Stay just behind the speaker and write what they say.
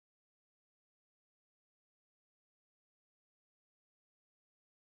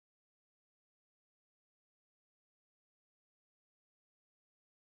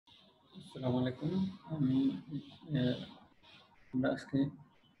আসসালামু আলাইকুম। আমি আহ, আমরা আজকে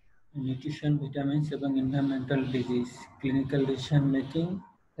নিউট্রিশন, ভিটামিনস এবং environmental disease, clinical decision making,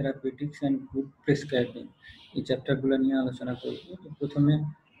 therapeutics and food prescribing এই চ্যাপ্টারগুলো নিয়ে আলোচনা করব। তো প্রথমে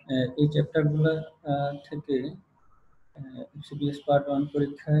এই চ্যাপ্টারগুলো থেকে সিবিএস পার্ট 1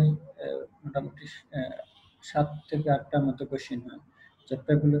 পরীক্ষায় মোটামুটি 7 থেকে 8টার মতো কোশ্চেন হয়।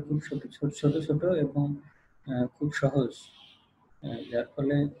 চ্যাপ্টারগুলো খুব ছোট ছোট ছোট ছোট এবং খুব সহজ, যার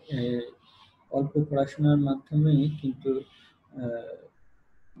ফলে অল্প পড়াশোনার মাধ্যমেই কিন্তু আহ,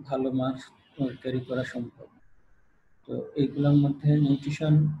 ভালো মার্কস ক্যারি করা সম্ভব। তো এইগুলোর মধ্যে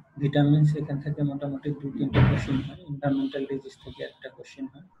নিউট্রিশন, ভিটামিনস এখান থেকে মোটামুটি 2-3টা কোশ্চেন হয়, এনভায়রনমেন্টাল ডিজিজ থেকে একটা কোশ্চেন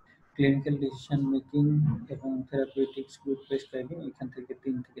হয়, ক্লিনিক্যাল ডিসিশন মেকিং এবং থেরাপিউটিক্স, ফুড প্রেসক্রাইবিং এখান থেকে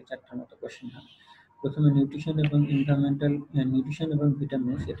 3 থেকে 4টার মতো কোশ্চেন হয়। প্রথমে নিউট্রিশন এবং এনভায়রনমেন্টাল, নিউট্রিশন এবং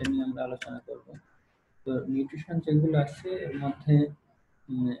ভিটামিনস এটা নিয়ে আমরা আলোচনা করব। তো নিউট্রিশন যেগুলো আছে এর মধ্যে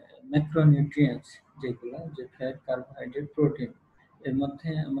ম্যাক্রোনিউট্রিয়েন্টস যেগুলো, যে ফ্যাট, কার্বোহাইড্রেট, প্রোটিন, এর মধ্যে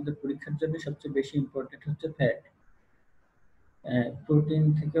আমাদের পরীক্ষার জন্য সবচেয়ে বেশি ইম্পর্টেন্ট হচ্ছে ফ্যাট। প্রোটিন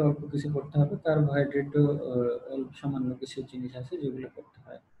থেকে অল্প কিছু করতে হবে, কার্বোহাইড্রেটও অল্প সামান্য কিছু জিনিস আছে যেগুলো করতে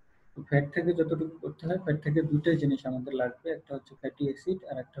হয়। তো ফ্যাট থেকে যতটুকু করতে হয়, ফ্যাট থেকে দুটোই জিনিস আমাদের লাগবে, একটা হচ্ছে ফ্যাটি অ্যাসিড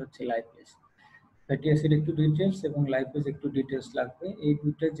আর একটা হচ্ছে লাইপেজ। ফ্যাটি অ্যাসিড একটু ডিটেলস এবং লাইপেজ একটু ডিটেলস লাগবে, এই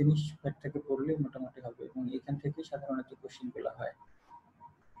দুটো জিনিস ফ্যাট থেকে পড়লে মোটামুটি হবে এবং এখান থেকে সাধারণত কোশ্চেনগুলো হয়।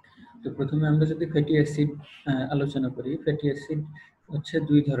 তো প্রথমে আমরা যদি ফ্যাটি অ্যাসিড আলোচনা করি, ফ্যাটি অ্যাসিড হচ্ছে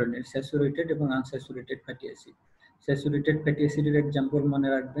দুই ধরনের, স্যাচুরেটেড এবং unsaturated fatty acid. Saturated fatty অ্যাসিডের এক্সাম্পল মনে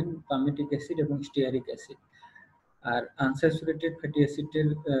রাখবেন পালমিটিক অ্যাসিড এবং স্টিয়ারিক অ্যাসিড। আর আনস্যাচুরেটেড ফ্যাটি অ্যাসিডের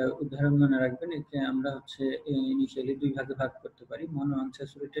উদাহরণ মনে রাখবেন, একে আমরা হচ্ছে ইনিশিয়ালি দুই ভাগে ভাগ করতে পারি, মনো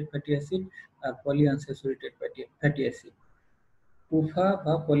আনস্যাচুরেটেড ফ্যাটি অ্যাসিড আর পলি আনস্যাচুরেটেড ফ্যাটি অ্যাসিড। পুফা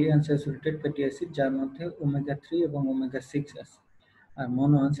বা পলি আনস্যাচুরেটেড ফ্যাটি অ্যাসিড, যার মধ্যে ওমেগা 3 এবং ওমেগা 6 আছে। আর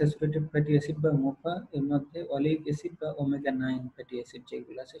মনো আনস্যাচুরেটেড ফ্যাটি অ্যাসিড বা মোফা, এর মধ্যে অলিক অ্যাসিড বা ওমেগা 9 ফ্যাটি অ্যাসিড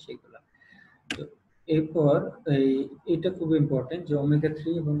যেগুলো আছে সেগুলো। তো এরপর এটা খুব ইম্পর্টেন্ট যে ওমেগা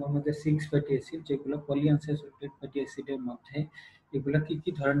 3 এবং ওমেগা 6 ফ্যাটি অ্যাসিড যেগুলো পলি আনস্যাচুরেটেড ফ্যাটি অ্যাসিডের মধ্যে, এগুলা কি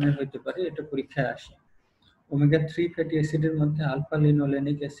কি ধরনের হতে পারে এটা পরীক্ষায় আসে। ওমেগা 3 ফ্যাটি অ্যাসিডের মধ্যে আলফা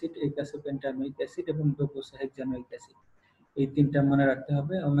লিনোলেনিক অ্যাসিড, এইকোসাপেন্টানোইক অ্যাসিড এবং ডোকোসাহেক্সানোইক অ্যাসিড, এই তিনটা মনে রাখতে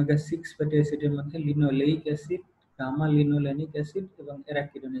হবে। ওমেগা 6 ফ্যাটি অ্যাসিডের মধ্যে linoleic acid, gamma linolenic acid এবং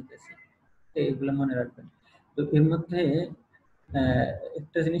অ্যারাকিডোনিক অ্যাসিড, এগুলো মনে রাখবেন। তো এর মধ্যে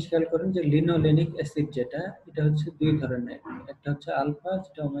একটা জিনিস খেয়াল করেন যে লিনোলেনিক অ্যাসিড যেটা, এটা হচ্ছে দুই ধরনের, একটা হচ্ছে আলফা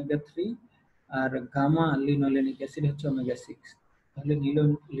যেটা ওমেগা 3, আর গামা লিনোলেনিক অ্যাসিড হচ্ছে ওমেগা 6। তাহলে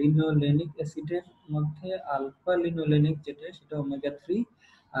লিনোলেনিক অ্যাসিডের মধ্যে আলফা লিনোলেনিক যেটা সেটা ওমেগা 3,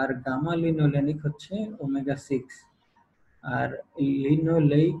 আর গামা লিনোলেনিক হচ্ছে ওমেগা 6, আর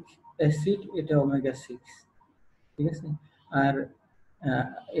লিনোলেইক অ্যাসিড এটা ওমেগা 6। ঠিক আছে। আর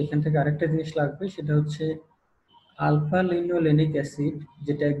এখান থেকে আরেকটা জিনিস লাগবে, সেটা হচ্ছে আলফা লিনোলেনিক অ্যাসিড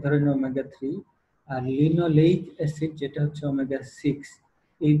যেটা এক ধরনের ওমেগা 3, আর লিনোলেইক অ্যাসিড যেটা হচ্ছে ওমেগা 6,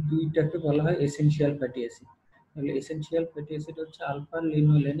 এই দুইটাকে বলা হয় এসেনশিয়াল ফ্যাটি অ্যাসিড। তাহলে এসেনশিয়াল ফ্যাটি অ্যাসিড হচ্ছে আলফা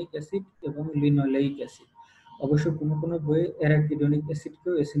লিনোলেনিক অ্যাসিড এবং লিনোলেইক অ্যাসিড। অবশ্য কোনো কোনো বইয়ে অ্যারাকিডোনিক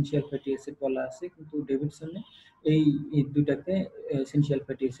অ্যাসিডকেও এসেনশিয়াল ফ্যাটি অ্যাসিড বলা আছে, কিন্তু ডেভিডসনে এই এই দুইটাকে এসেনশিয়াল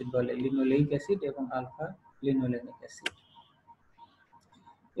ফ্যাটি অ্যাসিড বলে, লিনোলেইক অ্যাসিড এবং আলফা লিনোলেনিক অ্যাসিড।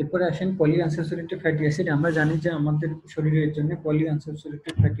 এরপরে আসেন পলি আনস্যাচুরেটেড ফ্যাটি অ্যাসিড। আমরা জানি যে আমাদের শরীরের জন্য পলি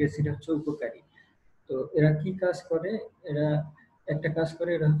আনস্যাচুরেটেড ফ্যাটি অ্যাসিড হচ্ছে উপকারী। তো এরা কি কাজ করে? এরা একটা কাজ করে,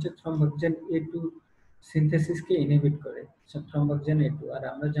 এরা হচ্ছে থ্রম্বোক্সেন A2 সিনথেসিসকে ইনহিবিট করে, থ্রম্বোক্সেন A2। আর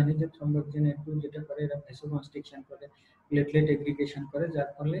আমরা জানি যে থ্রম্বোক্সেন A2 যেটা করে, এরা ভ্যাসোকনস্ট্রিকশন করে, প্লেটলেট এগ্রিগেশন করে, যার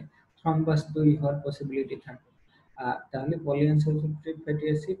ফলে থ্রম্বাস তৈরি হওয়ার পসিবিলিটি থাকে। আর তাহলে পলি আনস্যাচুরেটেড ফ্যাটি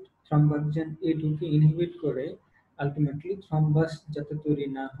অ্যাসিড থ্রম্বোক্সেন A2 কে ইনহিবিট করে আলটিমেটলি থ্রম্বাস যাতে তৈরি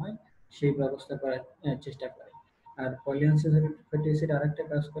না হয় সেই ব্যবস্থা করার চেষ্টা করে। আর পলিআনস্যাচুরেটেড ফ্যাটি অ্যাসিড আরেকটা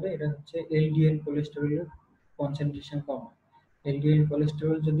কাজ করে, এটা হচ্ছে এলডিএল কোলেস্টেরলের কনসেন্ট্রেশন কমায়। এলডিএল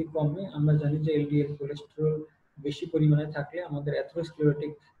কোলেস্টেরল যদি কমে, আমরা জানি যে এলডিএল কোলেস্টেরল বেশি পরিমাণে থাকলে আমাদের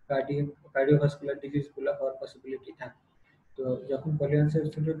অ্যাথেরোস্ক্লেরোটিক কার্ডিওভাস্কুলার ডিজিজগুলো হওয়ার পসিবিলিটি থাকে। তো যখন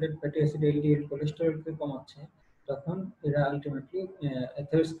পলিআনস্যাচুরেটেড ফ্যাটি অ্যাসিড এলডিএল কোলেস্টেরলকে কমাচ্ছে, তখন এরা আলটিমেটলি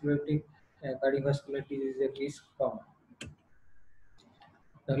অ্যাথেরোস্ক্লেরোটিক কার্ডিওভাস্কুলার ডিজিজের রিস্ক কমায়।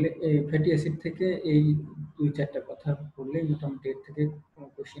 তাহলে এই ফ্যাটি অ্যাসিড থেকে এই 2-4টা কথা বললেই মোটামুটি এর থেকে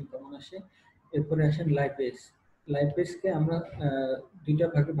কোশ্চেন কমন আসে। এরপরে আসেন লাইপেজ। লাইপেজকে আমরা দুইটা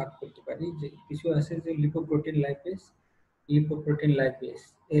ভাগে ভাগ করতে পারি, যে কিছু আছে যে লিপোপ্রোটিন লাইপেজ,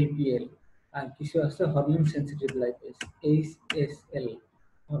 এলপিএল, আর কিছু আছে hormone sensitive lipase, HSL,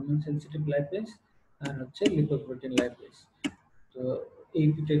 hormone sensitive lipase আর হচ্ছে লিপোপ্রোটিন লাইপেজ। তো এই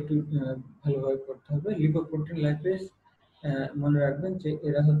দুটো একটু ভালোভাবে পড়তে হবে। লিপোপ্রোটিন লাইপেজ মনে রাখবেন যে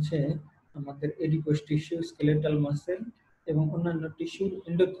এরা হচ্ছে আমাদের এডিপোস টিস্যু, স্কেলেটাল মাসেল এবং অন্যান্য টিস্যুর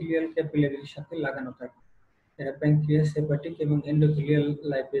এন্ডোথেলিয়াল ক্যাপিলারির সাথে লাগানো থাকে। এরা প্যানক্রিয়াস, হেপাটিক এবং এন্ডোথেলিয়াল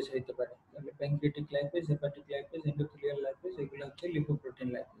লাইপেজ হইতে পারে। তাহলে pancreatic lipase, hepatic lipase, endothelial lipase এগুলো হচ্ছে লিপোপ্রোটিন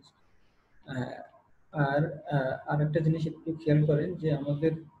লাইপেজ। আর আরেকটা জিনিস একটু খেয়াল করেন যে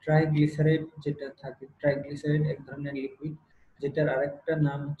আমাদের ট্রাইগ্লিসারাইড যেটা থাকে, ট্রাইগ্লিসারাইড এক ধরনের লিপিড, যেটার আরেকটা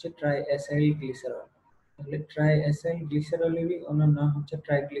নাম হচ্ছে ট্রাই অ্যাসাইল গ্লিসারল। তাহলে ট্রাই অ্যাসাইল গ্লিসারলেরই অন্য নাম হচ্ছে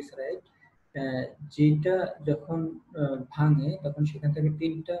ট্রাইগ্লিসারাইড। যেটা যখন ভাঙে তখন সেখান থেকে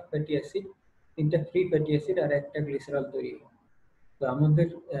তিনটা ফ্যাটি অ্যাসিড, তিনটা ফ্রি ফ্যাটি অ্যাসিড আর একটা গ্লিসারল তৈরি হয়। তো আমাদের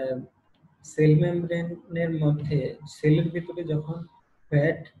সেল মেমব্রেনের মধ্যে, সেলের ভিতরে যখন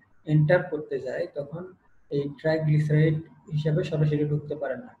ফ্যাট এন্টার করতে যায় তখন এই ট্রাইগ্লিসারাইড হিসাবে সরাসরি ঢুকতে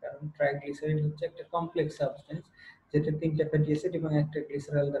পারে না, কারণ ট্রাইগ্লিসারাইড হচ্ছে একটা কমপ্লেক্স সাবস্টেন্স যেটা তিনটা ফ্যাটি অ্যাসিড এবং একটা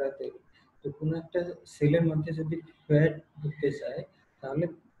গ্লিসারল দ্বারা তৈরি। তো কোনো একটা সেলের মধ্যে যদি ফ্যাট ঢুকতে চায় তাহলে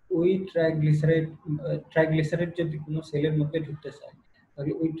ওই ট্রাইগ্লিসারাইড যদি কোনো সেলের মধ্যে ঢুকতে চায়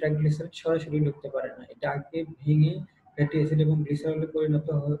তাহলে ওই ট্রাইগ্লিসারাইড সরাসরি ঢুকতে পারে না, এটা আগে ভেঙে ফ্যাটি অ্যাসিড এবং গ্লিসারলে পরিণত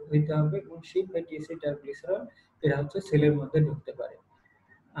হইতে হবে এবং সেই ফ্যাটি অ্যাসিড আর গ্লিসারল এরা হচ্ছে সেলের মধ্যে ঢুকতে পারে।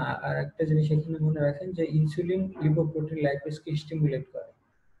 আর একটা জিনিস এখানে মনে রাখেন যে ইনসুলিন লিপোপ্রোটিন লাইপেজকে স্টিমুলেট করে।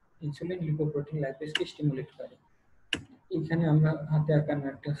 ইনসুলিন লিপোপ্রোটিন লাইপেজকে স্টিমুলেট করে। এখানে আমরা হাতে আঁকানো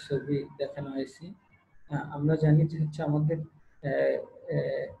একটা ছবি দেখানো হয়েছে। আমরা জানি যে হচ্ছে আমাদের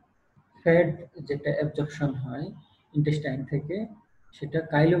ফ্যাট যেটা অ্যাবজর্পশন হয় ইন্টেস্টাইন থেকে, সেটা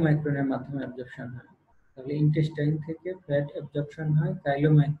কাইলোমাইক্রনের মাধ্যমে অ্যাবজর্পশন হয়। তাহলে ইন্টেস্টাইন থেকে ফ্যাট অ্যাবজর্পশন হয়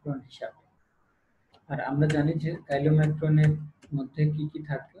কাইলোমাইক্রন হিসাবে। আর আমরা জানি যে কাইলোমাইক্রনের মধ্যে কি কি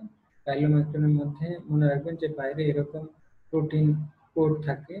থাকে। কাইলোমাইক্রনের মধ্যে মনে রাখবেন যে বাইরে এরকম প্রোটিন কোড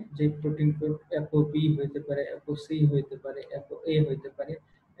থাকে, যে প্রোটিন কোড FOB হইতে পারে, FOC হইতে পারে, FOA হইতে পারে,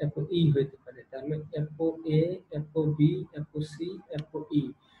 FOE হইতে পারে। তাহলে FOA, FOB, FOC, FOE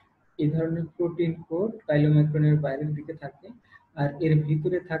এই ধরনের প্রোটিন কোড কাইলোমাইক্রনের বাইরের দিকে থাকে। আর এর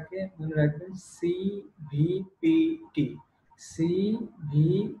ভিতরে থাকে মনে রাখবেন CVPT।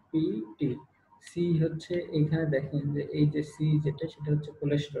 CVPT, সি হচ্ছে এখানে দেখেন যে এই যে সি যেটা সেটা হচ্ছে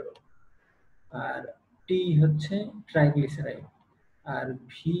কোলেস্টেরল, আর টি হচ্ছে ট্রাইগ্লিসারাইড, আর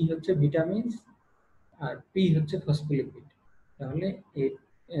ভি হচ্ছে ভিটামিনস, আর পি হচ্ছে ফসফোলিপিড। তাহলে এই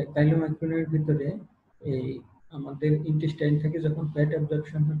কাইলোমাইক্রনের ভিতরে এই আমাদের ইন্টেস্টাইন থেকে যখন ফ্যাট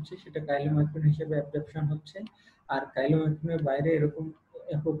অ্যাবজর্পশন হচ্ছে সেটা কাইলোমাইক্রন হিসেবে অ্যাবজর্পশন হচ্ছে। আর কাইলোমাইক্রনের বাইরে এরকম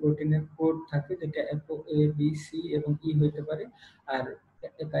প্রোটিনের কোড থাকে যেটা FOA, B, C এবং E হইতে পারে। আর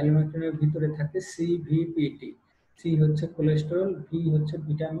কাইলোমাইক্রনের ভিতরে থাকে CVPT। সি হচ্ছে কোলেস্টেরল, ভি হচ্ছে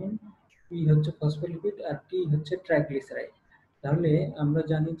ভিটামিন, পি হচ্ছে ফসফোলিপিড আর টি হচ্ছে ট্রাইগ্লিসারাইড। তাহলে আমরা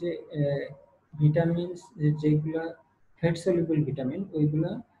জানি যে ভিটামিনস যেগুলা ফ্যাট সলিউবল ভিটামিন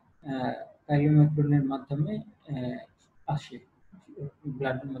ওইগুলা কাইলোমাইক্রনের মাধ্যমে আসে,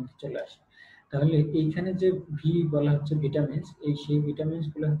 ব্লাডের মধ্যে চলে আসে। তাহলে এইখানে যে ভি বলা হচ্ছে ভিটামিনস, এই সেই ভিটামিনস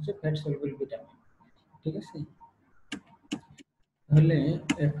গুলো হচ্ছে ফ্যাট সলিউবল ভিটামিন। ঠিক আছে? তাহলে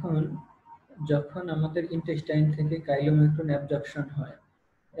এখন যখন আমাদের ইন্টেস্টাইন থেকে কাইলোমাইক্রন অ্যাবজর্পশন হয়,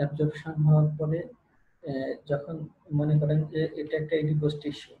 অ্যাবজর্পশন হওয়ার পরে যখন মনে করেন যে এটা একটা এডিপোস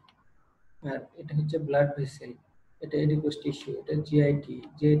টিস্যু আর এটা হচ্ছে ব্লাড ভেসেল, এটা এডিপোস টিস্যু, এটা জিআইটি,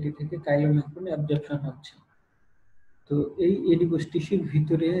 জিআইটি থেকে কাইলোমাইক্রন অ্যাবজর্পশন হচ্ছে। তো এই এডিপোস টিস্যুর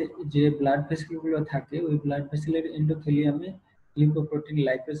ভিতরে যে ব্লাড ভেসেল গুলো থাকে ওই ব্লাড ভেসেলের এন্ডোথেলিয়ামে লিপোপ্রোটিন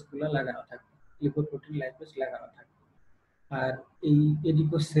লাইপেজ গুলো লাগানো থাকে, লিপোপ্রোটিন লাইপেজ লাগানো থাকে। আর এই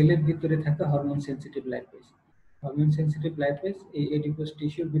এডিপোস সেলের ভিতরে থাকে hormone sensitive lipase. Hormone sensitive lipase এই এডিপোস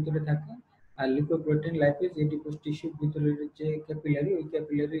টিস্যুর ভিতরে থাকে, আর লিপোপ্রোটিন লাইপেজ এডিপোস টিস্যুর ভিতরে যে ক্যাপিলারি, ওই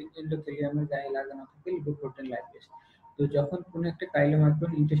ক্যাপিলারি এন্ডোথেলিয়ামের গায়ে লাগানো থাকে লিপোপ্রোটিন লাইপেজ। তো যখন কোনো একটা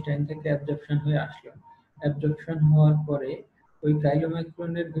কাইলোমাইক্রন ইন্টেস্টাইন থেকে অ্যাবজর্পশন হয়ে আসলো, অ্যাবজর্পশন হওয়ার পরে ওই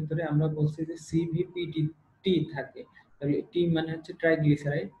কাইলোমাইক্রনের ভিতরে আমরা বলছি যে CVPT থাকে। তাহলে টি মানে হচ্ছে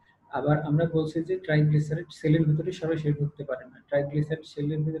ট্রাইগ্লিসারাইড। আবার আমরা বলছি যে ট্রাইগ্লিসারাইড সেলের ভিতরে সরাসরি ঢুকতে পারে না, ট্রাইগ্লিসারাইড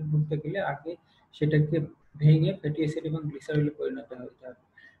সেলের ভিতরে ঢুকতে গেলে আগে সেটাকে ভেঙে ফ্যাটি অ্যাসিড এবং গ্লিসারলে পরিণত হতে হবে।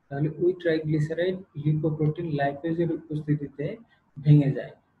 তাহলে ওই ট্রাইগ্লিসারাইড লিপোপ্রোটিন লাইপেজের উপস্থিতিতে ভেঙে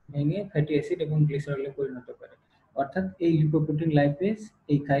যায়, ভেঙে ফ্যাটি অ্যাসিড এবং গ্লিসারলে পরিণত করে। অর্থাৎ এই লিপোপ্রোটিন লাইপেজ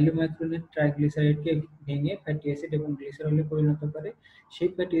এই কাইলোমাইক্রনের ট্রাইগ্লিসারাইডকে ভেঙে ফ্যাটি অ্যাসিড এবং গ্লিসারলে পরিণত করে। সেই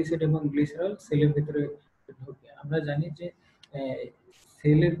ফ্যাটি অ্যাসিড এবং গ্লিসারল সেলের ভিতরে ঢোকে। আমরা জানি যে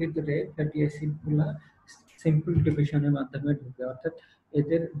সেলের ভিতরে ফ্যাটি অ্যাসিড গুলা সিম্পল ডিভিশনের মাধ্যমে ঢুকে, অর্থাৎ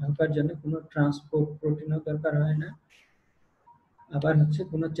এদের ঢোকার জন্য কোনো ট্রান্সপোর্ট প্রোটিনও দরকার হয় না, আবার হচ্ছে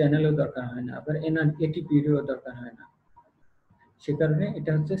কোনো চ্যানেলও দরকার হয় না, আবার এটিপিরও দরকার হয় না। সে কারণে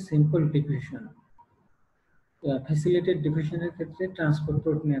এটা হচ্ছে সিম্পল ডিভিশন। ফ্যাসিলিটেড ডিভিশনের ক্ষেত্রে ট্রান্সপোর্ট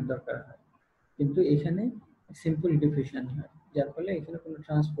প্রোটিনের দরকার হয়, কিন্তু এখানে সিম্পল ডিভিশন হয়। যার ফলে এখানে কোনো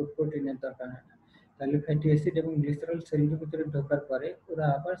ট্রান্সপোর্ট প্রোটিনের দরকার হয় না। তাহলে ফ্যাটি অ্যাসিড এবং গ্লিসারল সেলের ভিতরে ঢোকার পরে ওরা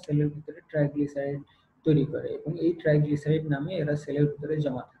আবার সেলের ভিতরে ট্রাইগ্লিসারাইড তৈরি করে এবং এই ট্রাইগ্লিসারাইড নামে এরা সেলের ভিতরে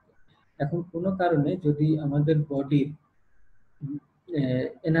জমা থাকে। এখন কোনো কারণে যদি আমাদের বডির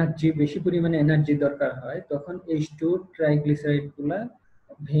এনার্জি বেশি পরিমাণে এনার্জি দরকার হয়, তখন এই স্টোর ট্রাইগ্লিসারাইড গুলা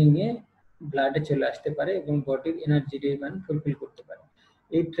ভেঙে ব্লাডে চলে আসতে পারে এবং বডির এনার্জি ডিমান্ড ফুলফিল করতে পারে।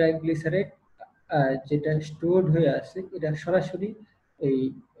 এই ট্রাইগ্লিসারাইড যেটা স্টোরড হয়ে আছে, এটা সরাসরি এই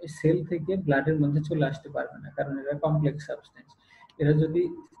সেল থেকে ব্লাডের মধ্যে চলে আসতে পারবে না, কারণ এরা কমপ্লেক্স সাবস্টেন্স। এরা যদি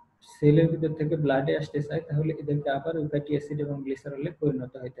সেলের ভিতর থেকে ব্লাডে আসতে চায়, তাহলে এদেরকে আবার ফ্যাটি অ্যাসিড এবং গ্লিসারলে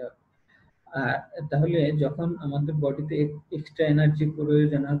পরিণত হতে হবে। তাহলে যখন আমাদের বডিতে এক্সট্রা এনার্জি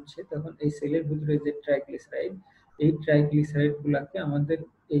প্রয়োজন হচ্ছে, তখন এই সেলের ভিতরে যে ট্রাইগ্লিসারাইড, এই ট্রাইগ্লিসারাইড গুলাকে আমাদের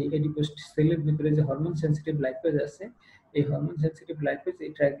এই এডিপোস সেলের ভিতরে যে হরমোন সেন্সিটিভ লাইপেজ আছে, এই হরমোন সেন্সিটিভ লাইপেজ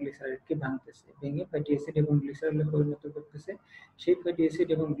এই ট্রাইগ্লিসারাইডকে ভাঙতেছে, ভেঙে ফ্যাটি অ্যাসিড এবং গ্লিসারলে পরিণত করতেছে। সেই ফ্যাটি অ্যাসিড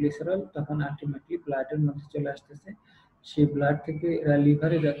এবং গ্লিসারল তখন আলটিমেটলি ব্লাডের মধ্যে চলে আসতেছে। সেই ব্লাড থেকে এরা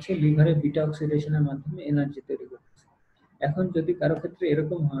লিভারে যাচ্ছে, লিভারে বিটা অক্সিডেশনের মাধ্যমে এনার্জি তৈরি করতেছে। এখন যদি কারো ক্ষেত্রে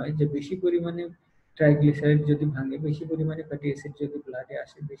এরকম হয় যে বেশি পরিমাণে ট্রাইগ্লিসারাইড যদি ভাঙে, বেশি পরিমাণে ফ্যাটি অ্যাসিড যদি ব্লাডে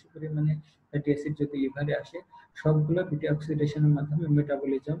আসে, বেশি পরিমাণে ফ্যাটি অ্যাসিড যদি লিভারে আসে, সবগুলো বিটা অক্সিডেশনের মাধ্যমে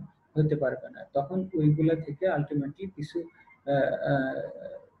মেটাবলিজম হতে পারবে না। তখন ওইগুলা থেকে আলটিমেটলি কিছু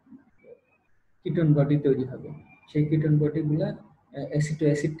কিটোন বডি তৈরি হবে। সেই কিটোন বডিগুলা অ্যাসিটো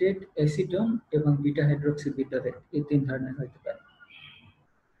অ্যাসিটেট, অ্যাসিটোন এবং বিটা হাইড্রোক্সি বিটারেট, এই তিন ধরনের হতে পারে।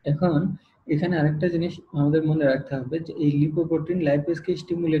 এখন এখানে আরেকটা জিনিস আমাদের মনে রাখতে হবে যে এই লিপোপ্রোটিন লাইপেজকে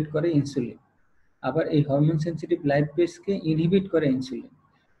স্টিমুলেট করে ইনসুলিন, আবার এই হরমোন সেন্সিটিভ লাইপেজকে ইনহিবিট করে ইনসুলিন।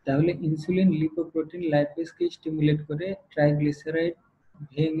 তাহলে ইনসুলিন লিপোপ্রোটিন লাইপেজকে স্টিমুলেট করে ট্রাইগ্লিসারাইড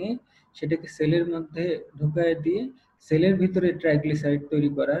ভেঙে সেটাকে সেলের মধ্যে ঢুকায় দিয়ে সেলের ভিতরে ট্রাইগ্লিসারাইড তৈরি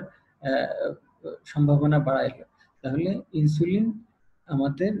করার সম্ভাবনা বাড়াইল। তাহলে ইনসুলিন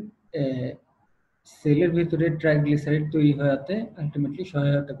আমাদের সেলের ভিতরে ট্রাইগ্লিসারাইড তৈরি হওয়াতে আলটিমেটলি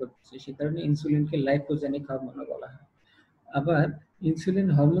সহায়তা করতেছে, সে কারণে ইনসুলিনকে লাইপোজেনিক হরমোন বলা হয়। আবার ইনসুলিন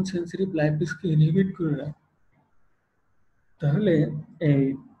হরমোন সেন্সিটিভ লাইপেজকে ইনহিবিট করে রাখে। তাহলে এই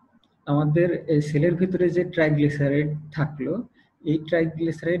আমাদের এই সেলের ভিতরে যে ট্রাইগ্লিসারাইড থাকলো, এই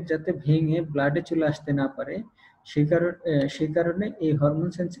ট্রাইগ্লিসারাইড যাতে ভেঙে ব্লাডে চলে আসতে না পারে, সেই কারণে এই হরমোন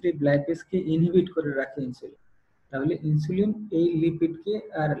সেন্সিটিভ লাইপেজকে ইনহিবিট করে রাখে ইনসুলিন। তাহলে ইনসুলিন এই লিপিডকে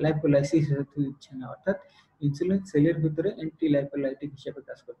আর লাইপোলাইসিস হতে দিচ্ছে না, অর্থাৎ ইনসুলিন সেলের ভিতরে অ্যান্টি লাইপোলাইটিক হিসেবে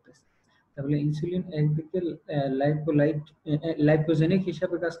কাজ করতেছে। তাহলে ইনসুলিন একদিকে লাইপোজেনিক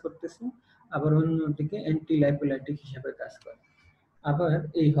হিসেবে কাজ করতেছে, আবার অন্যদিকে অ্যান্টি লাইপোলাইটিক হিসেবে কাজ করে। আবার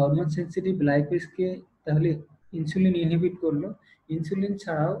এই হরমোন সেন্সিটিভ লাইপেজকে তাহলে ইনসুলিন ইনহিবিট করলো। ইনসুলিন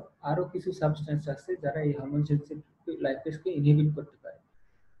ছাড়াও আরো কিছু সাবস্টেন্স আছে যারা এই হরমোন সেন্সিটিভ লাইপেজকে ইনহিবিট করতে পারে।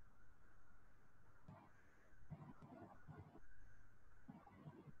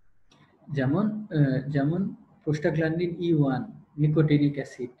 যেমন প্রোস্টাগ্ল্যান্ডিন E1, নিকোটিনিক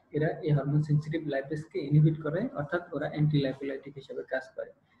অ্যাসিড, এরা এই হরমোন সেন্সিটিভ লাইপেজকে ইনহিবিট করে, অর্থাৎ ওরা অ্যান্টি লাইপোলাইটিক হিসেবে কাজ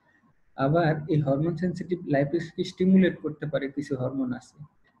করে। আবার এই হরমোন সেন্সিটিভ লাইপেজকে স্টিমুলেট করতে পারে কিছু হরমোন আছে।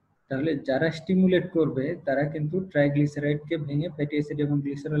 তাহলে যারা স্টিমুলেট করবে তারা কিন্তু ট্রাইগ্লিসারাইডকে ভেঙে ফ্যাটি অ্যাসিড এবং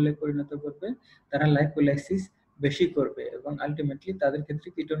গ্লিসারলে পরিণত করবে, তারা লাইপোলাইসিস বেশি করবে এবং আলটিমেটলি তাদের ক্ষেত্রে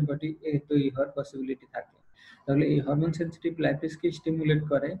কিটোন বডি তৈরি হওয়ার পসিবিলিটি থাকে। তাহলে এই হরমোন সেন্সিটিভ লাইপেজকে স্টিমুলেট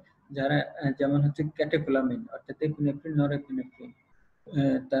করে যারা, যেমন হচ্ছে ক্যাটেকোলামিন অর্থাৎ এপিনেফ্রিন, নরএপিনেফ্রিন,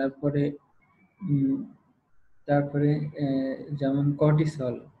 তারপরে যেমন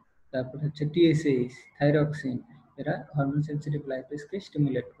কর্টিসল, তারপরে হচ্ছে টিএসএইচ, থাইরক্সিন, এরা হরমোন সেন্সিটিভ লাইপেজকে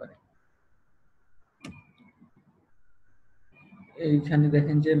স্টিমুলেট করে। এইখানে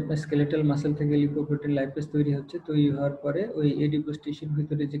দেখেন যে স্কেলেটাল মাসল থেকে লিপোপ্রোটিন লাইপেজ তৈরি হচ্ছে, তৈরি হওয়ার পরে ওই এডিপোস টিস্যুর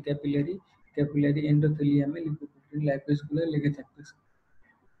ভিতরে যে ক্যাপিলারি এন্ডোথেলিয়ামে লিপোপ্রোটিন লাইপেজ গুলো লেগে থাকতেছে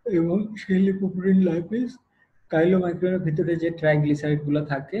এবং সেই লিপোপ্রোটিন লাইপেজ কাইলোমাইক্রনের ভিতরে যে ট্রাইগ্লিসারাইড গুলো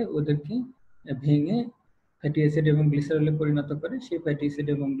থাকে ওদেরকে ভেঙে ফ্যাটি অ্যাসিড এবং গ্লিসারলে পরিণত করে। সেই ফ্যাটি অ্যাসিড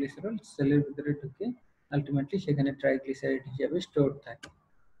এবং গ্লিসারল সেলের ভিতরে ঢুকে আলটিমেটলি সেখানে ট্রাইগ্লিসারাইড হিসেবে স্টোর থাকে।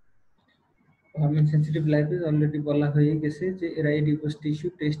 হরমোন সেন্সিটিভ লাইপেজ অলরেডি বলা হয়ে গেছে যে এরা এডিপোস টিস্যু,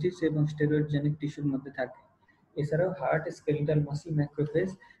 টেস্টিস এবং স্টেরয়েডজেনিক টিস্যুর মধ্যে থাকে। এছাড়াও হার্ট, স্কেলেটাল মাসল, ম্যাক্রোফেজ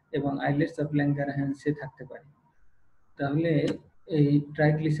এবং আইলেটস অফ ল্যাঙ্গারহ্যান্সে থাকতে পারে। তাহলে এই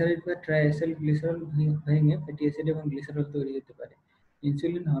ট্রাইগ্লিসারাইড বা ট্রাইএসাইল গ্লিসারল ভেঙে ফ্যাটি অ্যাসিড এবং গ্লিসারল তৈরি হতে পারে।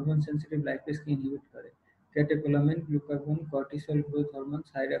 ইনসুলিন হরমোন সেন্সিটিভ লাইপেজকে ইনহিবিট করে। Catecholamine, glucagon, cortisol growth hormone,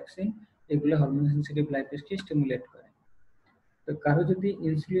 thyroxine, এগুলো হরমোন সেন্সিটিভ লাইপেজকে স্টিমুলেট করে। তো কারো যদি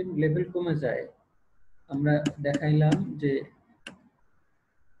ইনসুলিন লেভেল কমে যায়, আমরা দেখাইলাম যে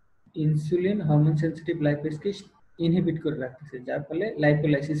ইনসুলিন হরমোন সেন্সিটিভ লাইপেজকে ইনহিবিট করে রাখতেছে, যার ফলে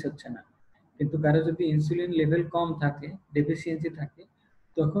লাইপোলাইসিস হচ্ছে না। কিন্তু কারো যদি ইনসুলিন লেভেল কম থাকে, ডেফিসিয়েন্সি থাকে,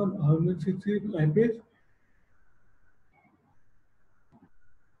 তখন হরমোন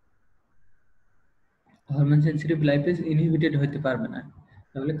সেন্সিটিভ লাইপেজ ইনহিবিটেড হতে পারবে না।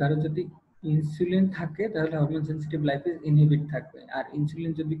 তাহলে কারো যদি ইনসুলিন থাকে তাহলে হরমোন সেন্সিটিভ লাইপেজ ইনহিবিট থাকবে, আর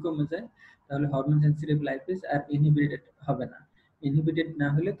ইনসুলিন যদি কমে যায় তাহলে হরমোন সেন্সিটিভ লাইপেজ আর ইনহিবিটেড হবে না। ইনহিবিটেড না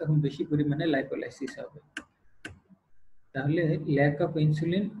হলে তখন বেশি পরিমাণে লাইপোলাইসিস হবে। তাহলে ল্যাক অফ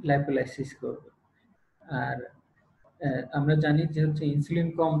ইনসুলিন লাইপোলাইসিস করবে। আর আমরা জানি যে হচ্ছে ইনসুলিন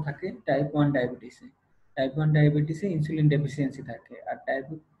কম থাকে টাইপ 1 ডায়াবেটিসে। টাইপ 1 ডায়াবেটিসে ইনসুলিন ডেফিসিয়েন্সি থাকে, আর টাইপ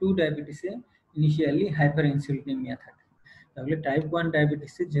 2 ডায়াবেটিসে ইনিশিয়ালি হাইপার ইনসুলিনেমিয়া থাকে। তাহলে টাইপ 1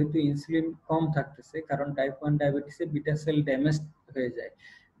 ডায়াবেটিসে যেহেতু ইনসুলিন কম থাকতেছে, কারণ টাইপ 1 ডায়াবেটিসে বিটা সেল ড্যামেজ হয়ে যায়।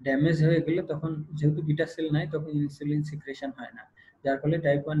 ড্যামেজ হয়ে গেলে তখন যেহেতু বিটা সেল নাই, তখন ইনসুলিন সিক্রেশন হয় না, যার ফলে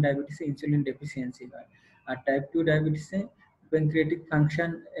টাইপ 1 ডায়াবেটিসে ইনসুলিন ডেফিসিয়েন্সি হয়। আর type 2 ডায়াবেটিসে pancreatic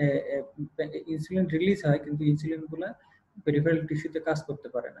function, insulin release হয় কিন্তু ইনসুলিন গুলা পেরিফেরাল টিস্যুতে কাজ করতে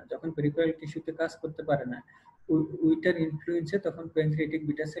পারে না। যখন পেরিফেরাল টিস্যুতে কাজ করতে পারে না, ওইটার ইনফ্লুয়েন্সে তখন প্যানক্রিয়াটিক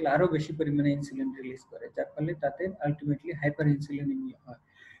বিটা সেল আরো বেশি পরিমাণে ইনসুলিন রিলিজ করে, যার ফলে তাতে আলটিমেটলি হাইপার ইনসুলিনেমিয়া হয়।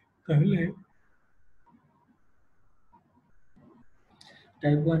 তাহলে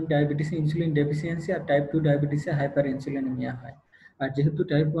টাইপ 1 ডায়াবেটিসে ইনসুলিন ডেফিসিয়েন্সি আর টাইপ 2 ডায়াবেটিসে হাইপার ইনসুলিনেমিয়া হয়। আর যেহেতু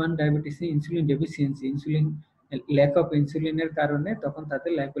type 1 ডায়াবেটিসে insulin deficiency, insulin lack of ইনসুলিনের কারণে তখন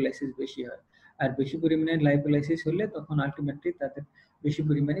তাদের লাইপোলাইসিস বেশি হয়। আর বেশি পরিমাণে লাইপোলাইসিস হলে তখন আলটিমেটলি তাদের বেশি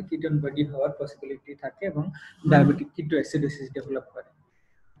পরিমাণে কিটোন বডি হওয়ার পসিবিলিটি থাকে এবং ডায়াবেটিক কিটোঅ্যাসিডোসিস ডেভেলপ করে।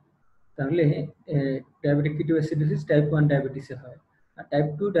 তাহলে ডায়াবেটিক কিটোঅ্যাসিডোসিস টাইপ 1 ডায়াবেটিসে হয়। আর টাইপ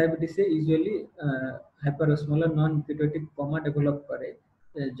 2 ডায়াবেটিসে ইউজুয়ালি হাইপারঅসমোলার নন কিটোটিক কমা ডেভেলপ করে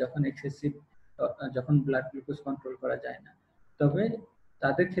যখন এক্সেসিভ, যখন ব্লাড গ্লুকোজ কন্ট্রোল করা যায় না। তবে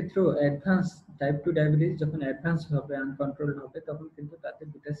তাদের ক্ষেত্রেও অ্যাডভান্স টাইপ 2 ডায়াবেটিস যখন অ্যাডভান্স হবে, আনকন্ট্রোলড হবে, তখন কিন্তু তাদের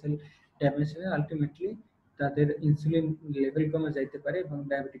বিটা সেল ড্যামেজ হয়ে আলটিমেটলি তাদের ইনসুলিন লেভেল কমে যাইতে পারে এবং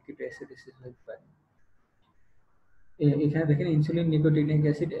ডায়াবেটিক কিটোঅ্যাসিডোসিস হতে পারে। এখানে দেখেন insulin, nicotinic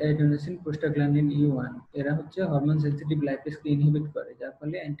acid, adenosine, prostaglandin E1 এরা হচ্ছে হরমোন সেন্সিটিভ লাইপেজকে ইনহিবিট করে, যার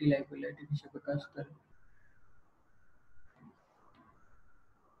ফলে অ্যান্টি লাইপোলাইটিক হিসেবে কাজ করে।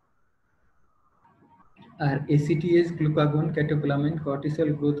 আর এসিটিএস, glucagon, catecholamine, cortisol,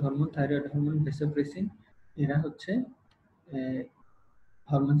 growth hormone, thyroid hormone, vasopressin এরা হচ্ছে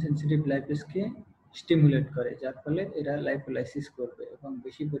হরমোন সেন্সিটিভ লাইপেজকে স্টিমুলেট করে, যার ফলে এরা লাইপোলাইসিস করবে এবং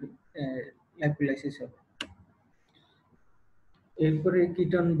বেশি লাইপোলাইসিস হবে। এরপরে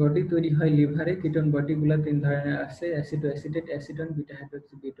কিটোন বডি তৈরি হয় লিভারে। কিটোন বডিগুলো তিন ধরনের আছে: অ্যাসিডো অ্যাসিডেট, অ্যাসিডন, বিটা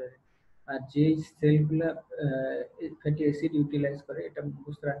হাইড্রোক্সি বিউটারেট। আর যে সেলগুলা ফ্যাটি অ্যাসিড ইউটিলাইজ করে এটা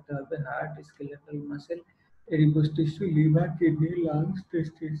মুখস্থ রাখতে হবে: heart, skeletal muscle, adipose tissue, liver, kidney, lungs,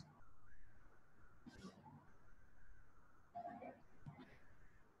 টেস্টিস।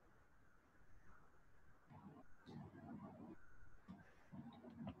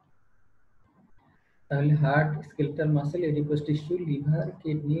 তাহলে heart, skeletal muscle, adipose tissue, liver,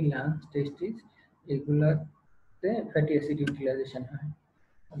 kidney, lungs, টেস্টিস এগুলাতে ফ্যাটি অ্যাসিড ইউটিলাইজেশন হয়।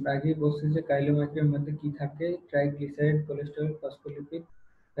 আমরা আগেই বলছি যে কাইলোমাইক্রোর মধ্যে কি থাকে: triglyceride, cholesterol, phospholipid,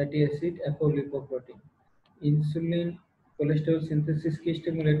 fatty acid, অ্যাপোলিপোপ্রোটিন। Insulin cholesterol সিনথেসিসকে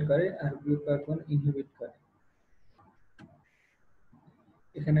stimulate করে আর গ্লুকাগন ইনহিবিট করে।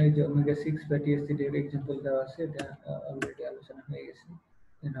 এখানে এই যে ওমেগা 6 ফ্যাটি অ্যাসিডের এক্সাম্পল দেওয়া আছে, এটা অলরেডি আলোচনা হয়ে গেছে।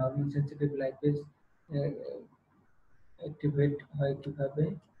 হরমোন সেন্সিটিভ লাইপেজ অ্যাক্টিভেট হয় কিভাবে?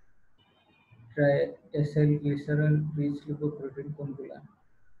 ট্রাইএসাইলগ্লিসারল রিচ লিপোপ্রোটিন কোনগুলা?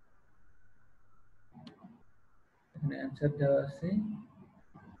 এখানে অ্যান্সার দেওয়া আছে।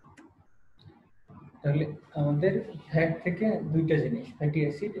 তাহলে আমাদের ফ্যাট থেকে দুইটা জিনিস, ফ্যাটি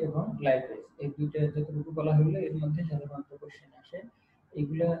অ্যাসিড এবং লাইপেজ, এই দুইটা যতটুকু বলা হলো এর মধ্যে সাধারণত কোশ্চেন আসে।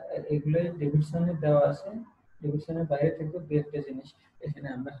 এগুলা এগুলো ডেভিডসনের দেওয়া আছে, ডেভিডসনের বাইরে থেকে দু একটা জিনিস এখানে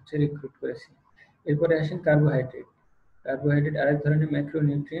আমরা হচ্ছে রিক্রুট করেছি। এরপরে আসেন কার্বোহাইড্রেট। কার্বোহাইড্রেট আরেক ধরনের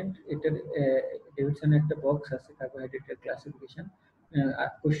ম্যাক্রোনিউট্রিয়েন্ট। এটার ডেভিডসনের একটা বক্স আছে কার্বোহাইড্রেটের ক্লাসিফিকেশন।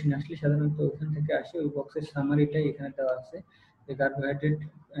 কোশ্চেন আসলে সাধারণত ওখান থেকে আসে, ওই বক্সের সামারিটাই এখানে দেওয়া আছে। যে কার্বোহাইড্রেট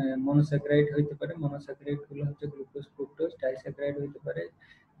মনোস্যাকারাইড হইতে পারে, মনোস্যাকারাইড গুলো হচ্ছে গ্লুকোজ, ফ্রুক্টোজ। ডাইস্যাকারাইড হইতে পারে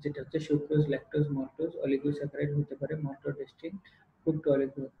যেটা হচ্ছে সুক্রোজ, ল্যাকটোজ, মল্টোজ। অলিগোস্যাকারাইড হইতে পারে মল্টোডেস্টিন, ফ্রুক্টো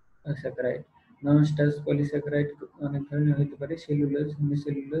অলিগোস্যাকারাইড। নন স্টার্চ পলিস্যাকারাইড অনেক ধরনের হইতে পারে: cellulose,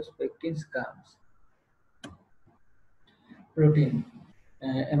 hemicellulose, পেকটিনস, gums. Protein,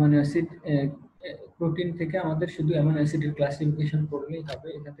 amino acid. Protein থেকে আমাদের শুধু অ্যামাইনো অ্যাসিডের ক্লাসিফিকেশন পড়লেই হবে,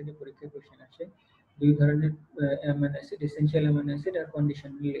 এখান থেকে পরীক্ষায় কোশ্চেন আসে। দুই ধরনের amino acid: essential amino acid আর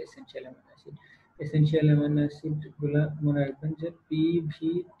conditional essential amino acid. Essential amino acid গুলা মনে রাখবেন যে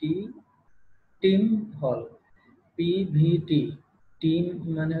পিভিটি, টিম হল, পিভিটি টিম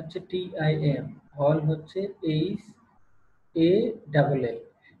মানে হচ্ছে TIM, হল হচ্ছে HALL।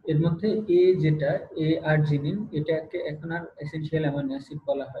 এর মধ্যে যেটা আর্জিনিন, এটাকে এখন আর এসেনশিয়াল অ্যামাইনো অ্যাসিড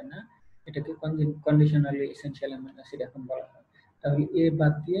বলা হয় না, এটাকে কন্ডিশনালি এসেনশিয়াল অ্যামাইনো অ্যাসিড এখন বলা হয়। তাহলে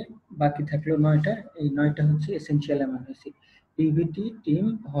বাদ দিয়ে বাকি থাকলো 9টা, এই 9টা হচ্ছে essential amino acid: PVT, team,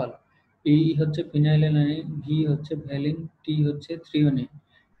 হল। পি হচ্ছে ফিনাইলঅ্যালানিন, ভি হচ্ছে ভ্যালিন, টি হচ্ছে থ্রিওনিন।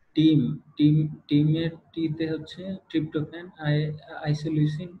 টিম টিম টিমের টিতে হচ্ছে tryptophan,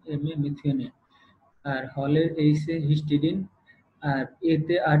 isoleucine, M A methionine. আর হলের এইসে হিস্টিডিন, আর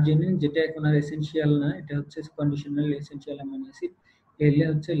এতে আর্জিনিন, যেটা এখন আর এসেনশিয়াল না, এটা হচ্ছে কন্ডিশনাল এসেনশিয়াল অ্যামাইনো অ্যাসিড। এলে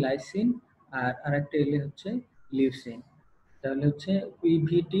হচ্ছে লাইসিন, আর আরেকটা এলে হচ্ছে লিউসিন। তাহলে হচ্ছে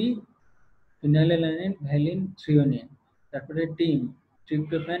পিভিটি, ফিনাইলঅ্যালানিন, ভ্যালিন, থ্রিওনিন। তারপরে টিম,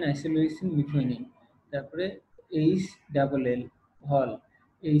 ট্রিপ্টোফ্যান, আইসোলিউসিন, মিথিওনিন। তারপরে এইচ ডাবল এল, হল।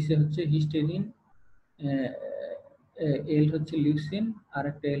 এইচে হচ্ছে হিস্টেরিন, এল হচ্ছে লিউসিন, আর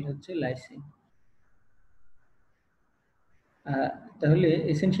একটা এল হচ্ছে লাইসিন। তাহলে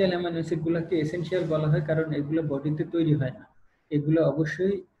এসেনশিয়াল অ্যামাইনো অ্যাসিড গুলাকে এসেনশিয়াল বলা হয় কারণ এগুলো বডিতে তৈরি হয় না, এগুলো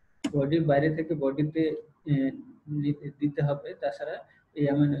অবশ্যই বডির বাইরে থেকে বডিতে দিতে হবে, তাছাড়া এই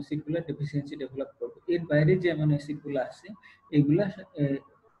অ্যামাইনো অ্যাসিড গুলো ডেফিসিয়েন্সি ডেভেলপ করবে। এর বাইরে যে অ্যামাইনো অ্যাসিড গুলো আছে এগুলা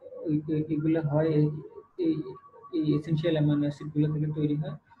এগুলো হয় এই এই এসেনশিয়াল অ্যামাইনো অ্যাসিড গুলো থেকে তৈরি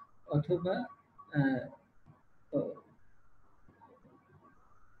হয়, অথবা আহ,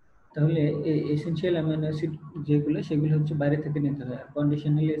 তাহলে এই এসেনশিয়াল অ্যামাইনো অ্যাসিড যেগুলো, সেগুলো হচ্ছে বাইরে থেকে নিতে হয়।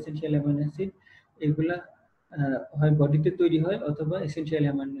 কন্ডিশনালি এসেনশিয়াল অ্যামাইনো অ্যাসিড এগুলা হয় বডিতে তৈরি হয়, অথবা এসেনশিয়াল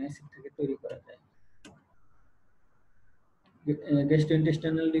অ্যামাইনো অ্যাসিড থেকে তৈরি করা যায়।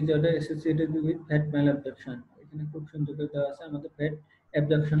 Gastrointestinal disorder associated with fat ম্যালঅ্যাবজর্পশন। এখানে খুব সুন্দর করে দেওয়া আছে আমাদের ফ্যাট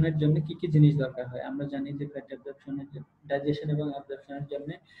অ্যাবজর্পশনের জন্য কি কি জিনিস দরকার হয়। আমরা জানি যে ফ্যাট অ্যাবজর্পশনের জন্য, ডাইজেশন এবং অ্যাবজর্পশনের জন্য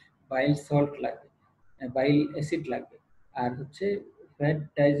বাইল সল্ট লাগে, বাইল অ্যাসিড লাগে। আর হচ্ছে ফ্যাট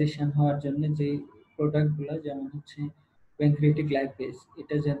ডাইজেশন হওয়ার জন্য যে প্রোডাক্টগুলো, যেমন হচ্ছে প্যানক্রিয়াটিক লাইপেজ,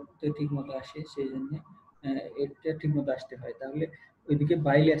 এটা যাতে ঠিক মতো আসে সেই জন্য এটা ঠিক মতো আসতে হয়। তাহলে ওইদিকে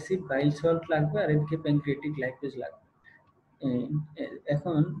বাইল অ্যাসিড, বাইল সল্ট লাগবে, আর এদিকে প্যানক্রিয়াটিক লাইপেজ লাগবে।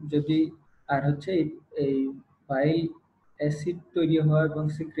 এখন যদি আর হচ্ছে এই বাইল অ্যাসিড তৈরি হওয়া এবং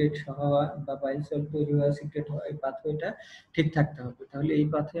সিক্রেট হওয়া, বা বাইল সল্ট তৈরি হওয়া, সিক্রেট হওয়া, এই পাথওয়েটা ঠিক থাকতে হবে। তাহলে এই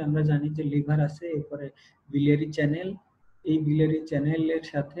পাথে আমরা জানি যে লিভার আছে, এরপরে বিলিয়ারি চ্যানেল, এই বিলিয়ারি চ্যানেলের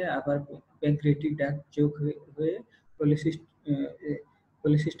সাথে আবার প্যানক্রিয়াটিক ডাক্ট যোগ হয়ে পলিসিস্ট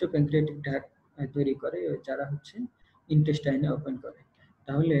পলিসিস্ট প্যানক্রিয়াটিক ডাক্ট তৈরি করে, যারা হচ্ছে ইন্টেস্টাইনে ওপেন করে।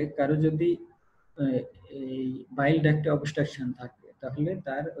 তাহলে কারো যদি এই বাইল ডাক্টে অবস্ট্রাকশন থাকে, তাহলে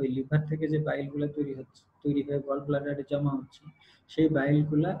তার ওই লিভার থেকে যে বাইলগুলো তৈরি হয়ে গল ব্লাডারে জমা হচ্ছে, সেই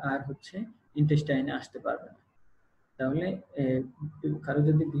বাইলগুলা আর হচ্ছে ইন্টেস্টাইনে আসতে পারবে না। তাহলে কারো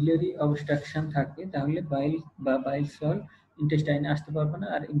যদি বিলিয়ারি অবস্ট্রাকশন থাকে, তাহলে বাইল বা বাইল সল ইন্টেস্টাইনে আসতে পারবে না।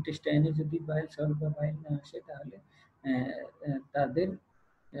 আর ইন্টেস্টাইনে যদি বাইল সল বা বাইল না আসে, তাহলে তাদের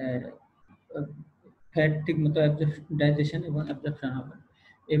ফ্যাট ঠিক মতো ডাইজেশন এবং অ্যাবজর্পশন হবে না।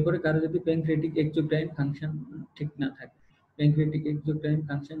 এরপরে কারো যদি প্যানক্রিয়াটিক এক্সোক্রাইন ফাংশন ঠিক না থাকে, প্যানক্রিয়াটিক এক্সোক্রাইন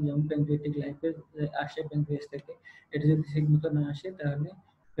ফাংশন যেমন প্যানক্রিয়াটিক লাইপেজ আসে প্যানক্রিয়াস থেকে, এটা যদি ঠিক মতো না আসে, তাহলে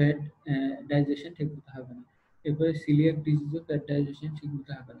ফ্যাট ডাইজেশন ঠিক মতো হবে না। এরপরে সিলিয়াক ডিজিজও ফ্যাট ডাইজেশন ঠিক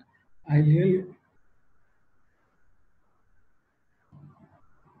মতো হবে না। আইলিয়াল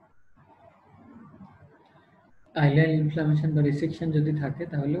আইলিয়াল ইনফ্লামেশন বা রিসেকশন যদি থাকে,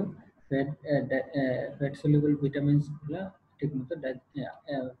 তাহলেও ফ্যাট ফ্যাট সলিউবল ভিটামিনস গুলা ঠিকমতো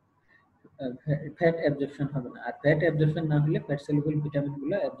ফ্যাট অ্যাবজর্পশন হবে না। আর ফ্যাট অ্যাবজর্পশন না হলে ফ্যাট সলিউবল ভিটামিন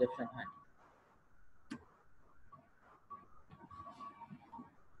গুলো অ্যাবজর্পশন হয় না।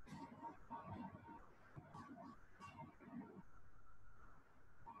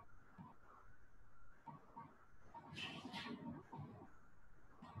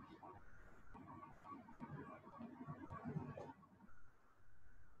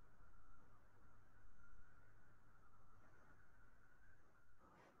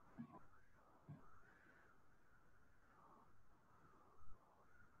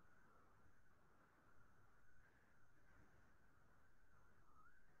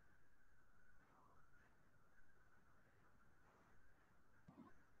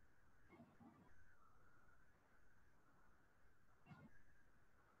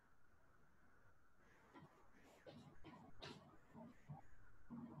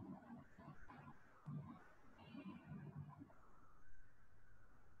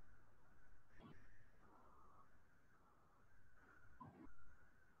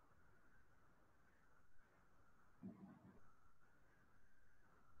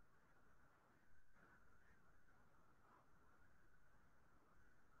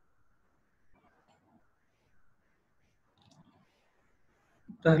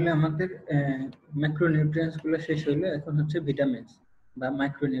 তাহলে আমাদের ম্যাক্রোনিউট্রিয়েন্টস গুলো শেষ হইলো, এখন হচ্ছে ভিটামিনস বা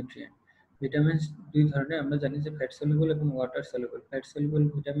মাইক্রোনিউট্রিয়েন্ট। ভিটামিনস দুই ধরনের, আমরা জানি যে ফ্যাট সলিউবল এবং water soluble. Fat soluble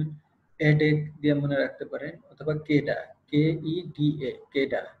vitamin এডেক দিয়ে মনে রাখতে পারেন, অথবা কেডা, KEDA,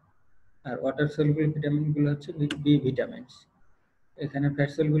 কেডা। আর ওয়াটার সলিউবল ভিটামিন গুলো হচ্ছে বি ভিটামিনস। এখানে ফ্যাট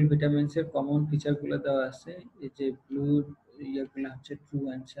সলিউবল ভিটামিনস এর কমন ফিচার গুলো দেওয়া আছে, এই যে ব্লু ইয়েগুলো হচ্ছে ট্রু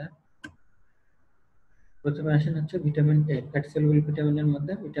অ্যান্সার। প্রথমে আসেন হচ্ছে ভিটামিন এ, ফ্যাট সলিউবল ভিটামিনের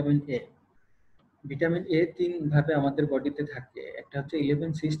মধ্যে ভিটামিন এ। ভিটামিন এ তিন ভাবে আমাদের বডিতে থাকে। একটা হচ্ছে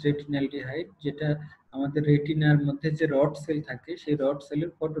 11 সিস রেটিনালডিহাইড, যেটা আমাদের রেটিনার মধ্যে যে রড সেল থাকে সেই রড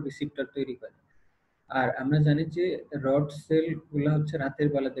সেলের ফটো রিসিপ্টর তৈরি করে। আর আমরা জানি যে রড সেল গুলো হচ্ছে রাতের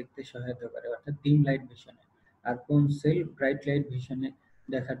বেলা দেখতে সহায়তা করে, অর্থাৎ ডিম লাইট ভিশনে। আর কোন সেল ব্রাইট লাইট ভিশনে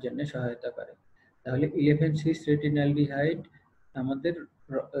দেখার জন্য সহায়তা করে। তাহলে 11 সিস রেটিনালডিহাইড আমাদের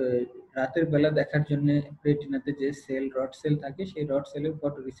রাতের বেলা দেখার জন্য রেটিনাতে যে সেল রড সেল থাকে সেই রড সেলের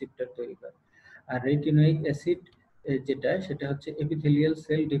ফটো রিসিপ্টর তৈরি করে। আর রেটিনোইক অ্যাসিড যেটা, সেটা হচ্ছে এপিথেলিয়াল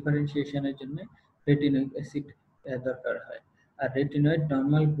সেল ডিফারেন্সিয়েশনের জন্য রেটিনোইক অ্যাসিড দরকার হয়। আর retinoid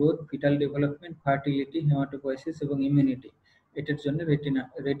normal growth, fetal development, fertility, haematopoiesis এবং ইমিউনিটি, এটার জন্য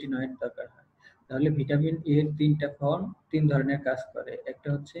রেটিনয়েড দরকার হয়। তাহলে ভিটামিন এ এর তিনটা ফর্ম তিন ধরনের কাজ করে। একটা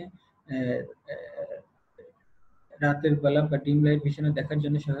হচ্ছে রাতের বেলা বা ডিম লাইট ভিশনে দেখার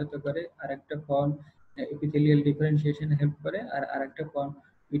জন্য সহায়তা করে, আর একটা ফর্ম এপিথেলিয়াল ডিফারেন্সিয়েশন হেল্প করে, আর আরেকটা form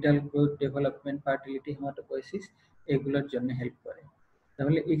vital growth, development, fertility, haematopoiesis এগুলোর জন্য হেল্প করে।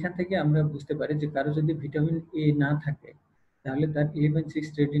 তাহলে এখান থেকে আমরা বুঝতে পারি যে কারো যদি ভিটামিন এ না থাকে তাহলে তার 11 সিক্স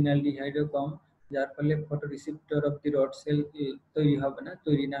রেটিনালডিহাইডও কম, যার ফলে photo receptor of the rod cell তৈরি হবে না।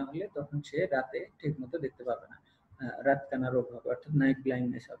 তৈরি না হলে তখন সে রাতে ঠিক মতো দেখতে পাবে না, রাত কানা রোগ হবে, অর্থাৎ নাইট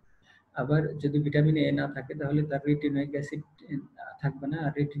ব্লাইন্ডনেস হবে। আবার যদি ভিটামিন এ না থাকে তাহলে তার রেটিনোইক অ্যাসিড থাকবে না,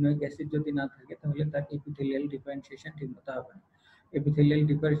 আর রেটিনোইক অ্যাসিড যদি না থাকে তাহলে তার এপিথেলিয়াল ডিফারেন্সিয়েশন ঠিকমতো হবে না। এপিথেলিয়াল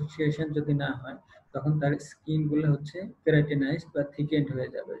ডিফারেন্সিয়েশন যদি না হয় তখন তার স্কিন গুলো হচ্ছে কেরাটিনাইজড বা থিকেন্ড হয়ে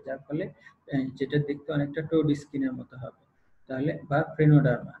যাবে, যার ফলে যেটা দেখতে অনেকটা টোড স্কিনের মতো হবে, তাহলে বা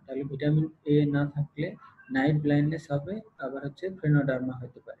ফ্রেনোডার্মা। তাহলে ভিটামিন এ না থাকলে নাইট ব্লাইন্ডনেস হবে, আবার হচ্ছে ফ্রেনোডার্মা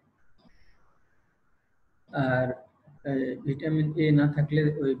হতে পারে। আর ভিটামিন এ না থাকলে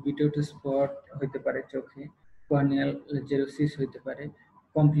ওই বিটোটো স্পট হতে পারে চোখে, কর্নিয়াল জেরোসিস হতে পারে,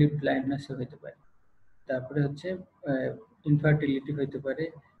 কমপ্লিট ব্লাইন্ডনেস হতে পারে। তারপরে হচ্ছে ইনফার্টিলিটি হতে পারে,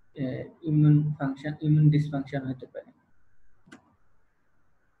 ইমিউন ডিসফাংশন হতে পারে।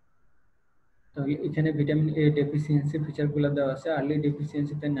 তাহলে এখানে ভিটামিন এ ডেফিসিয়েন্সি ফিচারগুলো দেওয়া আছে। আর্লি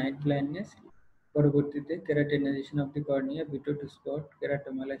ডেফিসিয়েন্সিতে নাইট ব্লাইন্ডনেস, পরবর্তীতে keratinisation of the cornea, বিটোটো spot,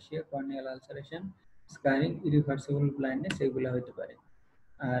 কেরাটোমালাসিয়া, corneal ulceration, scarring, irreversible blindness এগুলো হতে পারে।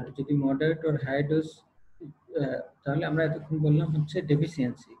 আর যদি মডারেট অর হাই ডোজ, তাহলে আমরা এতক্ষণ বললাম হচ্ছে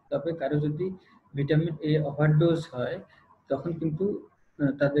ডেফিসিয়েন্সি। তবে কারো যদি ভিটামিন এ ওভারডোজ হয় তখন কিন্তু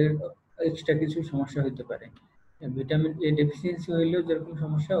তাদের এক্সট্রা কিছু সমস্যা হতে পারে। ভিটামিন এ ডেফিসিয়েন্সি হইলেও যেরকম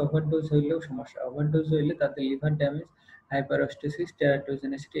সমস্যা, ওভারডোজ হইলেও সমস্যা। ওভারডোজ হইলে তাদের লিভার ড্যামেজ, হাইপারস্টেসিস,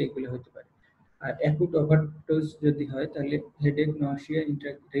 টেরাটোজেনেসিটি এগুলো হতে পারে। আর অ্যাকুট ওভারডোজ যদি হয় তাহলে headache, nausea,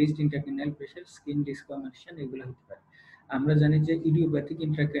 raised intracranial pressure, skin ডিসকমিশন এগুলো হতে পারে। আমরা জানি যে ইডিওপ্যাথিক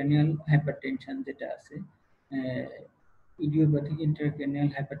ইন্ট্রাক্রেনিয়াল হাইপারটেনশন যেটা আছে, ইডিওপ্যাথিক ইন্ট্রাক্রেনিয়াল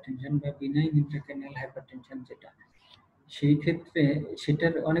হাইপারটেনশন বা বিনাইন ইন্ট্রাক্রেনিয়াল হাইপারটেনশন যেটা, সেই ক্ষেত্রে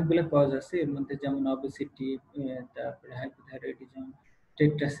সেটার অনেকগুলো কজ আছে। এর মধ্যে যেমন অবেসিটি, তারপরে হাইপোথাইরয়েডিজম,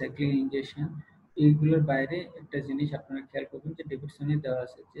 টেট্রাসাইক্লিন ইনজেকশন। এইগুলোর বাইরে একটা জিনিস আপনারা খেয়াল করবেন যে ডেভিডসনে দেওয়া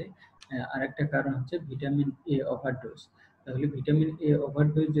আছে যে আরেকটা কারণ হচ্ছে ভিটামিন এ ওভারডোজ। তাহলে ভিটামিন এ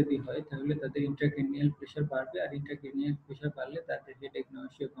ওভারডোজ যদি হয় তাহলে তাদের ইন্ট্রাক্রেনিয়াল প্রেশার বাড়বে, আর ইন্ট্রাক্রেনিয়াল প্রেশার বাড়লে তাদের হেডেক,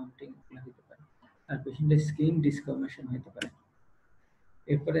 নশিয়া, ভমিটিং এগুলো হতে পারে, আর পেশেন্টের স্কিন ডিসকমিশন হতে পারে।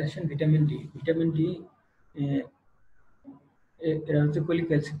 এরপরে আসেন ভিটামিন ডি। ভিটামিন ডি এরা হচ্ছে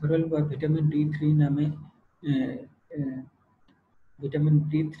কোলিক্যালসিফেরল বা ভিটামিন D3 নামে, ভিটামিন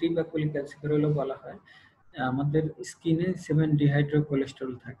D3 বা কোলিক্যালসিফেরলও বলা হয়। আমাদের স্কিনে 7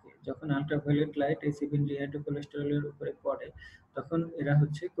 ডিহাইড্রোকোলেস্টেরল থাকে। যখন আল্ট্রাভায়োলেট লাইট এই 7 ডিহাইড্রোকোলেস্টেরলের উপরে পড়ে তখন এরা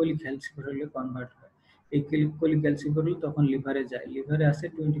হচ্ছে কোলিক্যালসিফেরলে কনভার্ট হয়। এই কোলিক্যালসিফেরল তখন লিভারে যায়। লিভারে আছে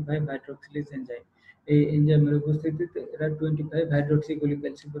 25 হাইড্রোক্সিলেজ এনজাইম। এই এনজাইমের উপস্থিতিতে এরা 25 হাইড্রোক্সি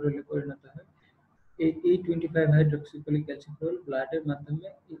কোলিক্যালসিফেরলে পরিণত হয়। এই 25 হাইড্রোক্সিকোলিক্যালসিফেরল ব্লাডের মাধ্যমে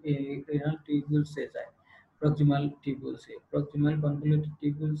রেনাল টিউবুলসে যায়, প্রক্সিমাল টিউবুলসে। প্রক্সিমাল কনভলিউটেড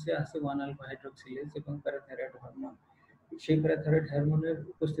টিউবুলসে আছে 1 আলফা হাইড্রোক্সিলেজ এবং প্যারাথাইরয়েড হরমোন। সেই প্যারাথাইরয়েড হরমোনের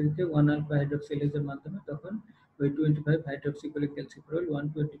উপস্থিতিতে 1 আলফা হাইড্রোক্সিলেজের মাধ্যমে তখন ওই 25 হাইড্রোক্সিকোলিক্যালসিফেরল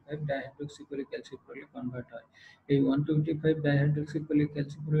 125 ডাইহাইড্রোক্সিকোলিক্যালসিফেরলে কনভার্ট হয়। এই 125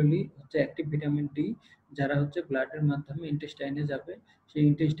 ডাইহাইড্রোক্সিকোলিক্যালসিফেরলই হচ্ছে অ্যাক্টিভ ভিটামিন ডি, যারা হচ্ছে ব্লাডের মাধ্যমে ইন্টেস্টাইনে যাবে। সেই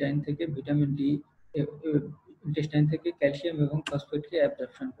ইন্টেস্টাইন থেকে ভিটামিন ডি ইন্টেস্টাইন থেকে ক্যালসিয়াম এবং ফসফেটকে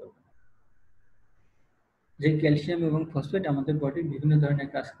অ্যাবজর্পশন করবে। যে ক্যালসিয়াম এবং ফসফেট আমাদের বডির বিভিন্ন ধরনের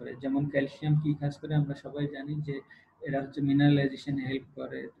কাজ করে। যেমন ক্যালসিয়াম কি কাজ করে আমরা সবাই জানি যে এরা হচ্ছে মিনারেলাইজেশনে হেল্প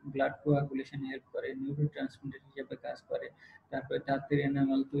করে, ব্লাড কোয়াগুলেশনে হেল্প করে, নিউরোট্রান্সমিটার হিসেবে কাজ করে, তারপরে দাঁতের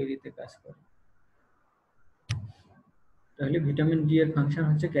এনামেল তৈরিতে কাজ করে। তাহলে ভিটামিন ডি এর ফাংশন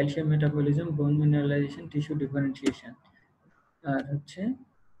হচ্ছে ক্যালসিয়াম মেটাবলিজম, বোন মিনারেলাইজেশন, টিস্যু ডিফারেন্সিয়েশন, আর হচ্ছে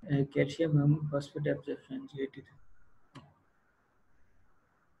ক্যালসিয়াম এবং ফসফেট অ্যাবজর্পশন জিএটি।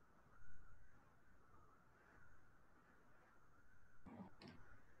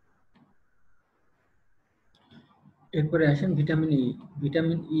 এরপরে আসেন ভিটামিন ই।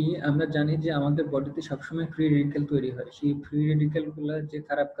 ভিটামিন ই আমরা জানি যে আমাদের বডিতে সবসময় ফ্রি রেডিক্যাল তৈরি হয়। সেই ফ্রি রেডিক্যাল গুলো যে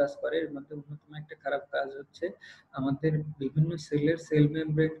খারাপ কাজ করে, এর মধ্যে অন্যতম একটা খারাপ কাজ হচ্ছে আমাদের বিভিন্ন সেলের সেল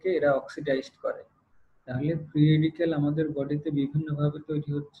মেমব্রেনকে এরা অক্সিডাইজড করে। তাহলে ফ্রি রেডিক্যাল আমাদের বডিতে বিভিন্নভাবে তৈরি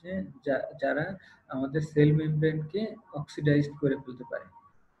হচ্ছে, যারা আমাদের সেল মেমব্রেনকে অক্সিডাইজড করে ফেলতে পারে।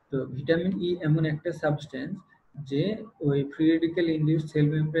 তো ভিটামিন ই এমন একটা সাবস্টেন্স যে ওই free radical induced cell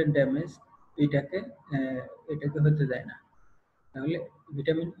membrane damage এটাকে এটাকে হতে দেয় না। তাহলে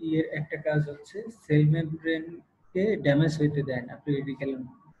ভিটামিন ই এর একটা কাজ হচ্ছে সেল মেমব্রেনকে ড্যামেজ হইতে দেয় না, ফ্রি রেডিক্যাল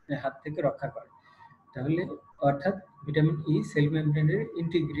হাত থেকে রক্ষা করে। তাহলে অর্থাৎ ভিটামিন ই সেল মেমব্রেনের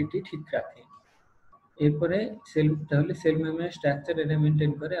ইন্টিগ্রিটি ঠিক রাখে। এরপরে তাহলে সেল মেমব্রেনের স্ট্রাকচার এটা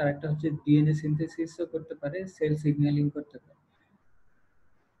মেনটেন করে। আর একটা হচ্ছে ডিএনএ সিনথেসিসও করতে পারে, সেল সিগন্যালিং করতে পারে।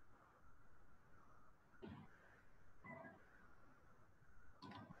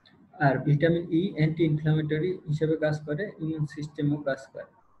 আর ভিটামিন ই অ্যান্টি ইনফ্লামেটরি হিসেবে কাজ করে, ইমিউন সিস্টেমও কাজ করে।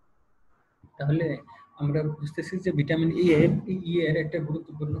 তাহলে আমরা বুঝতেছি যে ভিটামিন ই এর একটা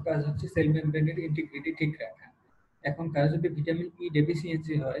গুরুত্বপূর্ণ কাজ হচ্ছে সেল মেমব্রেনের ইন্টিগ্রিটি ঠিক রাখা। এখন কারো যদি ভিটামিন ই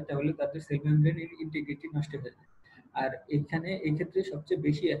ডেফিসিয়েন্সি হয় তাহলে তাদের সেল মেমব্রেনের ইন্টিগ্রিটি নষ্ট হয়ে যায়। আর এই ক্ষেত্রে সবচেয়ে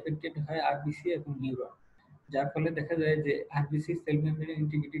বেশি এফেক্টেড হয় আরবিসি এবং নিউরন, যার ফলে দেখা যায় যে আরবিসি সেল মেমব্রেনের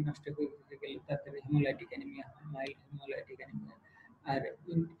ইন্টিগ্রিটি নষ্ট হয়ে গেলে তাদের হেমোলাইটিক অ্যানিমিয়া হয়, মাইল্ড হেমোলাইটিক অ্যানিমিয়া। আর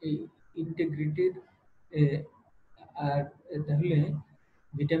ইন্টিগ্রিটির আর তাহলে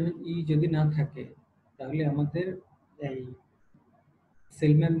ভিটামিন ই যদি না থাকে তাহলে আমাদের এই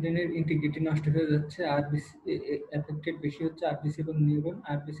সেল মেমব্রেনের ইন্টিগ্রিটি নষ্ট হয়ে যাচ্ছে। আরবিসি এফেক্টেড বেশি হচ্ছে আরবিসি এবং নিউরন।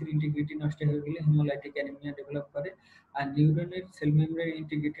 আরবিসির ইন্টিগ্রিটি নষ্ট হয়ে গেলে হেমোলাইটিক অ্যানিমিয়া ডেভেলপ করে। আর নিউরনের সেল মেমব্রেনের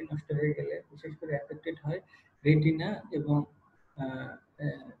ইন্টিগ্রিটি নষ্ট হয়ে গেলে বিশেষ করে এফেক্টেড হয় রেটিনা এবং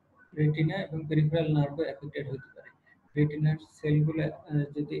পেরিফেরাল নার্ভও এফেক্টেড হতে পারে। রেটিনার সেলগুলো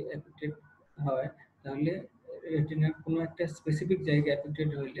যদি এফেক্টেড হয় তাহলে রেটিনার কোনো একটা স্পেসিফিক জায়গা এফেক্টেড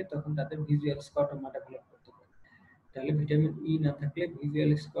হইলে তখন তাদের ভিজুয়াল স্কটোমা ডেভেলপ করতে পারে। তাহলে ভিটামিন ই না থাকলে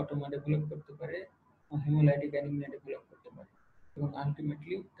ভিজুয়াল স্কটোমা ডেভেলপ করতে পারে, হেমোলাইটিক অ্যানিমিয়া ডেভেলপ করতে পারে এবং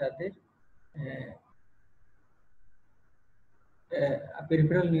আলটিমেটলি তাদের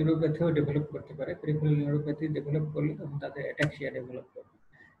পেরিফেরাল নিউরোপ্যাথিও ডেভেলপ করতে পারে। পেরিফেরাল নিউরোপ্যাথি ডেভেলপ করলে তখন তাদের অ্যাটাক্সিয়া ডেভেলপ করবে।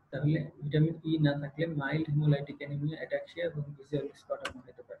 তাহলে ভিটামিন ই না থাকলে মাইল্ড হেমোলাইটিক অ্যানিমিয়া, অ্যাটাক্সিয়া এবং ভিজুয়াল স্কটোমা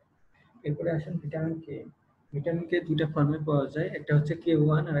হতে পারে। এরপরে আসেন ভিটামিন কে। ভিটামিন কে দুইটা ফর্মে পাওয়া যায়, একটা হচ্ছে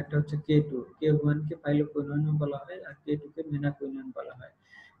K1 আর একটা হচ্ছে K2। K1 কে পাইলোকুইনোন বলা হয় আর K2 কে মেনাকুইনোন বলা হয়।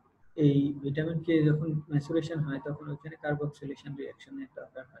 এই ভিটামিন কে যখন ম্যাচুরেশন হয় তখন ওখানে কার্বক্সিলেশন রিঅ্যাকশনের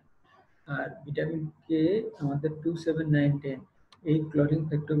দরকার হয়। আর ভিটামিন কে আমাদের 2, 7, 9, 10 এই ক্লটিং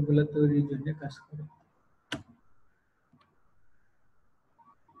ফ্যাক্টর গুলো তৈরির জন্য কাজ করে।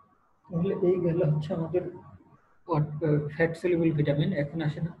 তাহলে এই গেল হচ্ছে আমাদের ফ্যাট সলিউবল ভিটামিন। এখন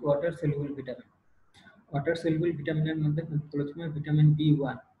আসেন water soluble vitamin. Water soluble ভিটামিনের মধ্যে প্রথমে ভিটামিন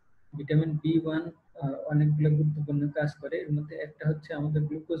বি1। ভিটামিন বি1 অনেকগুলো গুরুত্বপূর্ণ কাজ করে। এর মধ্যে একটা হচ্ছে আমাদের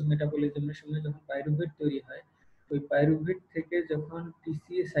গ্লুকোজ মেটাবলিজমের সময় যখন পাইরুভেট তৈরি হয়, ওই পাইরুভেট থেকে যখন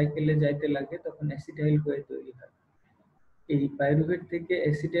টিসিএ সাইকেলে যাইতে লাগে তখন অ্যাসিটাইল কোয়ে তৈরি হয়। এই পাইরুভেট থেকে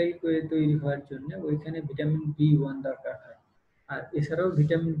অ্যাসিটাইল কোয়ে তৈরি হওয়ার জন্য ওইখানে ভিটামিন বি1 দরকার হয়। আর এছাড়াও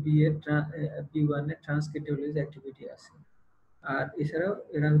ভিটামিন বি1 এর ট্রান্সক্রিপ্টেবলেজ অ্যাক্টিভিটি আছে। আর এছাড়াও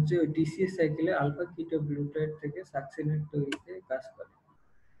এরা হচ্ছে ওই টিসিএ সাইকেলে আলফা কিটোগ্লুটারেট থেকে সাকসিনেট তৈরিতে কাজ করে।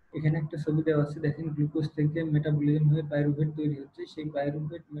 এখানে একটা ছবি দেওয়া আছে, দেখেন গ্লুকোজ থেকে মেটাবলিজম হয়ে পাইরুভেট তৈরি হচ্ছে। সেই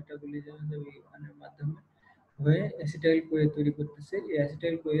পাইরুভেট মেটাবলিজমের মাধ্যমে হয়ে অ্যাসিটাইল কোয়ে তৈরি করতেছে। এই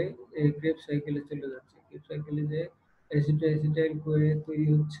অ্যাসিটাইল কোয়ে ক্রেব সাইকেলে চলে যাচ্ছে। ক্রেব সাইকেলে যে অ্যাসিটাইল কোয়ে তৈরি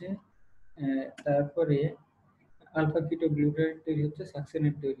হচ্ছে, তারপরে আলফা কিটোগ্লুটারেট তৈরি হচ্ছে,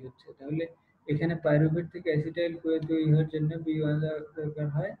 সাকসিনেট তৈরি হচ্ছে। তাহলে এখানে পাইরুভেট থেকে অ্যাসিটাইল কোয়ে তৈরি হওয়ার জন্য বি1 দরকার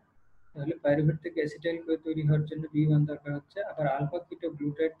হয়। তাহলে পাইরুভেট থেকে অ্যাসিটাইল কোয়ে তৈরি হওয়ার জন্য বি1 দরকার হচ্ছে, আবার আলফা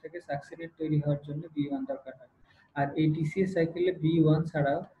কিটোগ্লুটারেট থেকে সাকসিনেট তৈরি হওয়ার জন্য বি1 দরকার হয়। আর এই টিসিএ সাইকেলে বি1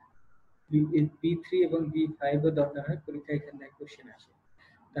 ছাড়াও বি3 এবং বি5ও দরকার হয়। পরীক্ষায় এখান থেকে কোশ্চেন আসে।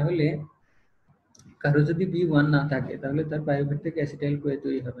 তাহলে কারো যদি বি1 না থাকে তাহলে তার পাইরুভেট থেকে অ্যাসিটাইল কোয়ে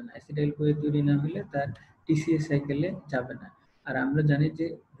তৈরি হবে না। অ্যাসিটাইল কোয়ে তৈরি না হলে তার টিসিএস সাইকেলে যাবে না। আর আমরা জানি যে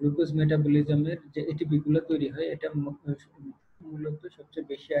গ্লুকোজ মেটাবলিজমের যে এটিপি গুলো তৈরি হয় এটা মূলত সবচেয়ে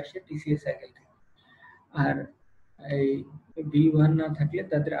বেশি আসে টিসিএস সাইকেল থেকে। আর এই বি1 না থাকলে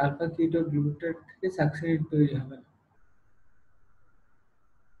তাদের আলফা কিটো গ্লুটার থেকে সাকসিনিড তৈরি হবে না।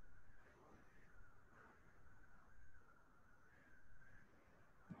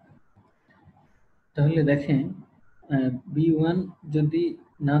 তাহলে দেখেন বি1 যদি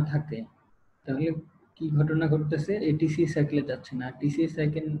না থাকে তাহলে কি ঘটনা ঘটতেছে, এটিসি সাইকেলে যাচ্ছে না। টিসি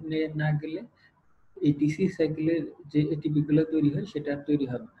সাইকেলে না গেলে এই টিসি সাইকেলের যে এটিপি গুলো তৈরি হয় সেটা তৈরি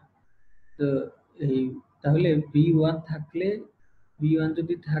হবে না। তো এই তাহলে বি1 থাকলে, বি1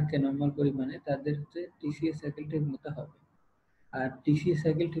 যদি থাকে নর্মাল পরিমাণে, তাদের হচ্ছে টিসিএস সাইকেল ঠিক মতো হবে। আর টিসিএস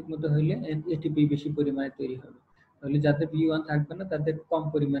সাইকেল ঠিক মতো হলে এটিপি বেশি পরিমাণে তৈরি হবে। তাহলে যাদের বি1 থাকবে না তাদের কম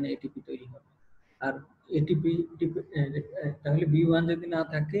পরিমাণে এটিপি তৈরি হবে। আর এটিপি তাহলে বি1 যদি না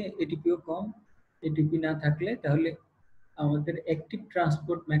থাকে এটিপিও কম। এটিপি না থাকলে তাহলে আমাদের অ্যাক্টিভ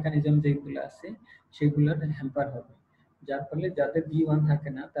ট্রান্সপোর্ট মেকানিজম যেগুলো আছে সেগুলোর হ্যাম্পার হবে, যার ফলে যাদের বি1 থাকে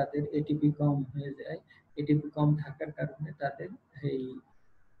না তাদের এটিপি কম হয়ে যায়। এটিপি কম থাকার কারণে তাদের এই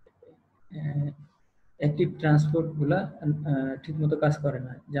অ্যাক্টিভ ট্রান্সপোর্ট গুলা ঠিকমতো কাজ করে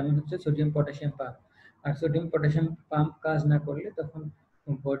না। যেমন হচ্ছে সোডিয়াম পটাশিয়াম পাম্প। আর সোডিয়াম পটাশিয়াম পাম্প কাজ না করলে তখন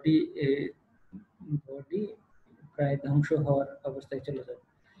বডি বডি প্রায় ধ্বংস হওয়ার অবস্থায় চলে যাবে।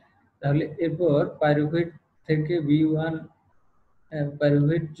 তাহলে এরপর পাইরুভেট থেকে বি1,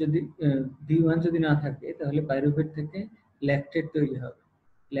 পাইরুভেট যদি বি1 যদি না থাকে তাহলে পাইরুভেট থেকে ল্যাকটেট তৈরি হবে।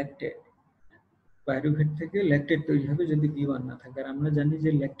 ল্যাকটেট, পাইরুভেট থেকে ল্যাকটেট তৈরি হবে যদি বি1 না থাকে। আর আমরা জানি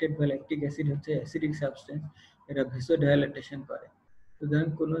যে ল্যাকটেট বা ল্যাকটিক অ্যাসিড হচ্ছে অ্যাসিডিক সাবস্টেন্স, এটা ভেসোডাইলেটেশন করে। সুতরাং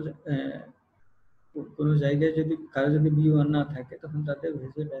কোনো জায়গায় যদি কারো যদি বি1 না থাকে তখন তাদের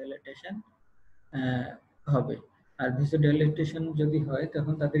ভেসোডাইলেটেশন হবে। আর ভেসোডাইলেটেশন যদি হয়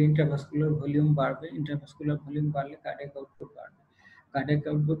তখন তাদের ইন্ট্রাভাস্কুলার ভলিউম বাড়বে। ইন্ট্রাভাস্কুলার ভলিউম বাড়লে কার্ডিয়াক আউটপুট বাড়বে। কার্ডিয়াক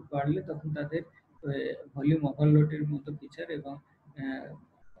আউটপুট বাড়লে তখন তাদের ভলিউম ওভারলোডের মতো ফিচার এবং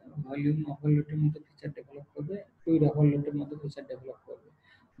ভলিউম ওভারলোডের মতো ফিচার ডেভেলপ করবে, ফ্লুইড ওভারলোডের মতো ফিচার ডেভেলপ করবে,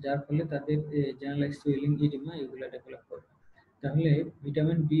 যার ফলে তাদের জেনারেলাইজড সুয়েলিং, ইডিমা এগুলো ডেভেলপ করবে। তাহলে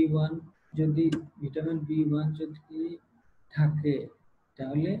ভিটামিন বি1 যদি থাকে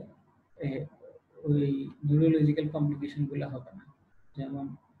তাহলে ওই নিউরোলজিক্যাল কমপ্লিকেশন গুলো হবে না, যেমন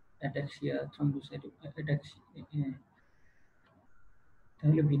অ্যাটাক্সিয়া, থ্রম্বোসাইটোপেনিয়া।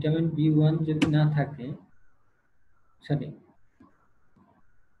 তাহলে ভিটামিন বি1 যদি না থাকে, সরি,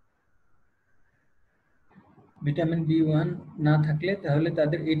 ভিটামিন বি1 না থাকলে তাহলে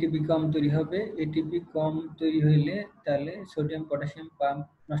তাদের এটিপি কম তৈরি হবে। এটিপি কম তৈরি হইলে তাহলে সোডিয়াম পটাশিয়াম পাম্প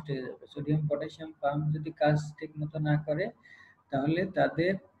নষ্ট হয়ে যাবে। সোডিয়াম পটাশিয়াম পাম্প যদি কাজ ঠিক মতো না করে তাহলে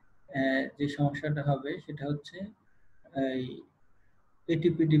তাদের যে সমস্যাটা হবে সেটা হচ্ছে এই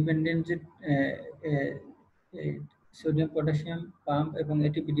এটিপি ডিপেন্ডেন্ট যে সোডিয়াম পটাশিয়াম পাম্প এবং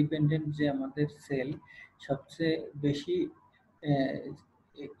এটিপি ডিপেন্ডেন্ট যে আমাদের সেল সবচেয়ে বেশি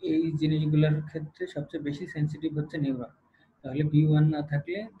এই জিনিসগুলোর ক্ষেত্রে সবচেয়ে বেশি সেন্সিটিভ হচ্ছে নিউরন। তাহলে বি1 না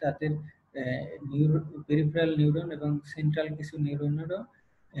থাকলে তাদের পেরিফেরাল নিউরন এবং সেন্ট্রাল কিছু নিউরনেরও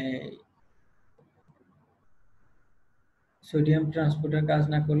সোডিয়াম ট্রান্সপোর্টার কাজ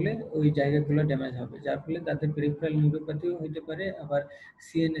না করলে ওই জায়গাগুলো ড্যামেজ হবে, যার ফলে তাদের পেরিফেরাল নিউরোপ্যাথিও হতে পারে, আবার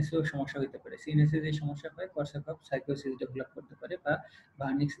সিএনএসেও সমস্যা হতে পারে। সিএনএসে যে সমস্যা হয়, কর্সাকফ সাইকোসিস ডেভেলপ করতে পারে বা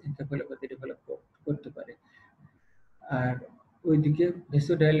ভার্নিক্স এনকেফালোপ্যাথি ডেভেলপ করতে পারে। আর ওইদিকে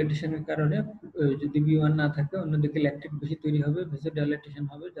ভেসোডাইলেটেশনের কারণে যদি বি1 না থাকে অন্যদিকে ল্যাকটেট বেশি তৈরি হবে, ভেসোডাইলেটেশন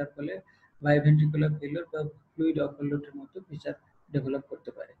হবে, যার ফলে বাইভেন্ট্রিকুলার ফেলিওর বা ফ্লুইড ওভারলোডের মতো ফিচার ডেভেলপ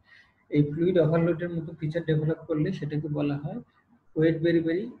করতে পারে। এই ফ্লুইড ওভারলোডের মতো ফিচার ডেভেলপ করলে সেটাকে বলা হয় ওয়েট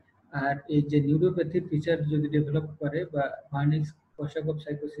বেরিবেরি। আর এই যে নিউরোপ্যাথির ফিচার যদি ডেভেলপ করে বা ভার্নিক্স কোর্সাকফ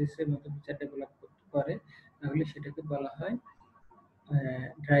সাইকোসিসের মতো ফিচার ডেভেলপ করে তাহলে সেটাকে বলা হয়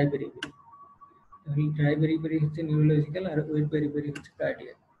ড্রাই বেরিবেরি। তাহলে ড্রাই বেরিবেরি হচ্ছে নিউরোলজিক্যাল আর ওয়েট বেরিবেরি হচ্ছে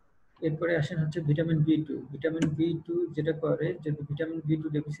কার্ডিয়াক। এরপরে আসেন হচ্ছে ভিটামিন বি2। ভিটামিন বি2 যেটা করে, যদি ভিটামিন বি2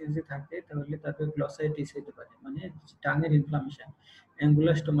 ডেফিসিয়েন্সি থাকে তাহলে তাদের গ্লসাইটিস হতে পারে, মানে টাঙের ইনফ্লামেশন,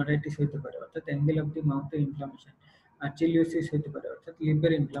 অ্যাঙ্গুলার স্টোমাটাইটিস হতে পারে অর্থাৎ অ্যাঙ্গেল অফ দি মাউথের ইনফ্লামেশন, আর্চেলিওসিস হতে পারে অর্থাৎ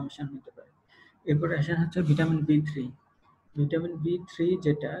লিভার ইনফ্লামেশন হতে পারে। এরপরে আসেন হচ্ছে ভিটামিন বি3। ভিটামিন বি3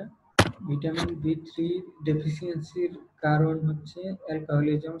 যেটা, ভিটামিন বি3 ডেফিসিয়েন্সির কারণ হচ্ছে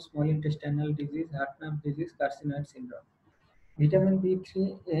alcoholism, small intestinal disease, heart nerve disease, carcinoid syndrome. Vitamin বি3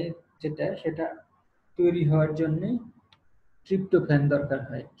 যেটা, সেটা তৈরি হওয়ার জন্য ট্রিপ্টোফ্যান দরকার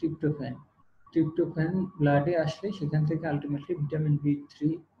হয়। ট্রিপ্টোফ্যান ব্লাডে আসলে সেখান থেকে আলটিমেটলি ভিটামিন বি3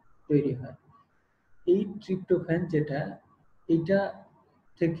 তৈরি হয়। এই ট্রিপ্টোফ্যান যেটা, এইটা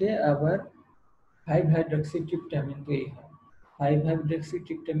থেকে আবার 5 হাইড্রক্সি ট্রিপ্টামিন তৈরি হয়।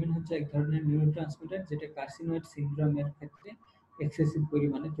 5-হাইড্রক্সিট্রিপটামিন হচ্ছে এক ধরনের নিউরোট্রান্সমিটার যেটা কার্সিনয়েড সিনড্রোমের ক্ষেত্রে এক্সেসিভ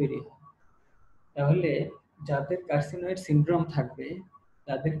পরিমাণে তৈরি হয়। তাহলে যাদের কার্সিনয়েড সিনড্রোম থাকবে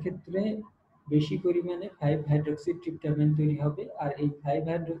তাদের ক্ষেত্রে বেশি পরিমাণে 5-হাইড্রক্সিট্রিপটামিন তৈরি হবে, আর এই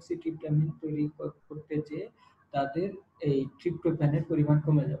 5-হাইড্রক্সিট্রিপটামিন তৈরি করতে যেয়ে তাদের এই ট্রিপ্টোফ্যানের পরিমাণ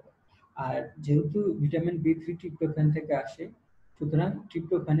কমে যাবে। আর যেহেতু ভিটামিন বি3 ট্রিপ্টোফ্যান থেকে আসে, সুতরাং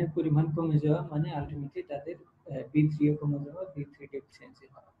ট্রিপ্টোফ্যানের পরিমাণ কমে যাওয়া মানে আলটিমেটলি তাদের বি3 কমে যাওয়া, বি3 ডেফিসিয়েন্সি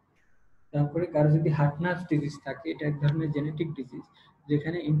হওয়া। তারপরে কারো যদি হার্ট নার্ভ ডিজিজ থাকে, এটা এক ধরনের জেনেটিক ডিজিজ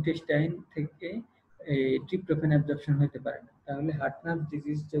যেখানে ইন্টেস্টাইন থেকে ট্রিপ্টোফ্যান অ্যাবজর্পশন হতে পারে না। তাহলে হার্ট নার্ভ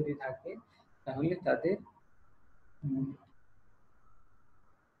ডিজিজ যদি থাকে তাহলে তাদের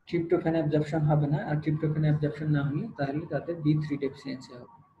ট্রিপ্টোফ্যান অ্যাবজর্পশন হবে না, আর ট্রিপ্টোফ্যান অ্যাবজর্পশন না হলে তাহলে তাদের বি3 ডেফিসিয়েন্সি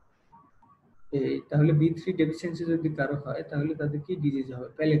হবে। তাহলে বি3 ডেফিসিয়েন্সি যদি কারো হয় তাহলে তাদের কি ডিজিজ হবে?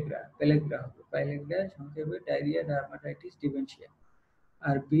 প্যালেগ্রা হবে। প্যালেগ্রা সংক্ষেপে ডায়রিয়া, ডার্মাটাইটিস, ডিমেনশিয়া।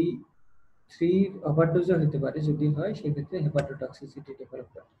 আর বি3 ওভারডোজও হতে পারে, যদি হয় সেক্ষেত্রে হেপাটোটক্সিসিটি ডেভেলপ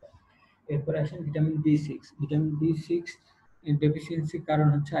করতে পারে। এরপর আসেন ভিটামিন বি6। ভিটামিন বি6 ডেফিসিয়েন্সির কারণ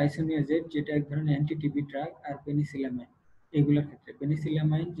হচ্ছে আইসোনিয়াজেড, যেটা এক ধরনের অ্যান্টিটিবি ড্রাগ, আর পেনিসিলামাইন। এগুলোর ক্ষেত্রে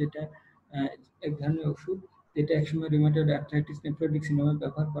পেনিসিলামাইন যেটা এক ধরনের ওষুধ, যেটা একসময় রিউমাটয়েড আর্থ্রাইটিস, নেফ্রোটিক সিন্ড্রোমে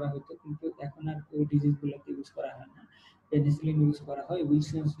ব্যবহার করা হতো, কিন্তু এখন আর ওই ডিজিজগুলোতে ইউজ করা হয় না। পেনিসিলিন ইউজ করা হয়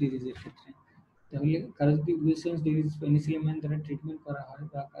উইলসন্স ডিজিজের ক্ষেত্রে। তাহলে কারো যদি উইলসন্স ডিজিজ পেনিসিলামাইন দ্বারা ট্রিটমেন্ট করা হয়,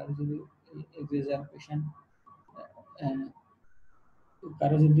 বা কারো যদি এক্সাজারবেশন,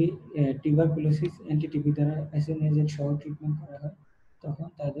 কারো যদি টিউবারকুলোসিস অ্যান্টিটিবি দ্বারা আইসোনিয়াজেড সহ ট্রিটমেন্ট করা হয়, তখন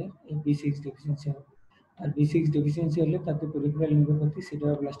তাদের এই বি6 ডেফিসিয়েন্সি হবে। আর বি6 ডেফিসিয়েন্সি হলে তাদের পেরিফেরাল নিউরোপ্যাথি,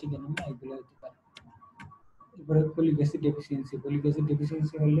 সিডারোপ্লাস্টিক অ্যানিমিয়া এগুলো হতে পারে। এরপরে folic acid deficiency. Folic acid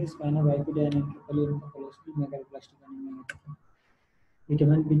deficiency হলে স্পাইনোবাইপিডা এনকেফালি, এনকেফালোপ্যাথি, মেগালোপ্লাস্টিক অ্যানিমিয়া হতে পারে।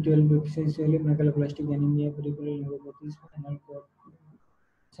 ভিটামিন বি12 ডেফিসিয়েন্সি হলে megaloblastic anaemia, peripheral neuropathy, spinal cord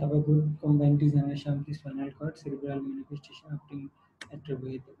সাবাগুড combined degeneration of the spinal cord, cerebral manifestation of টিং অ্যাট্রোফি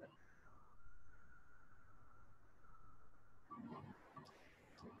হতে পারে।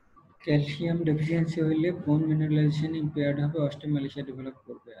 ক্যালসিয়াম ডেফিসিয়েন্সি হলে বোন মিনারেলাইজেশন ইম্পেয়ার্ড হবে, অস্টিওমালাইসিয়া ডেভেলপ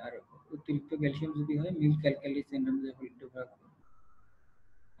করবে। আর অতিরিক্ত ক্যালসিয়াম যদি হয় মিল্ক অ্যালকালি সিনড্রোম ডেভেলপ করবে।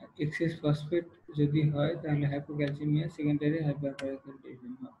 এক্সেস ফসফেট যদি হয় তাহলে হাইপোক্যালসিমিয়া, সেকেন্ডারি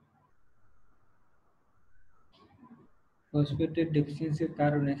হাইপারথাইরয়েডিজম হবে। ফসফেটের ডেফিসিয়েন্সির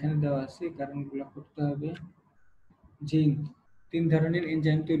কারণ এখানে দেওয়া আছে, এই কারণগুলো করতে হবে। জিঙ্ক, 3 ধরনের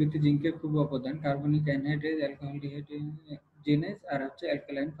এনজাইম তৈরিতে জিঙ্কের খুব অবদান: কার্বনিক অ্যানহাইড্রেজ, অ্যালকোহল ডিহাইড্রোজেনেজ, আর হচ্ছে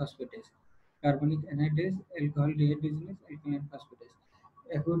alkaline phosphatase. Carbonic anhydrous, alcohol dehydrogenase, alkaline phosphatase.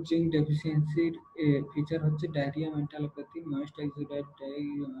 Acute zinc ডেফিসিয়েন্সির feature হচ্ছে ডায়রিয়া, মেন্টালোপ্যাথি, ময়েস্ট এক্সুডাইট,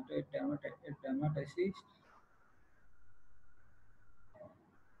 ডার্মাটাইটিস।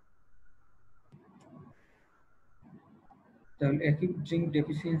 তাহলে অ্যাকিউট জিঙ্ক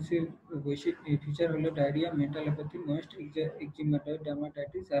ডেফিসিয়েন্সির বৈশিক ফিচার হলো ডায়রিয়া, মেন্টালোপ্যাথি, ময়েস্ট এক্সিমাটয়েড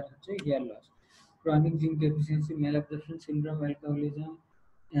ডার্মাটাইটিস, আর হচ্ছে hair loss. Chronic zinc deficiency, ম্যালঅ্যাবজর্পশন syndrome, alcoholism,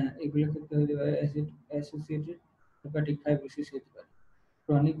 এগুলো ক্ষেত্রে হতে পারে acid associated hepatic fibrosis হতে পারে।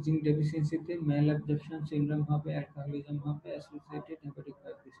 ক্রনিক জিঙ্ক ডেফিসিয়েন্সিতে ম্যালঅ্যাবজর্পশন সিনড্রোম হবে, অ্যালকোহলিজম হবে, অ্যাসোসিয়েটেড হেপাটিক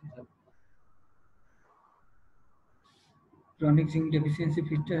ফাইব্রোসিস হবে। ক্রনিক জিঙ্ক ডেফিসিয়েন্সি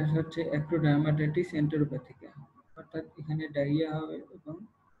ফিচার হচ্ছে অ্যাক্রোডার্মাটাইটিস এন্টেরোপ্যাথিকা, অর্থাৎ এখানে ডায়রিয়া হবে এবং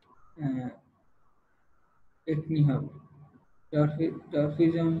একনি হবে।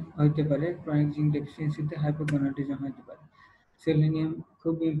 ডরফিজম হতে পারে ক্রনিক জিঙ্ক ডেফিসিয়েন্সিতে, হাইপোগোনাডিজম হতে পারে। সেলেনিয়াম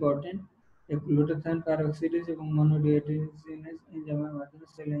খুব ইম্পর্টেন্ট। গ্লুটাথাইন পারঅক্সাইডেজ এবং মনোডিহাইড্রোজেনেজ এনজাইমের মাধ্যমে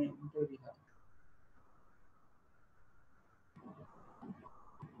সেলেনিয়াম তৈরি হয়।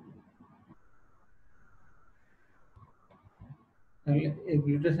 তাহলে এই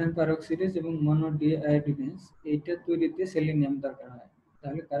গ্লুটাথাইন পারঅক্সাইডেজ এবং মনোডিহাইড্রোজেনেজ এইটা তৈরিতে সেলেনিয়াম দরকার হয়।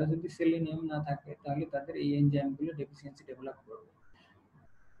 তাহলে কারো যদি সেলেনিয়াম না থাকে তাহলে তাদের এই এনজাইমগুলো ডেফিসিয়েন্সি ডেভেলপ করবে।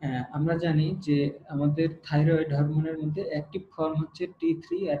 আমরা জানি যে আমাদের থাইরয়েড হরমোনের মধ্যে অ্যাক্টিভ ফর্ম হচ্ছে T3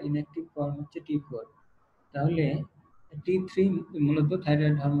 আর ইনঅ্যাক্টিভ ফর্ম হচ্ছে T4। তাহলে T3 মূলত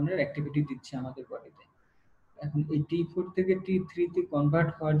থাইরয়েড হরমোনের অ্যাক্টিভিটি দিচ্ছে আমাদের বডিতে। এখন এই T4 থেকে T3 তে কনভার্ট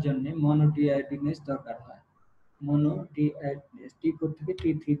হওয়ার জন্য মনোডিহাইড্রোজেনেজ দরকার হয়। মনোডিহাইড্রোজেনেজ T4 থেকে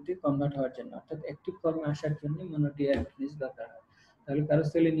T3 তে কনভার্ট হওয়ার জন্য, অর্থাৎ অ্যাক্টিভ ফর্মে আসার জন্য মনোডিহাইড্রোজেনেজ দরকার হয়। তাহলে কারো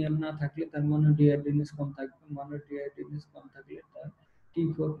সেলেনিয়াম না থাকলে তার মনোডিহাইড্রোজেনেজ কম থাকবে। মনোডিহাইড্রোজেনেজ কম থাকলে তার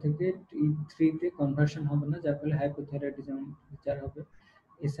T4 থেকে T3 তে কনভার্সন হবে না, যার ফলে হাইপোথাইরয়েডিজম ফিচার হবে।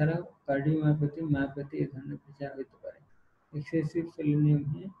 এছাড়াও কার্ডিওমায়োপ্যাথি, মায়োপ্যাথি এই ধরনের ফিচার হতে পারে। এক্সেসিভ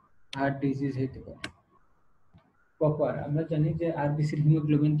সেলেনিয়ামে হার্ট ডিজিজ হতে পারে। কপার, আমরা জানি যে আরবিসির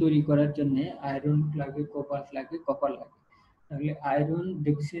হিমোগ্লোবিন তৈরি করার জন্য আয়রন লাগে, কোবাল্ট লাগে, কপার লাগে। তাহলে আয়রন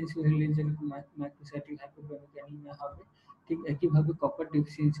ডেফিসিয়েন্সি হলে যেরকম মাইক্রোসাইটিক হাইপোক্রোমিক অ্যানিমিয়া হবে, ঠিক একইভাবে কপার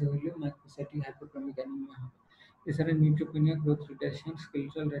ডেফিসিয়েন্সি হলে মাইক্রোসাইটিক হাইপোক্রমিক অ্যানিমিয়া হবে। এছাড়া neutropenia, growth retardation,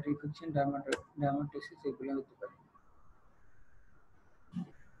 skeletal ratification, dermatosis এগুলো হতে পারে।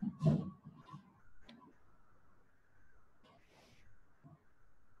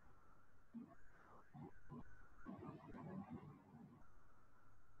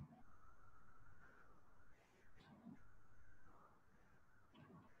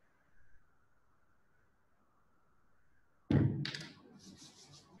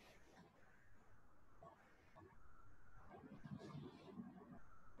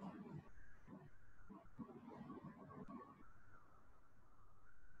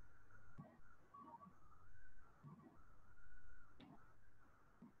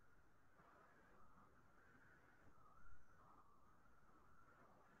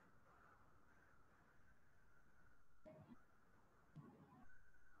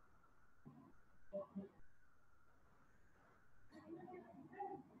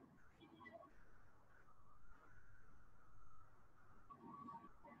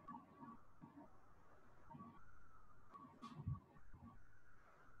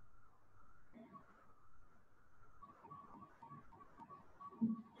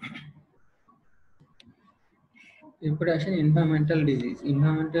 এরপরে আসেন environmental disease.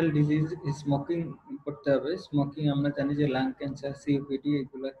 Environmental disease smoking করতে হবে। স্মোকিং আমরা জানি যে লাং ক্যান্সার, সিওপিডি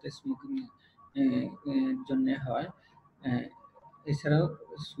এগুলোতে স্মোকিং জন্য হয়। এছাড়াও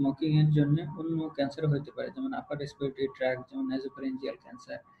স্মোকিং এর জন্য অন্য ক্যান্সার হতে পারে, যেমন আপার রেসপিরেটরি ট্র্যাক্ট, যেমন নাসোফ্যারিঞ্জিয়াল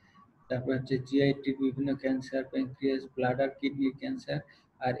ক্যান্সার। তারপর হচ্ছে জিআইটির বিভিন্ন ক্যান্সার, প্যানক্রিয়াস, ব্লাডার, কিডনির ক্যান্সার।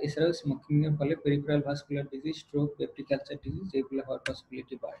 আর এছাড়াও স্মোকিং এর ফলে peripheral vascular disease, stroke, peptic ulcer disease এগুলো হওয়ার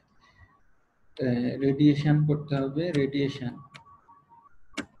পসিবিলিটি বাড়ে। রেডিয়েশন করতে হবে।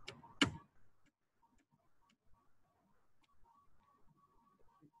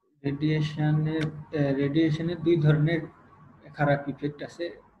 রেডিয়েশনের দুই ধরনের খারাপ ইফেক্ট আছে।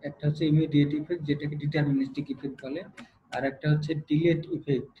 একটা হচ্ছে ইমিডিয়েট ইফেক্ট, যেটাকে ডিটারমিনিস্টিক ইফেক্ট বলে। আর একটা হচ্ছে ডিলেড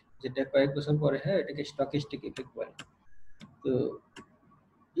ইফেক্ট, যেটা কয়েক বছর পরে হয়, এটাকে স্টকিস্টিক ইফেক্ট বলে। তো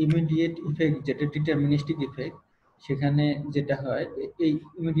ইমিডিয়েট ইফেক্ট যেটা ডিটারমিনিস্টিক ইফেক্ট, সেখানে যেটা হয়, এই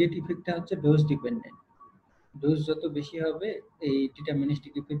ইমিডিয়েট ইফেক্টটা হচ্ছে ডোজ ডিপেন্ডেন্ট। ডোজ যত বেশি হবে এই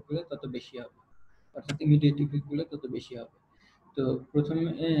ডিটারমিনিস্টিক ইফেক্ট গুলো তত বেশি হবে, অর্থাৎ ইমিডিয়েট ইফেক্ট গুলো তত বেশি হবে। তো প্রথমে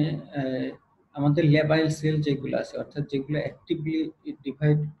আমাদের লেবাইল সেল যেগুলো আছে, অর্থাৎ যেগুলো অ্যাক্টিভলি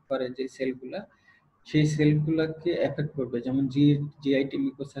ডিভাইড করে যে সেলগুলা, সেই সেলগুলোকে এফেক্ট করবে। যেমন জিআইটি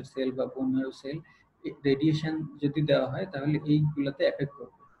মিউকোসার সেল বা বোন ম্যারো সেল, রেডিয়েশন যদি দেওয়া হয় তাহলে এইগুলোতে এফেক্ট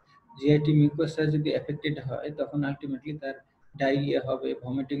করবে। জিআইটি মিউকোসা যদি এফেক্টেড হয় তখন আলটিমেটলি তার ডায়রিয়া হবে,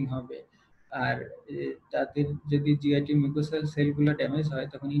 ভমিটিং হবে। আর তাদের যদি জিআইটি মিউকোসাল সেলগুলো ড্যামেজ হয়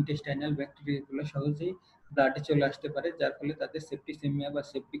তখন ইন্টেস্টাইনাল ব্যাকটেরিয়াগুলো সহজেই ব্লাডে চলে আসতে পারে, যার ফলে তাদের সেপ্টিসেমিয়া বা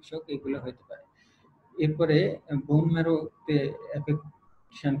সেপটিক শক এগুলো হতে পারে। এরপরে বোন ম্যারোতে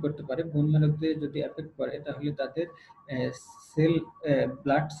এফেকশন করতে পারে। বোন ম্যারোতে যদি এফেক্ট করে তাহলে তাদের সেল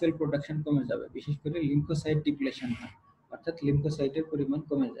ব্লাড সেল প্রোডাকশন কমে যাবে, বিশেষ করে লিম্ফোসাইট ডিপ্লেশন হয়, অর্থাৎ লিম্ফোসাইটের পরিমাণ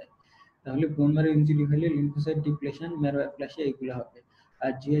কমে যায়। তাহলে বোন ম্যারো ইনজুরি হলে লিম্ফোসাইট ডিপ্লেশন, ম্যারো অ্যাপ্লাসিয়া এগুলো হবে।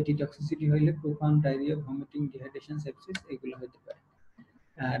 আর জিআইটি টক্সিসিটি হলে profound diarrhoea, vomiting, dehydration, sepsis এগুলো হতে পারে।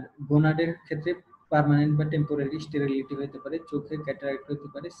 আর গোনাডের ক্ষেত্রে পার্মানেন্ট বা টেম্পোরারি স্টেরিলিটি হতে পারে, চোখে ক্যাটারাক্ট হতে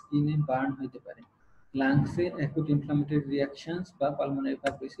পারে, স্কিনে বার্ন হতে পারে, লাংসে অ্যাকুট ইনফ্লামেটরি রিঅ্যাকশনস বা পালমোনারি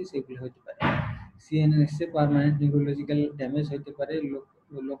ফাইব্রোসিস এগুলো হতে পারে। CNS a permanent neurological damage হতে পারে,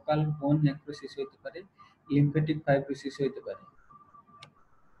 লোকাল বোন নেক্রোসিস হতে পারে, লিম্ফেটিক ফাইব্রোসিস হতে পারে।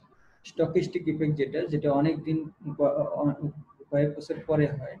 স্টকিস্টিক ইফেক্ট যেটা যেটা অনেক দিন কয়েক বছর পরে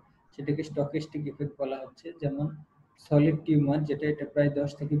হয়, সেটাকে স্টকিস্টিক ইফেক্ট বলা হচ্ছে। যেমন সলিড টিউমার, যেটা এটা প্রায় 10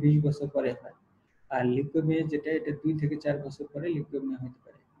 থেকে 20 বছর পরে হয়। আর লিউকেমিয়া, যেটা এটা 2 থেকে 4 বছর পরে লিউকেমিয়া হতে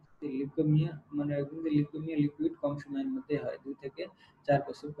পারে। লিউকেমিয়া মানে লিউকেমিয়া লিকুইড কম সময়ের মধ্যে হয়, 2 থেকে 4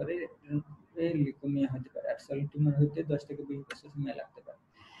 বছর পরে লিউকেমিয়া হতে পারে। আর সলিড টিউমার হতে 10 থেকে 20 বছর সময় লাগতে পারে।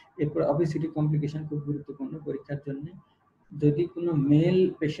 এরপর অবেসিটি কমপ্লিকেশন খুব গুরুত্বপূর্ণ পরীক্ষার জন্য। যদি কোনো মেল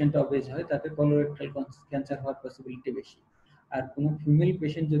পেশেন্ট অবেজ হয় তাতে কলোরেক্টাল ক্যান্সার হওয়ার পসিবিলিটি বেশি। আর কোনো ফিমেল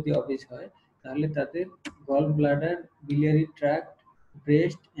পেশেন্ট যদি অবেজ হয় তাহলে তাদের gall bladder, biliary tract,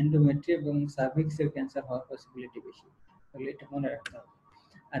 breast, endometrium এবং সার্ভিক্সের ক্যান্সার হওয়ার পসিবিলিটি বেশি। তাহলে এটা মনে রাখতে হবে।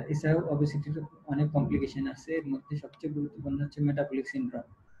 আর এছাড়াও অবেসিটির অনেক কমপ্লিকেশন আছে, এর মধ্যে সবচেয়ে গুরুত্বপূর্ণ হচ্ছে মেটাবলিক সিনড্রোম।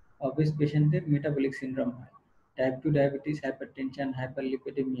 অবেজ পেশেন্টদের মেটাবলিক সিনড্রোম হয়। Type 2 diabetes, hypertension,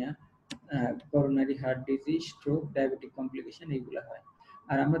 hyperlipidemia, coronary heart disease, stroke, diabetic complication এগুলো হয়।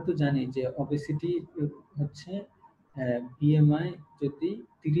 আর আমরা তো জানি যে ওবেসিটি হচ্ছে বিএমআই যদি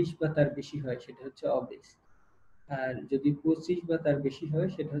 30 বা তার বেশি হয় সেটা হচ্ছে অবেস, আর যদি 25 বা তার বেশি হয়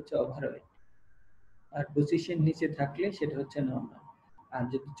সেটা হচ্ছে ওভারওয়েট, আর 25 এর নিচে থাকলে সেটা হচ্ছে নরমাল, আর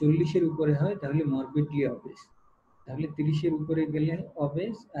যদি 40 এর উপরে হয় তাহলে মরবিডলি অবেস। তাহলে 30-এর উপরে গেলে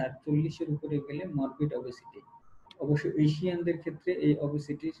অবেস আর 40-এর উপরে গেলে মরবিড ওবেসিটি। অবশ্য এশিয়ানদের ক্ষেত্রে এই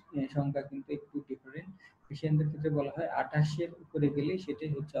ওবেসিটির সংখ্যা কিন্তু একটু ডিফারেন্ট। এশিয়ানদের ক্ষেত্রে বলা হয় 28-এর উপরে গেলে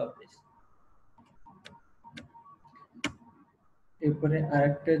সেটাই হচ্ছে অবেস। এরপরে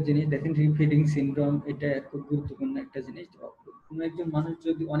আরেকটা জিনিস দেখেন, রিফিডিং সিনড্রোম, এটা খুব গুরুত্বপূর্ণ একটা জিনিস। কোনো একজন মানুষ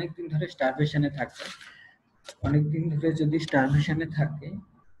যদি অনেকদিন ধরে স্টারভেশনে থাকে,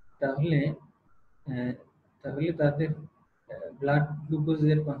 তাহলে তাহলে তাদের ব্লাড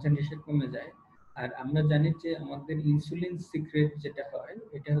গ্লুকোজের কনসেন্ট্রেশন কমে যায়। আর আমরা জানি যে আমাদের ইনসুলিন সিক্রেট যেটা হয়,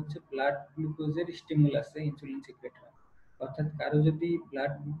 এটা হচ্ছে ব্লাড গ্লুকোজের স্টিমুলাসে ইনসুলিন সিক্রেট হয়। অর্থাৎ কারো যদি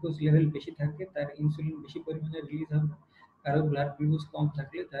ব্লাড গ্লুকোজ লেভেল বেশি থাকে তার ইনসুলিন বেশি পরিমাণে রিলিজ হবে, কারো ব্লাড গ্লুকোজ কম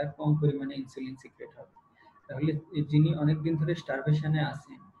থাকলে তার কম পরিমাণে ইনসুলিন সিক্রেট হবে। তাহলে যিনি অনেকদিন ধরে স্টারভেশনে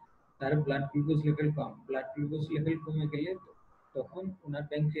আছেন তার ব্লাড গ্লুকোজ লেভেল কম, ব্লাড গ্লুকোজ লেভেল কমে গেলে তখন ওনার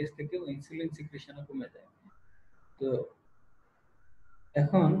প্যানক্রিয়াস থেকে ইনসুলিন সিক্রেশনও কমে যায়। তো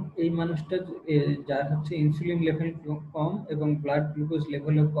এখন এই মানুষটা যার হচ্ছে ইনসুলিন লেভেল কম এবং ব্লাড গ্লুকোজ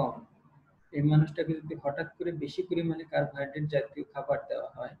লেভেলও কম, এই মানুষটাকে যদি হঠাৎ করে বেশি পরিমাণে কার্বোহাইড্রেট জাতীয় খাবার দেওয়া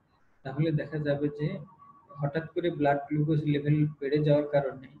হয়, তাহলে দেখা যাবে যে হঠাৎ করে ব্লাড গ্লুকোজ লেভেল বেড়ে যাওয়ার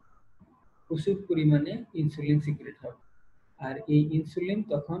কারণে প্রচুর পরিমাণে ইনসুলিন সিক্রেট হবে। আর এই ইনসুলিন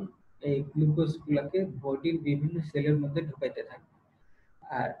তখন এই গ্লুকোজ গুলাকে বডির বিভিন্ন সেলের মধ্যে ঢুকাইতে থাকবে।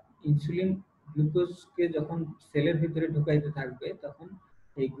 আর ইনসুলিন গ্লুকোজকে যখন সেলের ভিতরে ঢুকাইতে থাকবে, তখন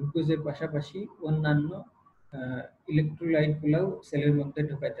এই গ্লুকোজের পাশাপাশি অন্যান্য ইলেকট্রোলাইট গুলাও সেলের মধ্যে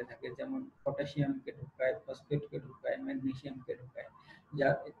ঢুকাইতে থাকে, যেমন পটাশিয়ামকে ঢুকায়, ফসফেটকে ঢুকায়, ম্যাগনেসিয়ামকে ঢুকায়। যা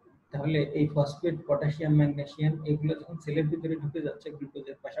তাহলে এই ফসফেট, পটাশিয়াম, ম্যাগনেসিয়াম এগুলো যখন সেলের ভিতরে ঢুকে যাচ্ছে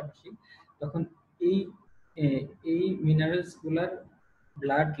গ্লুকোজের পাশাপাশি, তখন এই এই মিনারেলস গুলার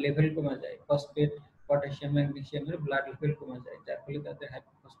ব্লাড লেভেল কমে যায়। ফসফেট, পটাশিয়াম, ম্যাগনেসিয়ামের ব্লাড লেভেল কমে যায়, যার ফলে তাদের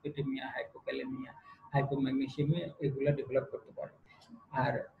হাইপোফসফেটেমিয়া, হাইপোক্যালেমিয়া, হাইপোম্যাগনেসিয়ামিয়া এগুলো ডেভেলপ করতে পারে।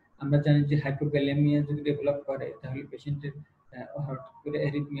 আর আমরা জানি যে হাইপোক্যালেমিয়া যদি ডেভেলপ করে তাহলে পেশেন্টের হঠাৎ করে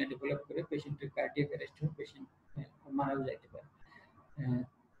অ্যারিথমিয়া ডেভেলপ করে পেশেন্টের কার্ডিয়াক অ্যারেস্ট হয়ে পেশেন্ট মারা যেতে পারে।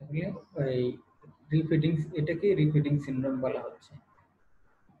 তাহলে এই এটাকে রিফিডিং সিনড্রোম বলা হচ্ছে।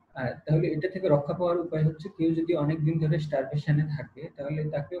 তাহলে এটা থেকে রক্ষা পাওয়ার উপায় হচ্ছে, কেউ যদি অনেকদিন ধরে স্টারভেশনে থাকে তাহলে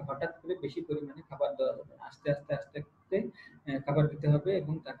তাকে হঠাৎ করে বেশি পরিমাণে খাবার দেওয়া যাবে না, আস্তে আস্তে আস্তে আস্তে খাবার দিতে হবে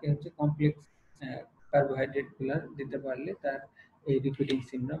এবং তাকে হচ্ছে কমপ্লেক্স কার্বোহাইড্রেট গুলা দিতে পারলে তার এই রিফিডিং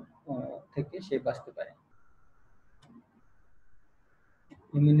সিনড্রোম থেকে সে বাঁচতে পারে।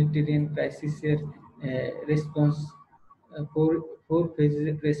 হিউম্যানিটেরিয়ান ক্রাইসিসের রেসপন্স, ফোর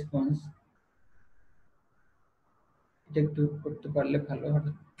ফেজের রেসপন্স, এটা একটু করতে পারলে ভালো,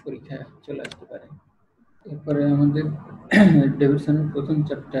 হঠাৎ পরীক্ষায় চলে আসতে পারে। এরপরে আমাদের ডেভিডসনের প্রথম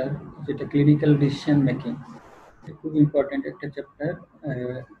চ্যাপ্টার, যেটা ক্লিনিক্যাল ডিসিশন মেকিং, খুব ইম্পর্টেন্ট একটা চ্যাপ্টার।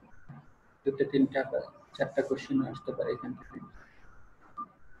 দুটো তিনটা চারটা কোশ্চেন আসতে পারে এখান থেকে।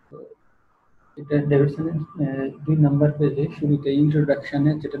 তো এটা ডেভিডসনের 2 নাম্বার পেজে শুরুতে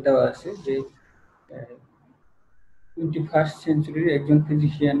ইন্ট্রোডাকশনে যেটা দেওয়া আছে যে 21st সেঞ্চুরির একজন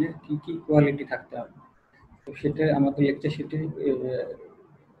ফিজিশিয়ানের কি কি কোয়ালিটি থাকতে হবে। তো সেটা আমাদের লেকচার শিটে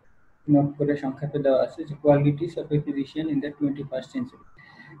নোট করে সংক্ষেপে দেওয়া আছে যে qualities of a physician in the 21st century.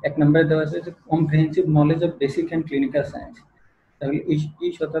 1 নম্বরে দেওয়া আছে যে comprehensive knowledge of basic and clinical science. তাহলে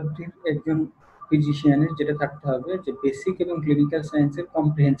এই শতাব্দীর একজন ফিজিশিয়ানের যেটা থাকতে হবে যে বেসিক এবং ক্লিনিক্যাল সায়েন্সের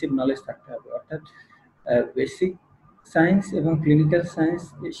কম্প্রিহেনসিভ নলেজ থাকতে হবে। অর্থাৎ বেসিক সায়েন্স এবং ক্লিনিক্যাল সায়েন্স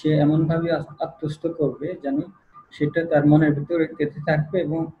সে এমনভাবে আত্মস্থ করবে যেন সেটা তার মনের ভিতরে গেঁথে থাকবে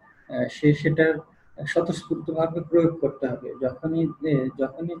এবং সে সেটার স্বতঃস্ফূর্তভাবে প্রয়োগ করতে হবে।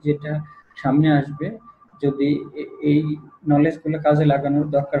 যখনই যেটা সামনে আসবে, যদি এই নলেজগুলো কাজে লাগানোর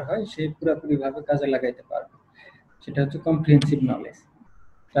দরকার হয়, সে পুরোপুরিভাবে কাজে লাগাইতে পারবে। সেটা হচ্ছে কম্প্রিহেনসিভ নলেজ।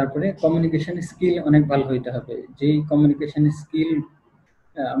 তারপরে কমিউনিকেশন স্কিল অনেক ভালো হইতে হবে। যেই কমিউনিকেশন স্কিল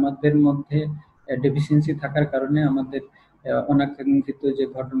আমাদের মধ্যে ডেফিসিয়েন্সি থাকার কারণে আমাদের অনাকাঙ্ক্ষিত যে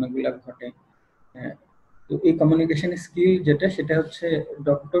ঘটনাগুলো ঘটে, তো এই কমিউনিকেশন স্কিল যেটা, সেটা হচ্ছে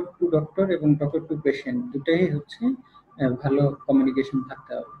ডক্টর টু ডক্টর এবং ডক্টর টু পেশেন্ট দুটাই হচ্ছে ভালো কমিউনিকেশন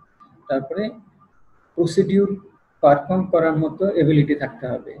থাকতে হবে। তারপরে প্রসিডিউর পারফর্ম করার মতো এবিলিটি থাকতে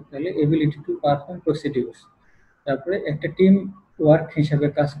হবে, তাহলে এবিলিটি টু পারফর্ম প্রসিডিউরস। তারপরে একটা টিম ওয়ার্ক হিসাবে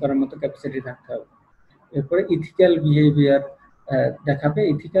কাজ করার মতো ক্যাপাসিটি থাকতে হবে। এরপরে ইথিক্যাল বিহেভিয়ার দেখাবে,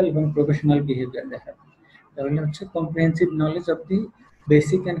 ইথিক্যাল এবং প্রফেশনাল বিহেভিয়ার দেখাবে। তাহলে হচ্ছে comprehensive knowledge of the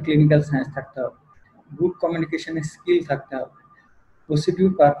basic and clinical science থাকতে হবে, গুড কমিউনিকেশনের স্কিল থাকতে হবে,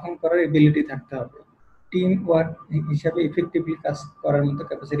 প্রসিডিউর পারফর্ম করার এবিলিটি থাকতে হবে, টিম ওয়ার্ক হিসাবে ইফেক্টিভলি কাজ করার মতো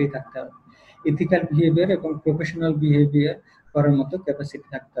ক্যাপাসিটি থাকতে হবে, ইথিক্যাল বিহেভিয়ার এবং প্রফেশনাল বিহেভিয়ার করার মতো ক্যাপাসিটি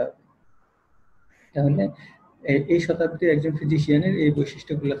থাকতে হবে। তাহলে এই শতাব্দীর একজন ফিজিশিয়ানের এই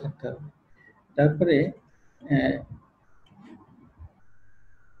বৈশিষ্ট্যগুলো থাকতে হবে। তারপরে আহ,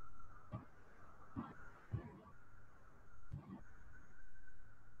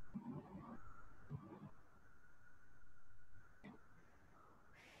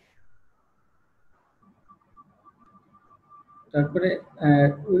 তারপরে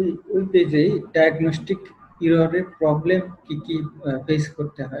ওই ওই পেজেই ডায়াগনস্টিক ইররের প্রবলেম কি কি ফেস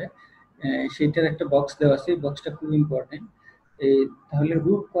করতে হয় সেটার একটা বক্স দেওয়া আছে। বক্সটা খুব ইম্পর্টেন্ট। এই তাহলে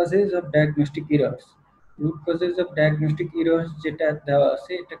root causes of diagnostic errors, root causes of diagnostic errors যেটা দেওয়া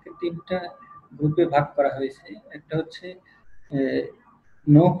আছে এটাকে তিনটা গ্রুপে ভাগ করা হয়েছে। একটা হচ্ছে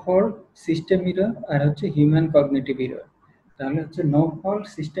নো ফল্ট সিস্টেম ইরর, আর হচ্ছে হিউম্যান কগনিটিভ ইরর। তাহলে হচ্ছে নো ফল্ট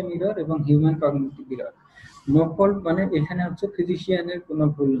সিস্টেম ইরর এবং human cognitive error. No fault মানে এখানে হচ্ছে ফিজিশিয়ানের কোনো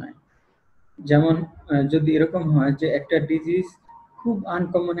ভুল নাই। যেমন যদি এরকম হয় যে একটা ডিজিজ খুব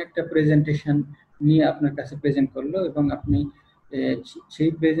আনকমন একটা প্রেজেন্টেশন নিয়ে আপনার কাছে প্রেজেন্ট করলো এবং আপনি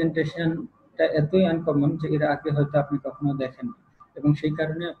সেই প্রেজেন্টেশনটা এতই আনকমন যে এর আগে হয়তো আপনি কখনো দেখেন এবং সেই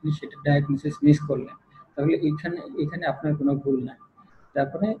কারণে আপনি সেটা ডায়াগনোসিস মিস করলেন, তাহলে এখানে এখানে আপনার কোনো ভুল নাই।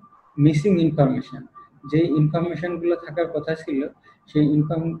 তারপরে মিসিং ইনফরমেশন, যে ইনফরমেশনগুলো থাকার কথা ছিল সেই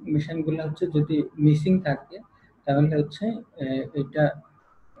ইনফরমেশনগুলো হচ্ছে যদি মিসিং থাকে তাহলে হচ্ছে এটা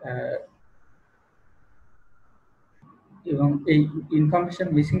আহ, এবং এই ইনফরমেশন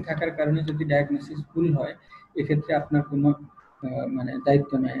মিসিং থাকার কারণে যদি ডায়াগনোসিস ভুল হয় এক্ষেত্রে আপনার কোনো মানে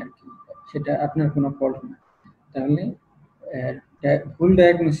দায়িত্ব নেই আর কি, সেটা আপনার কোনো ফল্ট না। তাহলে ভুল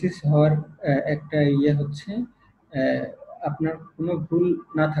ডায়াগনোসিস হওয়ার একটা ইয়ে হচ্ছে আহ, আপনার কোনো ভুল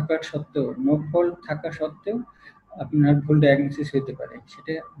না থাকার সত্ত্বেও, নো ফল্ট থাকা সত্ত্বেও আপনার ভুল ডায়াগনোসিস হতে পারে।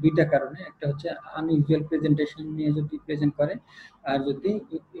 সেটা দুইটা কারণে, একটা হচ্ছে আনইউজুয়াল প্রেজেন্টেশন নিয়ে যদি প্রেজেন্ট করে, আর যদি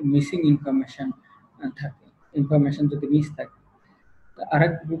মিসিং ইনফরমেশন থাকে, ইনফরমেশন যদি মিস থাকে।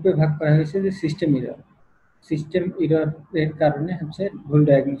 আরেক গ্রুপে ভাগ করা হয়েছে যে সিস্টেম ইরর। সিস্টেম ইরর এর কারণে হচ্ছে ভুল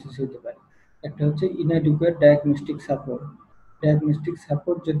ডায়াগনোসিস হতে পারে। একটা হচ্ছে inadequate diagnostic support. Diagnostic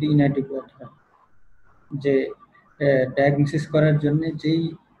support যদি ইনঅ্যাডিকুয়েট হয়, যে ডায়াগনোসিস করার জন্য যেই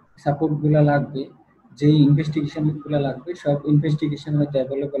সাপোর্টগুলো লাগবে, যেই ইনভেস্টিগেশনগুলো লাগবে সব ইনভেস্টিগেশন হয়তো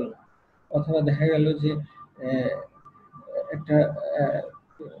অ্যাভেলেবল না। অথবা দেখা গেল যে আহ, একটা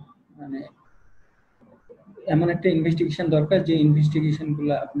মানে এমন একটা ইনভেস্টিগেশন দরকার যে ইনভেস্টিগেশন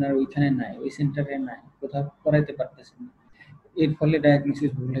গুলো আপনার ওইখানে নাই, ওই সেন্টারে নাই, কোথাও করাইতে পারতেছেন না, এর ফলে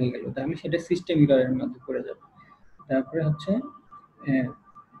ডায়াগনোসিস ভুল হয়ে গেল, তাহলে সেটা সিস্টেম ইররের মধ্যে পড়ে যাবে। তারপরে হচ্ছে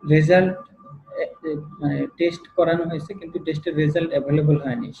রেজাল্ট, মানে টেস্ট করানো হয়েছে কিন্তু টেস্টের রেজাল্ট অ্যাভেলেবল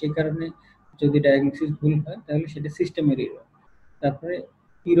হয়নি, সেই কারণে যদি ডায়াগনোসিস ভুল হয় তাহলে সেটা সিস্টেমের ইরর। তারপরে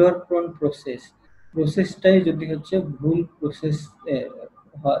ইরর প্রন প্রসেস, প্রসেসটাই যদি হচ্ছে ভুল প্রসেস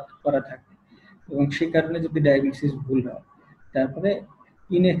করা থাকে এবং সেই কারণে যদি ডায়াগনোসিস ভুল হয়। তারপরে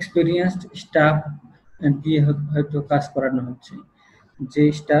ইনএক্সপেরিয়েন্সড স্টাফ দিয়ে হয়তো কাজ করানো হচ্ছে, যে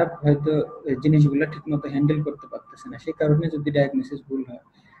স্টাফ হয়তো জিনিসগুলো ঠিকমতো হ্যান্ডেল করতে পারতেছে না, সেই কারণে যদি ডায়াগনোসিস ভুল হয়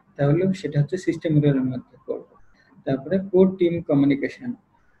তাহলে সেটা হচ্ছে সিস্টেম এররের মধ্যে পড়বে। তারপরে পোর টিম কমিউনিকেশন,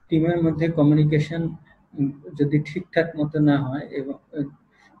 টিমের মধ্যে কমিউনিকেশন যদি ঠিকঠাক মতো না হয় এবং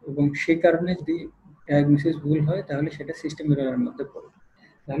এবং সেই কারণে যদি ডায়াগনোসিস ভুল হয় তাহলে সেটা সিস্টেম এররের মধ্যে পড়বে।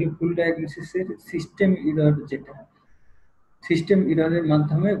 তাহলে ভুল ডায়াগনোসিসের সিস্টেম ইরর, যেটা সিস্টেম ইররের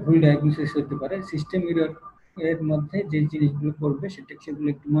মাধ্যমে ভুল ডায়াগনোসিস হতে পারে। সিস্টেম ইরর এর মধ্যে যে জিনিসগুলো পড়বে সেগুলো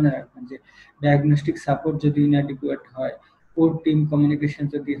একটু মনে রাখবেন, যে ডায়াগনস্টিক সাপোর্ট যদি ইনঅ্যাডিকুয়েট হয়, পোর টিম কমিউনিকেশন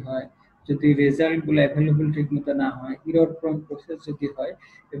যদি হয়, যদি রেজাল্টগুলো অ্যাভেলেবল ঠিক মতো না হয়, ইরর প্রন প্রসেস যদি হয়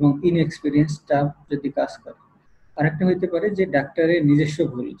এবং ইনএক্সপিরিয়েন্স স্টাফ যদি কাজ করে। আরেকটা হইতে পারে যে ডাক্তারের নিজস্ব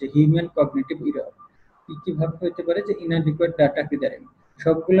ভুল, যে হিউম্যান কগনিটিভ ইরর। কিভাবে হইতে পারে, যে ইনঅ্যাডিকুয়েট ডাটা কিদারিং,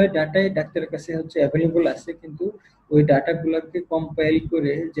 সবগুলো ডাটাই ডাক্তারের কাছে হচ্ছে অ্যাভেলেবল আছে কিন্তু ওই ডাটাগুলোকে কম্পাইল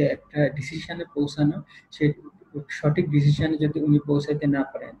করে যে একটা ডিসিশনে পৌঁছানো, সেই সঠিক ডিসিশনে যদি উনি পৌঁছাইতে না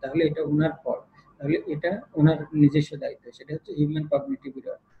পারেন তাহলে এটা ওনার ফল্ট, তাহলে এটা ওনার নিজস্ব দায়িত্ব, সেটা হচ্ছে হিউম্যান কগনিটিভ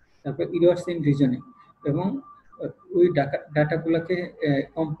ইরর। তারপর ইরর্স ইন রিজনিং, এবং ওই ডাটাগুলোকে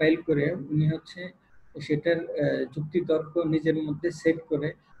কম্পাইল করে উনি হচ্ছে সেটার যুক্তিতর্ক নিজের মধ্যে সেট করে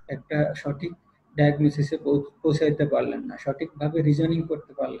একটা সঠিক ডায়াগনোসিসে পৌঁছাইতে পারলেন না, সঠিকভাবে রিজনিং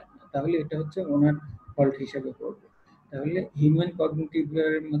করতে পারলেন না, তাহলে এটা হচ্ছে ওনার ফল্ট হিসেবে পড়বে। তাহলে হিউম্যান কগনিটিভ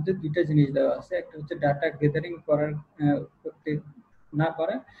এর মধ্যে দুইটা জিনিস দেওয়া আছে, একটা হচ্ছে ডাটা গ্যাদারিং করার করতে না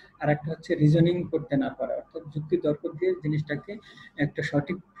পারা, আর একটা হচ্ছে রিজনিং করতে না পারা, অর্থাৎ যুক্তি তর্ক দিয়ে জিনিসটাকে একটা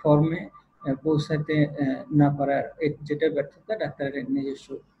সঠিক ফর্মে পৌঁছাতে না পারার যেটা ব্যর্থতা ডাক্তারের নিজস্ব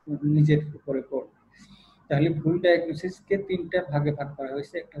নিজের উপরে পড়বে। তাহলে ভুল ডায়াগনোসিসকে তিনটা ভাগে ভাগ করা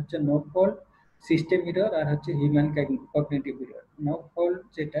হয়েছে, একটা হচ্ছে নো ফল্ট, সিস্টেম ইরর, আর হচ্ছে human cognitive error. No fault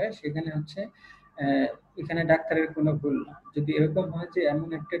যেটা, সেখানে হচ্ছে এখানে ডাক্তারের কোনো ভুল না। যদি এরকম হয় যে এমন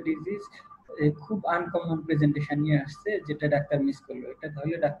একটা ডিজিজ খুব আনকমন প্রেজেন্টেশন নিয়ে আসছে যেটা ডাক্তার মিস করলো, এটা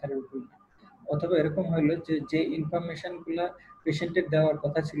তাহলে ডাক্তারের ভুল না। অথবা এরকম হলো যে যে ইনফরমেশনগুলা পেশেন্টের দেওয়ার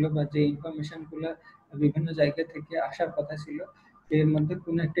কথা ছিল বা যে ইনফরমেশনগুলা বিভিন্ন জায়গা থেকে আসার কথা ছিল, এর মধ্যে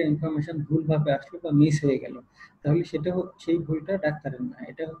কোনো একটা ইনফরমেশন ভুলভাবে আসলো বা মিস হয়ে গেল, তাহলে সেই ভুলটা ডাক্তারের না,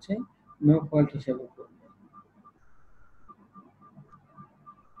 এটা হচ্ছে নো ফল্ট হিসেবে পড়বে।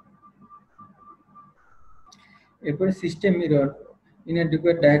 এরপরে system error,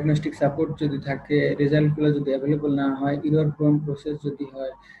 inadequate diagnostic support যদি থাকে, রেজাল্টগুলো যদি অ্যাভেলেবল না হয়, এরর প্রোন প্রসেস যদি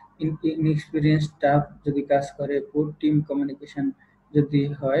হয়, ইনএক্সপিরিয়েন্স স্টাফ যদি কাজ করে, পুর টিম কমিউনিকেশন যদি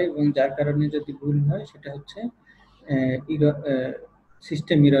হয় এবং যার কারণে যদি ভুল হয়, সেটা হচ্ছে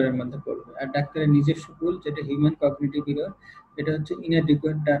সিস্টেম এররের মধ্যে পড়বে। আর ডাক্তারের নিজস্ব ভুল যেটা হিউম্যান কগনিটিভ এরর, এটা হচ্ছে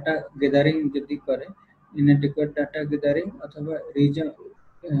ইনঅ্যাডিকুয়েট ডাটা গেদারিং যদি করে, ইনঅ্যাডিকুয়েট ডাটা গেদারিং অথবা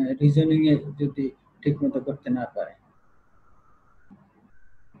রিজনিং এ যদি ঠিক মতো করতে না পারে।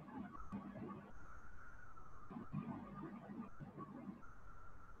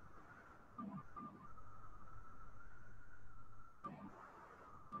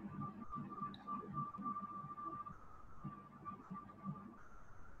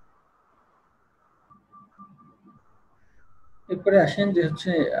 এরপরে আসেন যে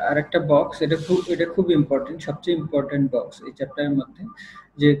হচ্ছে আরেকটা বক্স, এটা খুব ইম্পর্টেন্ট, সবচেয়ে ইম্পর্টেন্ট বক্স এই চ্যাপ্টারের মধ্যে,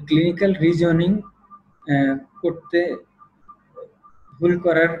 যে ক্লিনিক্যাল রিজনিং করতে ভুল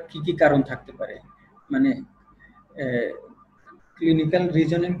করার কি কি কারণ থাকতে পারে। মানে ক্লিনিক্যাল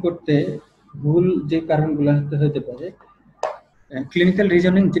রিজনিং করতে ভুল যে কারণগুলো হতে পারে। ক্লিনিক্যাল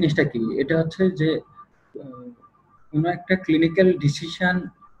রিজনিং জিনিসটা কি? এটা হচ্ছে যে কোনো একটা ক্লিনিক্যাল ডিসিশন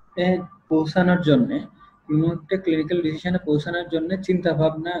পৌঁছানোর জন্য, কোনো একটা ক্লিনিক্যাল ডিসিশনে পৌঁছানোর জন্য চিন্তা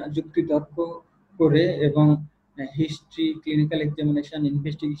ভাবনা, যুক্তিতর্ক করে এবং history, clinical examination,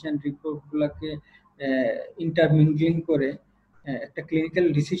 investigation রিপোর্টগুলোকে intermingling করে একটা ক্লিনিক্যাল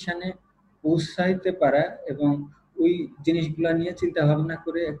ডিসিশনে পৌঁছাইতে পারা এবং ওই জিনিসগুলো নিয়ে চিন্তা ভাবনা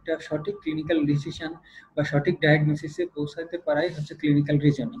করে একটা সঠিক ক্লিনিক্যাল ডিসিশন বা সঠিক ডায়াগনোসিসে পৌঁছাতে পারাই হচ্ছে ক্লিনিক্যাল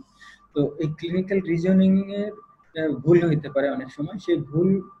রিজনিং। তো এই ক্লিনিক্যাল রিজনিং এর ভুল হইতে পারে অনেক সময়। সেই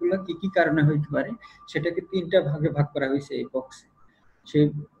ভুলগুলো কি কি কারণে হইতে পারে সেটাকে তিনটা ভাগে ভাগ করা হয়েছে এই বক্সে। সেই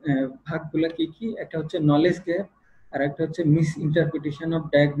ভাগগুলো কি কি? একটা হচ্ছে নলেজ গ্যাপ, আর একটা হচ্ছে miss interpretation of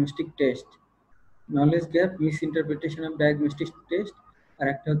diagnostic test, knowledge gap, miss interpretation of diagnostic test, আর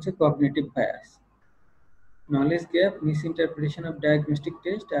একটা হচ্ছে cognitive bias. Knowledge gap, miss interpretation of diagnostic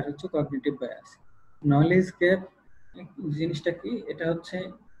test, আর হচ্ছে কগনিটিভ বায়াস। নলেজ গ্যাপ জিনিসটা কি? এটা হচ্ছে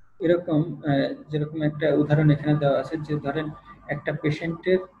এরকম, যেরকম একটা উদাহরণ এখানে দেওয়া আছে, যে ধরেন একটা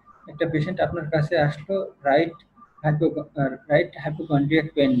পেশেন্ট আপনার কাছে আসলো রাইট হাইপোকন্ড্রিয়াক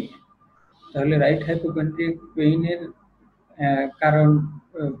পেইন নিয়ে। তাহলে রাইট হাইপোকন্ড্রিয়াক পেইনের কারণ,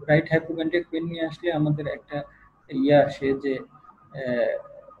 রাইট হাইপোকন্ড্রিয়াক পেইন নিয়ে আসলে আমাদের একটা আসে যে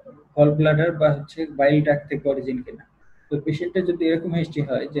গল ব্লাডার বা হচ্ছে বাইল ডাক্ট থেকে অরিজিন কিনা। তো পেশেন্টের যদি এরকম হিস্ট্রি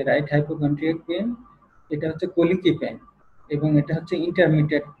হয় যে রাইট হাইপোকন্ড্রিয়াক পেইন, এটা হচ্ছে কোলিকি পেইন এবং এটা হচ্ছে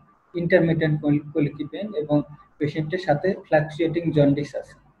ইন্টারমিটেন্ট কোলিকি পেইন এবং পেশেন্টের সাথে ফ্লাকচুয়েটিং জন্ডিস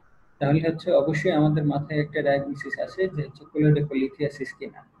আছে, তাহলে হচ্ছে অবশ্যই আমাদের মাথায় একটা ডায়াগনোসিস আছে যে হচ্ছে কোলোডেকোলিথিয়াসিস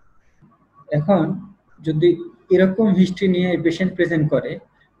কিনা। এখন যদি এরকম হিস্ট্রি নিয়ে এই পেশেন্ট প্রেজেন্ট করে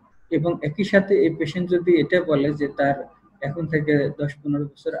এবং একই সাথে এই পেশেন্ট যদি এটা বলে যে তার এখন থেকে 10-15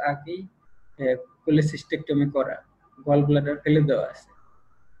 বছর আগেই কোলেসিস্টেক্টমি করা, গল ব্লাডার ফেলে দেওয়া আছে,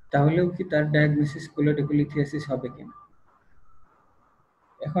 তাহলেও কি তার ডায়াগনোসিস কোলোডেকোলিথিয়াসিস হবে কিনা?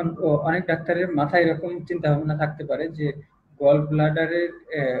 এখন অনেক ডাক্তারের মাথায় এরকম চিন্তা ভাবনা থাকতে পারে যে গল ব্লাডারের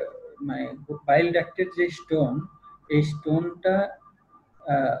মানে বাইল ডাক্টের যে স্টোন, এই স্টোনটা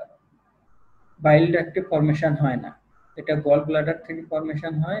বাইল ডাক্টে ফর্মেশন হয় না, এটা গল ব্লাডার থেকে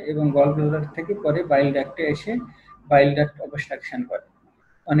ফর্মেশন হয় এবং গল ব্লাডার থেকে পরে বাইল ডাক্টে এসে বাইল ডাক্ট অবস্ট্রাকশন করে।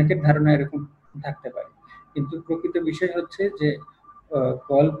 অনেকের ধারণা এরকম থাকতে পারে, কিন্তু প্রকৃত বিষয় হচ্ছে যে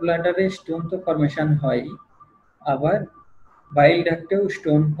গল ব্লাডারে স্টোন তো ফর্মেশন হয়, আবার বাইল ডাক্টেও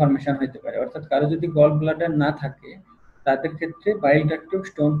স্টোন ফর্মেশন হতে পারে। অর্থাৎ কারো যদি গল ব্লাডার না থাকে তাদের ক্ষেত্রে বাইল ডাক্টেও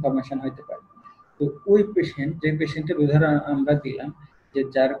স্টোন ফর্মেশন হতে পারে। তো ওই পেশেন্ট, যে পেশেন্টের উদাহরণ আমরা দিলাম যে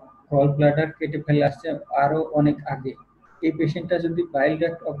যার গল ব্লাডার কেটে ফেলে আসছে আরো অনেক আগে, এই পেশেন্টটা যদি বাইল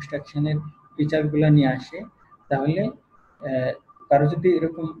ডাক্ট অবস্ট্রাকশনের ফিচারগুলো নিয়ে আসে, তাহলে কারো যদি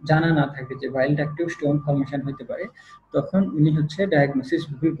এরকম জানা না থাকে যে বাইল ডাক্টেও স্টোন ফর্মেশন হতে পারে, তখন উনি হচ্ছে ডায়াগনোসিস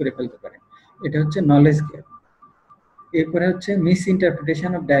ভুল করে ফেলতে পারে। এটা হচ্ছে নলেজ গ্যাপ। এরপরে হচ্ছে miss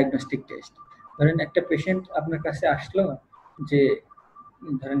interpretation of diagnostic test. ধরেন একটা পেশেন্ট আপনার কাছে আসলো যে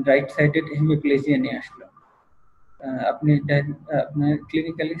ধরেন রাইট সাইডেড হেমিপ্লেজিয়া নিয়ে আসলো, আপনি আপনার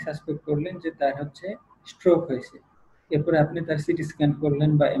ক্লিনিক্যালি সাসপেক্ট করলেন যে তার হচ্ছে স্ট্রোক হয়েছে। এরপরে আপনি তার সিটি স্ক্যান করলেন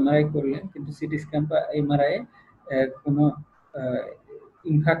বা এমআরআই করলেন, কিন্তু সিটি স্ক্যান বা এমআরআই কোনো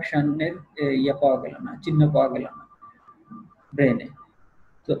ইনফেকশনের পাওয়া গেল না, চিহ্ন পাওয়া গেল না ব্রেনে।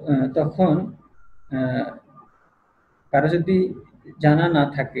 তো তখন কারো যদি জানা না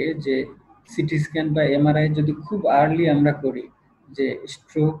থাকে যে সিটি স্ক্যান বা এমআরআই যদি খুব আর্লি আমরা করি, যে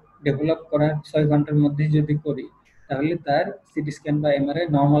স্ট্রোক ডেভেলপ করার 6 ঘন্টার মধ্যে যদি করি, তাহলে তার সিটি স্ক্যান বা এমআরআই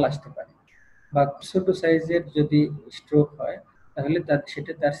নর্মাল আসতে পারে। বা ছোট সাইজের যদি স্ট্রোক হয়, তাহলে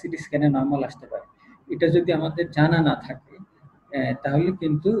সেটা তার সিটি স্ক্যানে নর্মাল আসতে পারে। এটা যদি আমাদের জানা না থাকে, তাহলে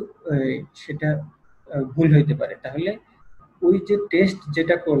কিন্তু সেটা ভুল হইতে পারে। তাহলে ওই যে টেস্ট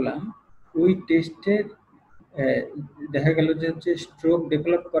যেটা করলাম, ওই টেস্টের দেখা গেল যে হচ্ছে স্ট্রোক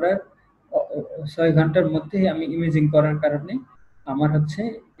ডেভেলপ করার 6 ঘন্টার মধ্যেই আমি ইমেজিং করার কারণে আমার হচ্ছে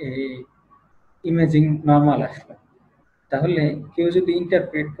ইমেজিং নর্মাল আসলো। তাহলে কেউ যদি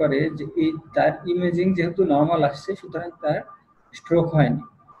ইন্টারপ্রেট করে যে এই তার ইমেজিং যেহেতু নর্মাল আসছে, সুতরাং তার স্ট্রোক হয়নি,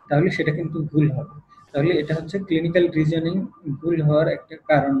 তাহলে সেটা কিন্তু ভুল হবে। তাহলে এটা হচ্ছে ক্লিনিক্যাল রিজনিং ভুল হওয়ার একটা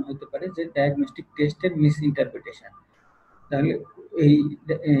কারণ হতে পারে, যে ডায়াগনস্টিক টেস্টের মিস ইন্টারপ্রিটেশন। তাহলে এই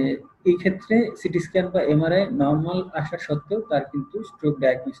এই ক্ষেত্রে সিটি স্ক্যান বা এমআরআই নর্মাল আসা সত্ত্বেও তার কিন্তু স্ট্রোক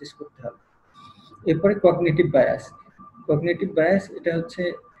ডায়াগনোসিস করতে হবে। এরপরে কগনিটিভ বায়াস। কগনিটিভ বায়াস এটা হচ্ছে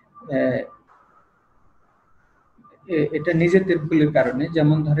এটা নিজেদের ভুলের কারণে।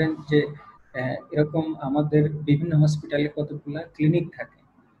 যেমন ধরেন যে এরকম আমাদের বিভিন্ন হসপিটালে কতগুলা ক্লিনিক থাকে,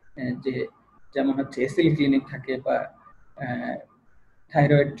 যে যেমন হচ্ছে এসএল ক্লিনিক থাকে বা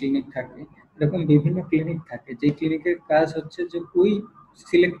থাইরয়েড ক্লিনিক থাকে, এরকম বিভিন্ন ক্লিনিক থাকে, যে ক্লিনিকের কাজ হচ্ছে যে ওই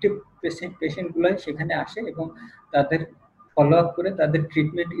সিলেক্টিভ পেশেন্টগুলাই সেখানে আসে এবং তাদের ফলো আপ করে তাদের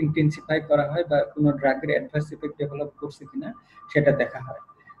ট্রিটমেন্ট ইন্টেন্সিফাই করা হয় বা কোনো ড্রাগের অ্যাডভার্স ইফেক্ট ডেভেলপ করছে কিনা সেটা দেখা হয়।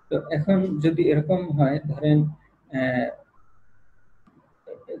 তো এখন যদি এরকম হয়, ধরেন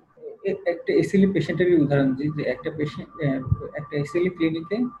একটা এসএলই পেশেন্টেরই উদাহরণ দিই, যে একটা পেশেন্ট একটা এসএলই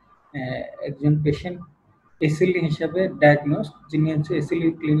ক্লিনিকে একজন পেশেন্ট এসএলই হিসাবে ডায়াগনোস, যিনি হচ্ছে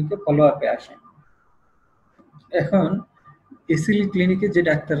এসএলই ক্লিনিকে ফলো আপে আসেন। এখন এসএলই ক্লিনিকে যে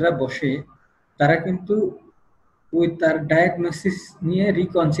ডাক্তাররা বসে, তারা কিন্তু ওই তার ডায়াগনোসিস নিয়ে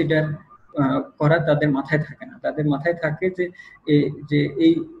রিকনসিডার করা তাদের মাথায় থাকে না। তাদের মাথায় থাকে যে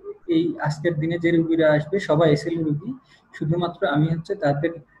এই এই আজকের দিনে যে রুগীরা আসবে সবাই এসএলই রুগী, শুধুমাত্র আমি হচ্ছে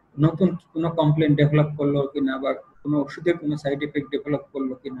তাদের নতুন কোনো কমপ্লেন ডেভেলপ করলো কিনা বা কোনো ওষুধের কোনো সাইড এফেক্ট ডেভেলপ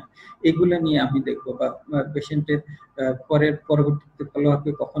করলো কিনা, এগুলো নিয়ে আমি দেখবো, বা পেশেন্টের পরবর্তীতে ফলো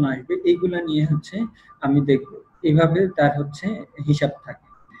আপে কখন আসবে, এইগুলা নিয়ে হচ্ছে আমি দেখবো। এইভাবে তার হচ্ছে হিসাব থাকে।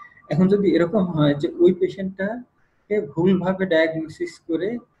 এখন যদি এরকম হয় যে ওই পেশেন্টটাকে ভুলভাবে ডায়াগনোসিস করে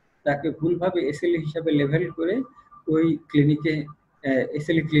তাকে ভুলভাবে এসএলই হিসাবে লেভেল করে ওই ক্লিনিকে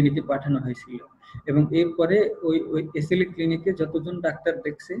এসএলই ক্লিনিকে পাঠানো হয়েছিল, এবং এরপরে ওই এসএলই ক্লিনিকে যতজন ডাক্তার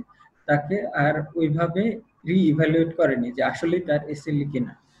দেখছে তাকে আর ওইভাবে রি-ইভ্যালুয়েট করেনি যে আসলেই তার এসএলই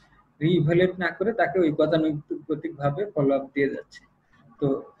কিনা। রি-ইভ্যালুয়েট না করে তাকে ওই গতানুগতিক ভাবে ফলো আপ দিয়ে যাচ্ছে। তো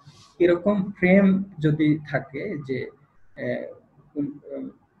এরকম ফ্রেম যদি থাকে যে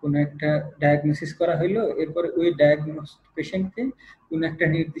কোনো একটা ডায়াগনোসিস করা হইলো, এরপরে ওই ডায়াগনোস পেশেন্টকে কোনো একটা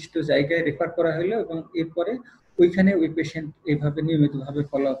নির্দিষ্ট জায়গায় রেফার করা হইলো এবং এরপরে ওইখানে ওই পেশেন্ট এইভাবে নিয়মিতভাবে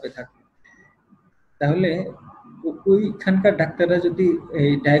ফলো আপে থাকে, তাহলে ওইখানকার ডাক্তাররা যদি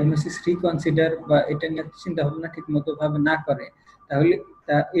এই ডায়াগনোসিস রিকনসিডার বা এটা নিয়ে চিন্তা ভাবনা ঠিক মতো ভাবে না করে, তাহলে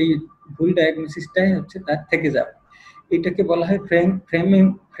এই ভুল ডায়াগনোসিসটাই হচ্ছে তার থেকে যাবে। এটাকে বলা হয়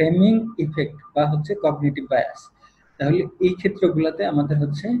ফ্রেমিং ইফেক্ট বা হচ্ছে কগনিটিভ বায়াস। তাহলে এই ক্ষেত্রগুলোতে আমাদের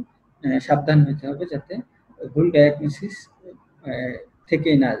হচ্ছে সাবধান হতে হবে যাতে ভুল ডায়াগনোসিস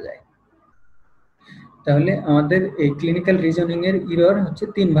থেকেই না যায়। তাহলে আমাদের এই ক্লিনিক্যাল রিজনিং এর ইরর হচ্ছে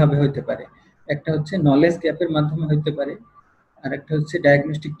 3 ভাবে হতে পারে। একটা হচ্ছে নলেজ গ্যাপের মাধ্যমে হতে পারে, আর একটা হচ্ছে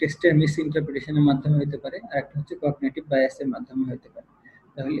ডায়াগনস্টিক টেস্টের মিস ইন্টারপ্রিটেশনের মাধ্যমে হতে পারে, আর একটা হচ্ছে কগনিটিভ বায়াসের মাধ্যমে হতে পারে।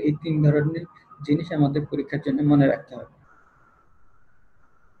 তাহলে এই 3 ধরনের জিনিস আমাদের পরীক্ষার জন্য মনে রাখতে হবে।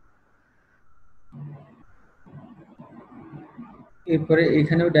 এরপরে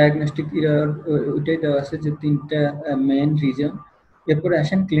এখানেও ডায়াগনস্টিক ইরর ওইটাই দেওয়া আছে যে 3টা মেইন রিজন। এরপরে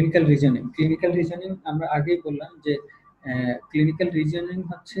আসেন ক্লিনিক্যাল রিজনিং। ক্লিনিক্যাল রিজনিং আমরা আগেই বললাম যে ক্লিনিক্যাল রিজনিং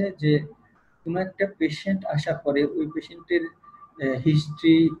হচ্ছে যে কোনো একটা পেশেন্ট আসার পরে ওই পেশেন্টের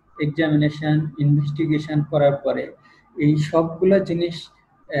হিস্ট্রি, এক্সামিনেশন, ইনভেস্টিগেশন করার পরে এই সবগুলা জিনিস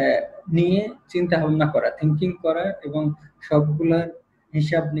নিয়ে চিন্তা ভাবনা করা, থিঙ্কিং করা এবং সবগুলার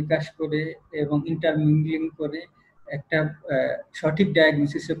হিসাব নিকাশ করে এবং ইন্টারমিংলিং করে একটা সঠিক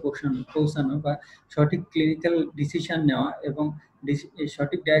ডায়াগনোসিসে পৌঁছানো বা সঠিক ক্লিনিক্যাল ডিসিশন নেওয়া, এবং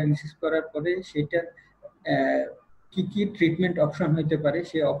সঠিক ডায়াগনোসিস করার পরে সেটা কি কি ট্রিটমেন্ট অপশন হইতে পারে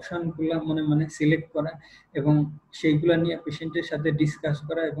সেই অপশনগুলো মনে মনে সিলেক্ট করা এবং সেইগুলো নিয়ে পেশেন্টের সাথে ডিসকাস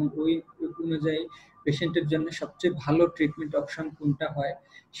করা এবং ওই অনুযায়ী পেশেন্টের জন্য সবচেয়ে ভালো ট্রিটমেন্ট অপশন কোনটা হয়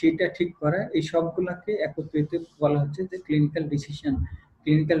সেটা ঠিক করা, এই সবগুলোকে একত্রিত বলা হচ্ছে যে ক্লিনিক্যাল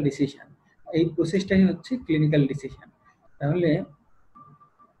ডিসিশন। এই প্রসেসটাই হচ্ছে ক্লিনিক্যাল ডিসিশন। তাহলে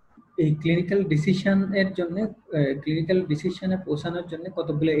এই ক্লিনিক্যাল ডিসিশনের জন্য ক্লিনিক্যাল ডিসিশনে পৌঁছানোর জন্য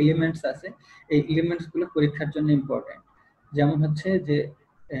কতগুলো এলিমেন্টস আছে, এই এলিমেন্টসগুলো পরীক্ষার জন্য ইম্পর্টেন্ট। যেমন হচ্ছে যে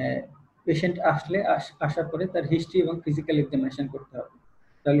পেশেন্ট আসার পরে তার হিস্ট্রি এবং ফিজিক্যাল এক্সামিনেশন করতে হবে।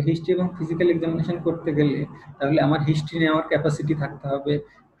 তাহলে হিস্ট্রি এবং ফিজিক্যাল এক্সামিনেশন করতে গেলে তাহলে আমার হিস্ট্রি নেওয়ার ক্যাপাসিটি থাকতে হবে,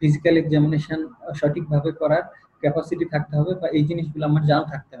 ফিজিক্যাল এক্সামিনেশন সঠিকভাবে করার ক্যাপাসিটি থাকতে হবে, বা এই জিনিসগুলো আমার জানা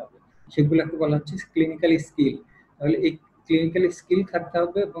থাকতে হবে, সেগুলোকে বলা হচ্ছে ক্লিনিক্যাল স্কিল। তাহলে এই ক্লিনিক্যাল স্কিল থাকতে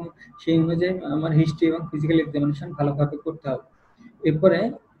হবে এবং সেই অনুযায়ী আমার হিস্ট্রি এবং ফিজিক্যাল এক্সামিনেশন ভালোভাবে করতে হবে। এরপরে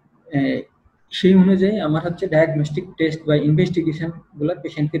সেই অনুযায়ী আমার হচ্ছে ডায়াগনস্টিক টেস্ট বা ইনভেস্টিগেশন গুলো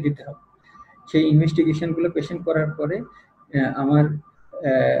পেশেন্টকে দিতে হবে। সেই ইনভেস্টিগেশন গুলো পেশেন্ট করার পরে আমার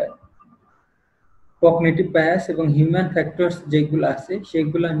কগনিটিভ বায়াস এবং হিউম্যান ফ্যাক্টরস যেগুলো আছে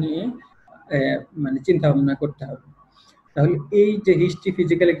সেগুলো নিয়ে মানে চিন্তা ভাবনা করতে হবে। তাহলে এই যে history,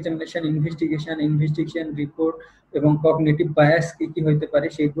 physical examination, investigation report এবং কগনিটিভ বায়াস কি কি হইতে পারে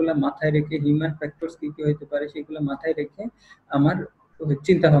সেগুলো মাথায় রেখে, হিউম্যান ফ্যাক্টরস কি কি হইতে পারে সেগুলো মাথায় রেখে আমার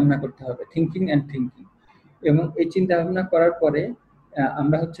চিন্তা ভাবনা করতে হবে, থিঙ্কিং। এবং এই চিন্তা ভাবনা করার পরে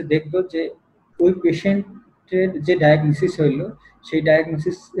আমরা হচ্ছে দেখব যে ওই পেশেন্টের যে ডায়াগনোসিস হইলো সেই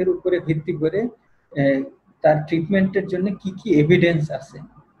ডায়াগনোসিসের উপরে ভিত্তি করে তার ট্রিটমেন্টের জন্য কি কি এভিডেন্স আছে,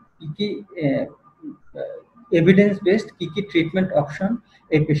 কি কি এভিডেন্স বেসড কি কি ট্রিটমেন্ট অপশন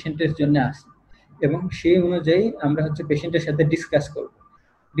এই পেশেন্টের জন্য আছে, এবং সেই অনুযায়ী আমরা হচ্ছে পেশেন্টের সাথে ডিসকাস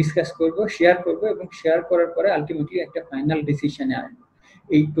করব, শেয়ার করব, এবং শেয়ার করার পরে আলটিমেটলি একটা ফাইনাল ডিসিশনে আসবো।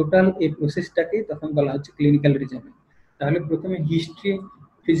 এই টোটাল এই প্রসেসটাকেই তখন বলা হচ্ছে ক্লিনিক্যাল রিজনিং। তাহলে প্রথমে হিস্ট্রি,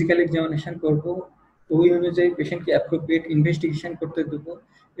 ফিজিক্যাল এক্সামিনেশন করব, ওই অনুযায়ী পেশেন্টকে অ্যাপ্রোপ্রিয়েট ইনভেস্টিগেশন করতে দেবো,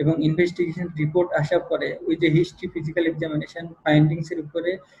 এবং ইনভেস্টিগেশন রিপোর্ট আসার পরে ওই যে হিস্ট্রি, ফিজিক্যাল এক্সামিনেশন ফাইন্ডিংসের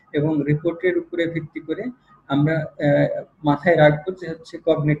উপরে এবং রিপোর্টের উপরে ভিত্তি করে আমরা মাথায় রাখবো যে হচ্ছে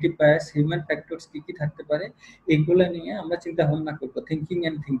কগনিটিভ বায়াস, হিউম্যান ফ্যাক্টরস কি কি থাকতে পারে, এগুলো নিয়ে আমরা চিন্তা ভাবনা করবো, থিঙ্কিং।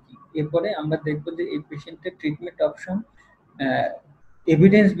 এরপরে আমরা দেখবো যে এই পেশেন্টের treatment option,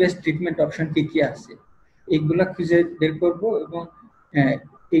 evidence based treatment option কি কি আছে, এইগুলা খুঁজে বের করবো, এবং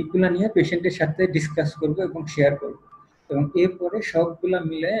এইগুলা নিয়ে পেশেন্টের সাথে ডিসকাস করব এবং শেয়ার করব, এবং এরপরে সবগুলা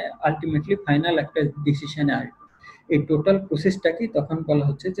মিলে আলটিমেটলি ফাইনাল একটা ডিসিশনে আসবে। এই টোটাল প্রসেসটাকে তখন বলা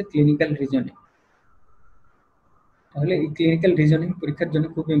হচ্ছে যে ক্লিনিক্যাল রিজনিং। তাহলে এই ক্লিনিক্যাল রিজনিং পরীক্ষার জন্য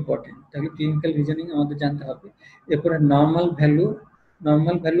খুব ইম্পর্টেন্ট। তাহলে ক্লিনিক্যাল রিজনিং আমাদের জানতে হবে। এরপরে নর্মাল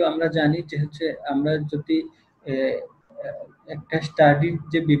ভ্যালু আমরা জানি যে হচ্ছে আমরা যদি একটা স্টাডির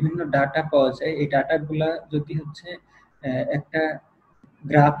যে বিভিন্ন ডাটা পাওয়া যায়, এই ডাটাগুলা যদি হচ্ছে একটা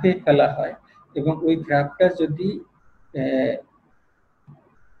গ্রাফে ফেলা হয় এবং ওই গ্রাফটা যদি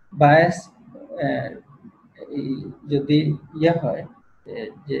বায়াস যদি ইয়ে হয়,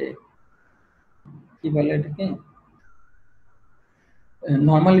 যে কি বলে এটাকে,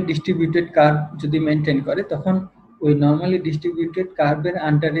 নর্মালি ডিস্ট্রিবিউটেড কার্ভ যদি মেনটেন করে, তখন ওই নর্মালি ডিস্ট্রিবিউটেড কার্ভের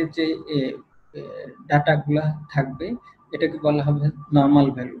আন্ডারে যে ডাটাগুলা থাকবে এটাকে বলা হবে নর্মাল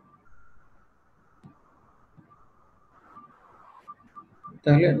ভ্যালু।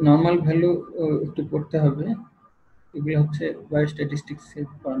 তাহলে নর্মাল ভ্যালু একটু পড়তে হবে, এগুলো হচ্ছে বায়োস্ট্যাটিস্টিক্স এ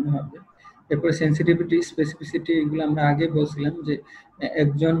পড়ানো হবে। এরপরে সেন্সিটিভিটি, স্পেসিফিসিটি, এগুলো আমরা আগে বলছিলাম যে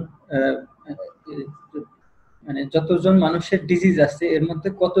একজন মানে যতজন মানুষের ডিজিজ আছে এর মধ্যে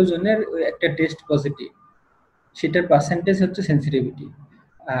কতজনের একটা টেস্ট পজিটিভ, সেটার পার্সেন্টেজ হচ্ছে সেন্সিটিভিটি।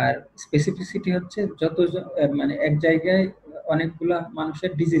 আর স্পেসিফিসিটি হচ্ছে যতজন মানে এক জায়গায় অনেকগুলা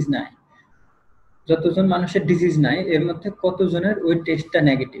মানুষের ডিজিজ নাই, যতজন মানুষের ডিজিজ নাই এর মধ্যে কতজনের ওই টেস্টটা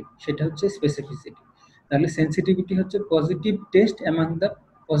নেগেটিভ, সেটা হচ্ছে স্পেসিফিসিটি। তাহলে সেন্সিটিভিটি হচ্ছে positive test among the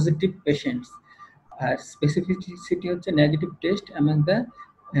positive patients, R specificity হচ্ছে negative test among the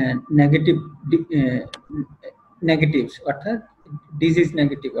negatives, অর্থাৎ ডিজিজ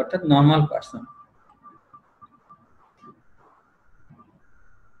নেগেটিভ, অর্থাৎ নর্মাল পারসন।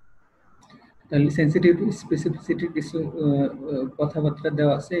 তাহলে সেন্সিটিভিটি, স্পেসিফিসিটি কিছু কথাবার্তা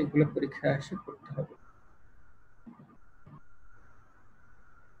দেওয়া আছে, এগুলো পরীক্ষায় আসে করতে হবে।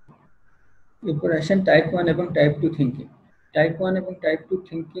 এরপর আসেন টাইপ 1 এবং টাইপ 2 থিঙ্কিং। টাইপ 1 এবং টাইপ 2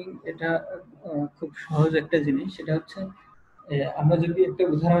 থিঙ্কিং এটা খুব সহজ একটা জিনিস। সেটা হচ্ছে আমরা যদি একটা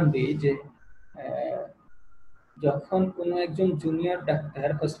উদাহরণ দিই যে যখন কোনো একজন জুনিয়র ডাক্তার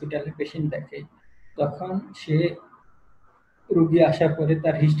হসপিটালে পেশেন্ট দেখে, তখন সে রোগী আসার পরে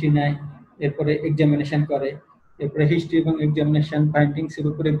তার হিস্ট্রি নেয়, এরপরে এক্সামিনেশন করে, এরপরে হিস্ট্রি এবং এক্সামিনেশন ফাইন্ডিংস এর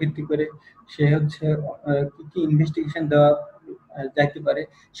উপরে ভিত্তি করে সে হচ্ছে কি কি ইনভেস্টিগেশন দেওয়া যাইতে পারে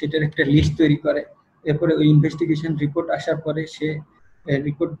সেটার একটা লিস্ট তৈরি করে। এরপরে ওই ইনভেস্টিগেশন রিপোর্ট আসার পরে সে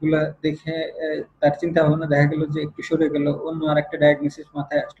রিপোর্ট গুলা দেখে তার চিন্তা ভাবনা দেখা গেল যে একটু সরে গেল, অন্য আর একটা ডায়াগনোসিস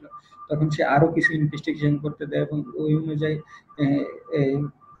মাথায় আসলো, তখন সে আরো কিছু ইনভেস্টিগেশন করতে দেয় এবং ওই অনুযায়ী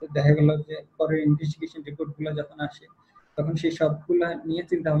দেখা গেল যে পরের ইনভেস্টিগেশন রিপোর্ট গুলো যখন আসে তখন সেই সবগুলা নিয়ে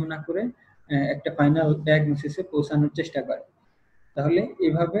চিন্তা ভাবনা করে একটা ফাইনাল ডায়াগনোসিসে পৌঁছানোর চেষ্টা করে। তাহলে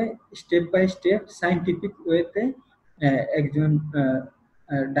এভাবে স্টেপ বাই স্টেপ সায়েন্টিফিক ওয়েতে একজন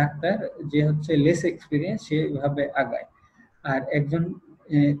ডাক্তার যে হচ্ছে লেস এক্সপিরিয়েন্স সে এভাবে আগায়। আর একজন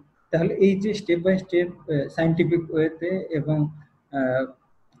তাহলে এই যে স্টেপ বাই স্টেপ সায়েন্টিফিক ওয়েতে এবং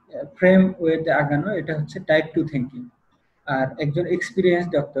ফ্রেম ওয়েতে আগানো, এটা হচ্ছে টাইপ 2 থিঙ্কিং। আর একজন এক্সপিরিয়েন্স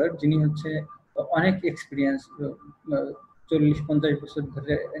ডক্টর যিনি হচ্ছে অনেক এক্সপিরিয়েন্স, 40-50 বছর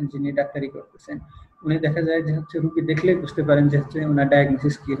ধরে যিনি ডাক্তারি করতেছেন, উনি দেখা যায় যে হচ্ছে রুগী দেখলে বুঝতে পারেন যে হচ্ছে ওনার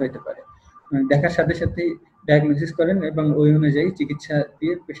ডায়াগনোসিস কি হতে পারে। দেখার সাথে সাথে ডায়াগনোসিস করেন এবং ওই অনুযায়ী চিকিৎসা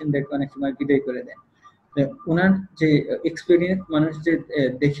দিয়ে পেশেন্টদেরকে অনেক সময় বিদায় করে দেন। ওনার যে এক্সপিরিয়েন্স, মানুষ যে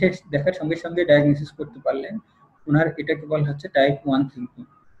দেখার সঙ্গে সঙ্গে ডায়াগনোসিস করতে পারলেন, ওনার এটাকে বলা হচ্ছে টাইপ 1 থিঙ্কিং।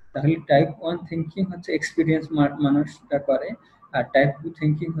 তাহলে টাইপ 1 থিঙ্কিং হচ্ছে এক্সপিরিয়েন্স মানুষটা করে, আর টাইপ 2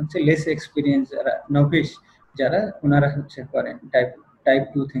 থিঙ্কিং হচ্ছে লেস এক্সপিরিয়েন্স যারা নভিস যারা ওনারা হচ্ছে করেন টাইপ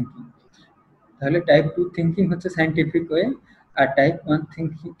 2 থিঙ্কিং। তাহলে টাইপ 2 থিঙ্কিং হচ্ছে সায়েন্টিফিক ওয়ে, আর টাইপ 1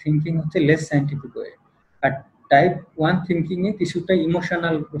 থিঙ্কিং হচ্ছে লেস সায়েন্টিফিক ওয়ে। আর টাইপ 1 থিঙ্কিং এ কিছুটা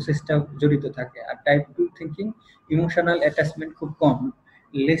ইমোশনাল প্রসেসটা জড়িত থাকে, আর টাইপ 2 থিঙ্কিং ইমোশনাল অ্যাটাচমেন্ট খুব কম,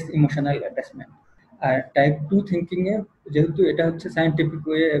 লেস ইমোশনাল অ্যাটাচমেন্ট। আর টাইপ 2 থিঙ্কিং এ যেহেতু এটা হচ্ছে সায়েন্টিফিক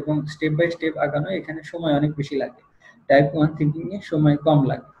ওয়ে এবং স্টেপ বাই স্টেপ আগানো, এখানে সময় অনেক বেশি লাগে। টাইপ 1 থিঙ্কিং এ সময় কম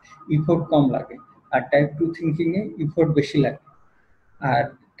লাগে, ইফোর্ট কম লাগে, আর টাইপ 2 থিঙ্কিং এ ইফোর্ট বেশি লাগে। আর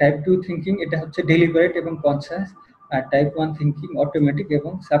টাইপ 2 থিঙ্কিং এটা হচ্ছে ডেলিবারেট এবং কনসিয়াস, আর টাইপ 1 থিঙ্কিং অটোমেটিক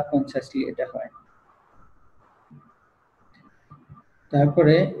এবং সাবকনসিয়াসলি এটা হয়।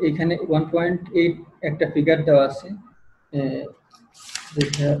 তারপরে এখানে 1.8 একটা ফিগার দেওয়া আছে,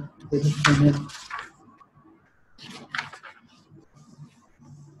 যেটা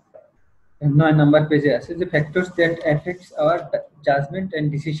 9 নাম্বার পেজে আছে, যে factors that effects our judgment and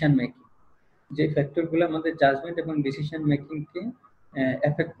decision making. যে ফ্যাক্টরগুলো আমাদের জাজমেন্ট এবং ডিসিশন মেকিং কে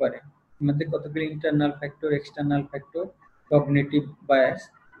এফেক্ট করে, আমাদের কতগুলো internal factor, external factor, cognitive bias,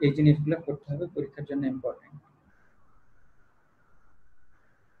 এই জিনিসগুলো করতে হবে, পরীক্ষার জন্য ইম্পর্টেন্ট।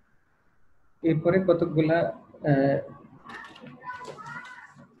 এরপরে কতগুলা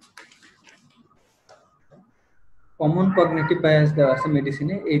কমন কগনিটিভ বায়াস দেওয়া আছে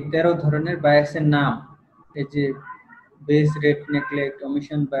মেডিসিনে। এই 13 ধরনের বায়াসের নাম, এই যে base rate neglect,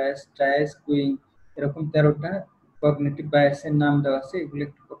 ওমিশন bias, trial স্কুইং, এরকম 13টা কগনিটিভ বায়াসের নাম দেওয়া আছে, এগুলো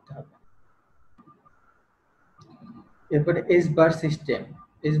একটু করতে হবে। এরপরে এস বার সিস্টেম।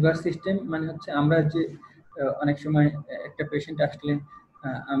 এস বার সিস্টেম মানে হচ্ছে আমরা যে অনেক সময় একটা পেশেন্ট আসলে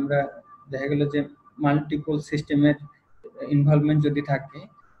আমরা দেখা গেল যে মাল্টিপল সিস্টেমের ইনভলভমেন্ট যদি থাকে,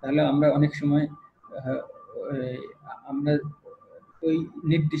 তাহলে আমরা অনেক সময় আমরা ওই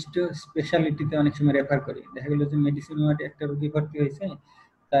নির্দিষ্ট স্পেশালিটিতে অনেক সময় রেফার করি। দেখা গেল যে মেডিসিন ওয়ার্ডে একটা রোগী ভর্তি হয়েছে,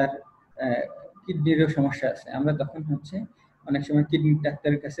 তার কিডনিরও সমস্যা আছে, আমরা তখন হচ্ছে অনেক সময় কিডনি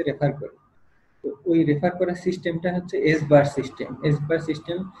ডাক্তারের কাছে রেফার করি। তো ওই রেফার করার সিস্টেমটা হচ্ছে এস বার সিস্টেম। এস বার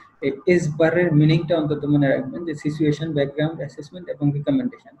সিস্টেম, এই এস বারের মিনিংটা অন্তত মনে রাখবেন, যে সিচুয়েশন, ব্যাকগ্রাউন্ড, অ্যাসেসমেন্ট এবং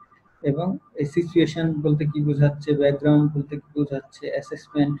রিকমেন্ডেশন। এবং এই সিচুয়েশন বলতে কি বোঝাচ্ছে, ব্যাকগ্রাউন্ড বলতে কি বোঝাচ্ছে,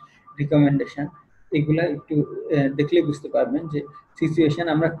 অ্যাসেসমেন্ট, রিকমেন্ডেশন, এগুলা একটু দেখলে বুঝতে পারবেন যে সিচুয়েশন,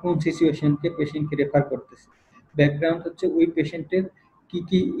 আমরা কোন সিচুয়েশনকে পেশেন্টকে রেফার করতেছি। ব্যাকগ্রাউন্ড হচ্ছে ওই পেশেন্টের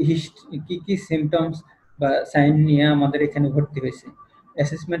কি কি সিমটমস বা সাইন নিয়ে আমাদের এখানে ভর্তি হয়েছে।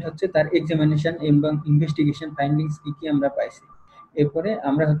 অ্যাসেসমেন্ট হচ্ছে তার এক্সামিনেশন এবং ইনভেস্টিগেশন ফাইন্ডিংস কি কি আমরা পাইছি। এরপরে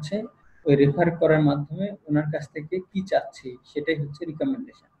আমরা হচ্ছে ওই রেফার করার মাধ্যমে ওনার কাছ থেকে কি চাচ্ছি, সেটাই হচ্ছে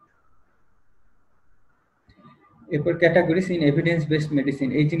রিকমেন্ডেশন। এরপর categories in evidence based medicine,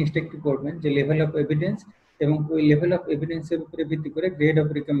 এই জিনিসটা একটু পড়বেন, যে লেভেল অফ এভিডেন্স এবং ওই লেভেল অফ এভিডেন্সের উপরে ভিত্তি করে গ্রেড অফ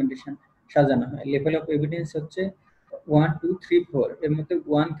রিকমেন্ডেশন সাজানো হয়। লেভেল অফ এভিডেন্স হচ্ছে 1, 2, 3, 4, এর মধ্যে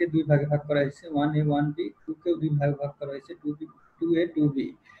 1 কে দুই ভাগে ভাগ করা হয়েছে, 1A, 1B, 2 কেও দুই ভাগে ভাগ করা হয়েছে, 2A, 2B।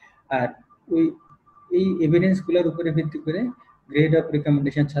 আর ওই এই এভিডেন্স গুলোর উপরে ভিত্তি করে গ্রেড অফ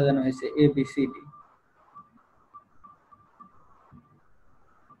রিকমেন্ডেশন সাজানো হয়েছে ABCD।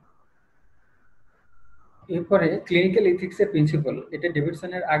 এরপরে ক্লিনিক্যাল এথিক্সের প্রিন্সিপাল, এটা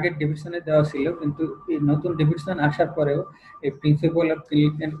ডেভিডসনের আগের ডিভিশনে দেওয়া ছিল, কিন্তু এই নতুন ডিভিশন আসার পরেও এই প্রিন্সিপাল অফ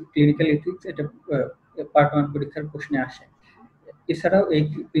ক্লিনিক্যাল এথিক্স এটা পার্ট 1 পরীক্ষার প্রশ্নে আসে। এছাড়াও এই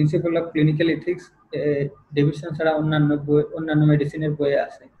principal of clinical ethics deviation ছাড়া অন্যান্য মেডিসিনের বইয়ে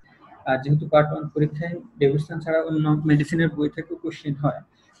আছে। আর যেহেতু পার্ট 1 পরীক্ষায় ডেভিশন ছাড়া অন্য মেডিসিনের বই থেকে কোশ্চেন হয়,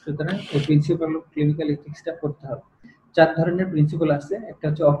 সুতরাং এই প্রিন্সিপাল অফ ক্লিনিক্যাল এথিক্সটা পড়তে হবে। 4 ধরনের প্রিন্সিপাল আছে, একটা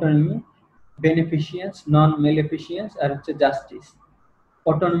হচ্ছে অটোনমি, বেনিফিশিয়েন্স, নন মেলেফিশিয়েন্স, আর হচ্ছে জাস্টিস।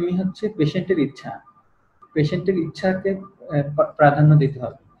 অটোনমি হচ্ছে পেশেন্টের ইচ্ছা, পেশেন্টের ইচ্ছাকে প্রাধান্য দিতে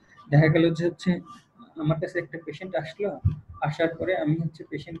হবে। দেখা গেল যে হচ্ছে আমার কাছে একটা পেশেন্ট আসলো, আসার পরে আমি হচ্ছে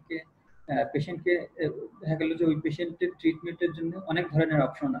পেশেন্টকে পেশেন্টকে দেখা গেল যে ওই পেশেন্টের ট্রিটমেন্টের জন্য অনেক ধরনের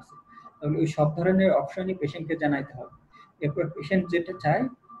অপশন আছে, তাহলে ওই সব ধরনের অপশনই পেশেন্টকে জানাইতে হবে। এরপর পেশেন্ট যেটা চায়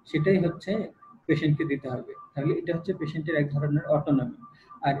সেটাই হচ্ছে পেশেন্টকে দিতে হবে। তাহলে এটা হচ্ছে পেশেন্টের এক ধরনের অটোনমি।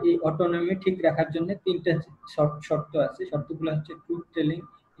 আর এই অটোনমি ঠিক রাখার জন্য 3টা শর্ত আছে। শর্তগুলো হচ্ছে ট্রুথ টেলিং,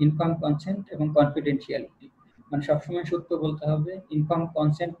 ইনফর্ম কনসেন্ট এবং কনফিডেন্সিয়ালিটি। মানে সবসময় সত্য বলতে হবে, ইনফর্ম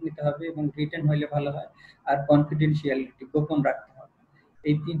কনসেন্ট নিতে হবে এবং রিটেন হইলে ভালো হয়, আর কনফিডেন্সিয়ালিটি গোপন রাখতে হবে।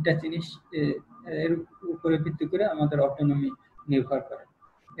 এই 3টা জিনিস এর উপরে ভিত্তি করে আমাদের অটোনমি নির্ভর করে।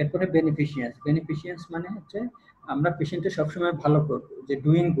 এরপরে বেনিফিশিয়ান্স। বেনিফিশিয়ান্স মানে হচ্ছে আমরা পেশেন্টের সবসময় ভালো করব, যে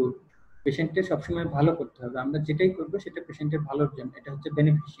ডুইং গুড, পেশেন্টের সবসময় ভালো করতে হবে, আমরা যেটাই করবো সেটা পেশেন্টের ভালোর জন্য, এটা হচ্ছে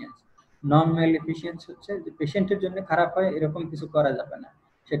বেনিফিশিয়ান্স। নন ম্যালিফিশিয়েন্স হচ্ছে যে পেশেন্টের জন্য খারাপ হয় এরকম কিছু করা যাবে না,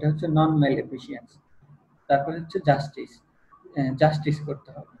 সেটা হচ্ছে নন ম্যালিফিশিয়েন্স। তারপরে হচ্ছে জাস্টিস, জাস্টিস করতে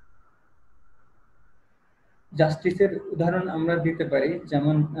হবে। জাস্টিসের উদাহরণ আমরা দিতে পারি,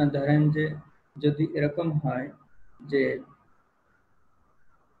 যেমন ধরেন যে যদি এরকম হয় যে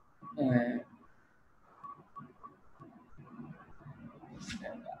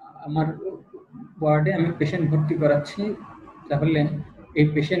আমার ওয়ার্ডে আমি পেশেন্ট ভর্তি করাচ্ছি, তাহলে এই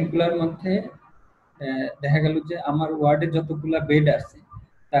পেশেন্টগুলোর মধ্যে দেখা গেল যে আমার ওয়ার্ডে যতগুলা বেড আছে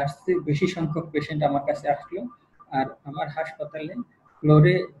তার চেয়ে বেশি সংখ্যক পেশেন্ট আমার কাছে আসলো, আর আমার হাসপাতালে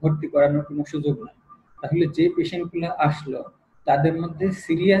ফ্লোরে ভর্তি করানোর কোনো সুযোগ নেই। তাহলে যে পেশেন্টগুলো আসলো তাদের মধ্যে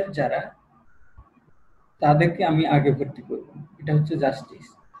সিরিয়াস যারা, তাদেরকে আমি আগে ভর্তি করব, এটা হচ্ছে জাস্টিস।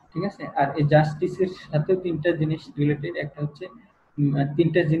 ঠিক আছে? আর এই জাস্টিসের সাথে 3টা জিনিস রিলেটেড। একটা হচ্ছে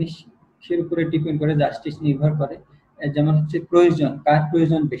 3টা জিনিসের উপরে ডিপেন্ড করে জাস্টিস নির্ভর করে। যেমন হচ্ছে প্রয়োজন, কার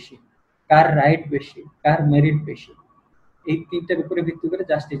প্রয়োজন বেশি, কার রাইট বেশি, কার মেরিট বেশি, এই 3টার উপরে ভিত্তি করে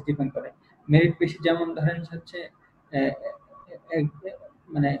জাস্টিস ডিপেন্ড করে। মেরিট বেশি যেমন ধরেন হচ্ছে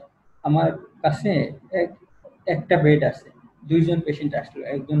মানে আমার কাছে একটা বেড আছে, 2জন পেশেন্ট আসলো,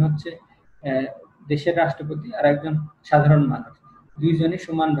 একজন হচ্ছে দেশের রাষ্ট্রপতি আর একজন সাধারণ মানুষ, 2জনই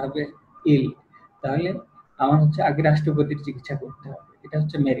সমানভাবে ইল, তাহলে আমার হচ্ছে আগে রাষ্ট্রপতির চিকিৎসা করতে হবে, এটা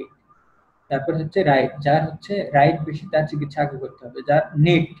হচ্ছে মেরিট। তারপর হচ্ছে রাইট, যার হচ্ছে রাইট বেশি তার চিকিৎসা আগে করতে হবে,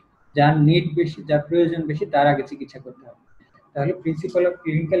 যার নিড বেশি, যার প্রয়োজন বেশি তার আগে চিকিৎসা করতে হবে। তাহলে প্রিন্সিপাল অফ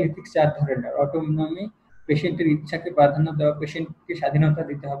ক্লিনিক্যাল এথিক্স 4 ধরনের। অটোনমি, পেশেন্টের ইচ্ছাকে প্রাধান্য দেওয়া, পেশেন্টকে স্বাধীনতা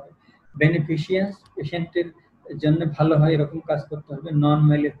দিতে হবে। বেনিফিশিয়ান্স, পেশেন্টের জন্য ভালো হয় এরকম কাজ করতে হবে। নন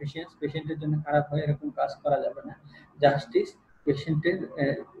ম্যালিফিশিয়েন্স, পেশেন্টের জন্য খারাপ হয় এরকম কাজ করা যাবে না। জাস্টিস, পেশেন্টের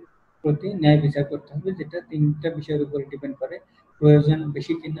প্রতি ন্যায় বিচার করতে হবে, যেটা 3টা বিষয়ের উপর ডিপেন্ড করে, প্রয়োজন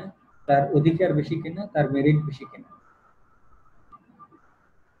বেশি কিনা, তার অধিকার বেশি কিনা, তার মেরিট বেশি কিনা।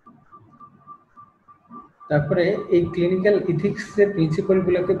 তারপরে এই ক্লিনিক্যাল ইথিক্স এর প্রিন্সিপাল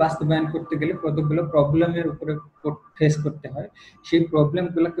গুলোকে বাস্তবায়ন করতে গেলে কতগুলো প্রবলেমের উপরে ফেস করতে হয়। সেই প্রবলেম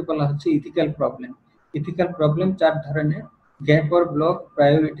গুলোকে বলা হচ্ছে ইথিক্যাল প্রবলেম। ইথিক্যাল প্রবলেম 4 ধরনের: gap or block,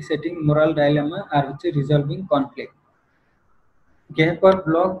 priority setting, moral dilemma, আর হচ্ছে resolving conflict. Gap or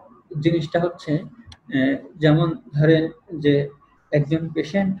block জিনিসটা হচ্ছে যেমন ধরেন যে একজন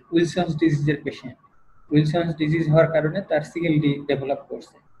patient Wilson's ডিজিজের patient, Wilson's disease হওয়ার কারণে তার সিএলডি ডেভেলপ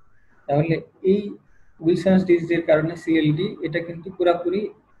করছে। তাহলে এই উইলসনস ডিজিজের কারণে সিএলডি, এটা কিন্তু পুরোপুরি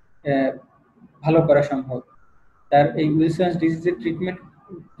ভালো করা সম্ভব। তার এই উইলসনস ডিজিজের ট্রিটমেন্ট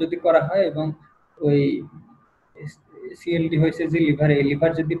যদি করা হয় এবং ওই সিএলডি হয়েছে যে লিভারে,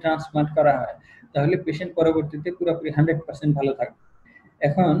 লিভার যদি ট্রান্সপ্লান্ট করা হয় তাহলে পেশেন্ট পরবর্তীতে পুরোপুরি 100% ভালো থাকবে।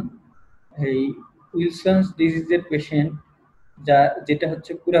 এখন এই উইলসনস ডিজিজের পেশেন্ট যেটা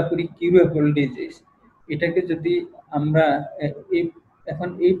হচ্ছে পুরোপুরি কিউরেবল ডিজিজ, এটাকে যদি আমরা এখন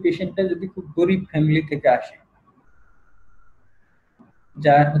এই পেশেন্টটা যদি খুব গরিব ফ্যামিলি থেকে আসে,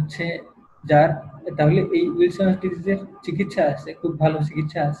 যার তাহলে এই উইলসনস ডিজিজের চিকিৎসা আছে, খুব ভালো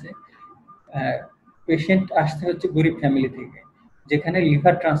চিকিৎসা আছে। পেশেন্ট আসতে হচ্ছে গরিব ফ্যামিলি থেকে, যেখানে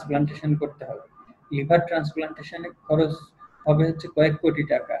লিভার ট্রান্সপ্লান্টেশন করতে হবে। লিভার ট্রান্সপ্লান্টেশনে খরচ হবে হচ্ছে কয়েক কোটি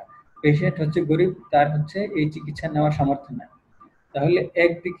টাকা। পেশেন্ট হচ্ছে গরিব, তার হচ্ছে এই চিকিৎসা নেওয়ার সামর্থ্য নেই। তাহলে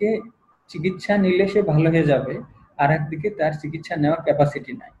একদিকে চিকিৎসা নিলে সে ভালো হয়ে যাবে, আর একদিকে তার চিকিৎসা নেওয়ার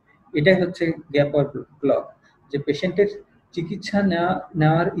ক্যাপাসিটি নাই। এটাই হচ্ছে গ্যাপ অর ব্লক, যে পেশেন্টের চিকিৎসা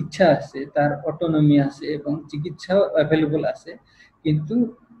নেওয়ার ইচ্ছা আছে, তার অটোনমি আছে এবং চিকিৎসাও অ্যাভেলেবল আছে, কিন্তু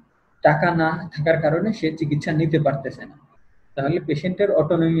টাকা না থাকার কারণে সে চিকিৎসা নিতে পারতেছে না। তাহলে পেশেন্টের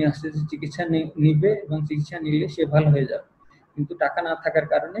অটোনমি আছে যে চিকিৎসা নিবে এবং চিকিৎসা নিলে সে ভালো হয়ে যাবে, কিন্তু টাকা না থাকার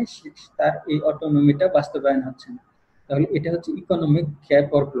কারণে তার এই অটোনমিটা বাস্তবায়ন হচ্ছে না। তাহলে এটা হচ্ছে ইকোনমিক গ্যাপ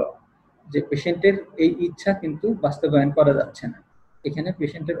অর ব্লক, যে পেশেন্টের এই ইচ্ছা কিন্তু বাস্তবায়ন করা যাচ্ছে না। এখানে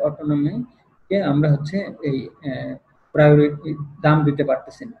পেশেন্টের অটোনমিকে আমরা হচ্ছে এই প্রায়োরিটি দাম দিতে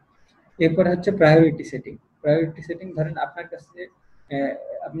পারতেছি না। এরপরে হচ্ছে প্রায়োরিটি সেটিং। প্রায়োরিটি সেটিং ধরেন আপনার কাছে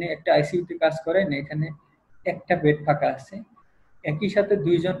আপনি একটা আইসিইউতে কাজ করেন, এখানে একটা বেড ফাঁকা আছে, একই সাথে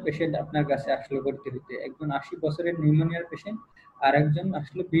দুইজন পেশেন্ট আপনার কাছে আসলো ভর্তি হতে, একজন 80 বছরের নিউমোনিয়ার পেশেন্ট আর একজন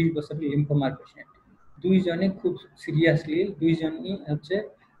আসলো 20 বছরের লিম্ফোমার পেশেন্ট। দুইজনে খুব সিরিয়াসলি, দুইজনই হচ্ছে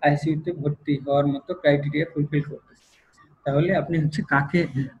আইসিইউতে ভর্তি হওয়ার মতো ক্রাইটেরিয়া ফুলফিল করতেছে। তাহলে আপনি হচ্ছে কাকে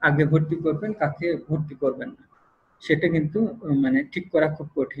আগে ভর্তি করবেন, কাকে ভর্তি করবেন না, সেটা কিন্তু মানে ঠিক করা খুব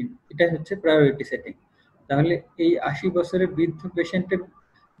কঠিন। এটা হচ্ছে প্রায়োরিটি সেটিং। তাহলে এই 80 বছরের বৃদ্ধ পেশেন্টের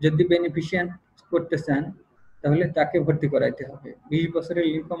যদি বেনিফিশিয়ান্ট করতে চান, তাহলে তাকে ভর্তি করাইতে হবে। 20 বছরের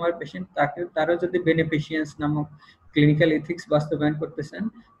লিম্ফোমার পেশেন্ট, তারও যদি বেনিফিশিয়েন্স নামক ক্লিনিক্যাল এথিক্স বাস্তবায়ন করতে চান,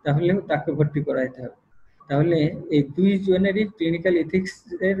 তাহলেও তাকে ভর্তি করাইতে হবে। তাহলে এই দুইজনেরই ক্লিনিক্যাল এথিক্স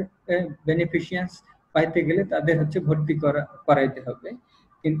এর বেনিফিশিয়েন্স পাইতে গেলে তাদের হচ্ছে ভর্তি করাইতে হবে,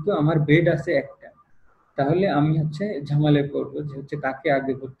 কিন্তু আমার বেড আছে একটা। তাহলে আমি হচ্ছে ঝামেলায় পড়বো যে হচ্ছে কাকে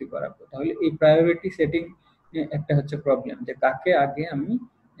আগে ভর্তি করাবো। তাহলে এই প্রায়োরিটি সেটিং একটা হচ্ছে প্রবলেম, যে কাকে আগে আমি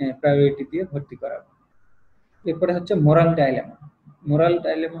প্রায়োরিটি দিয়ে ভর্তি করাবো। এরপরে হচ্ছে মোরাল ডাইলেমা। মোরাল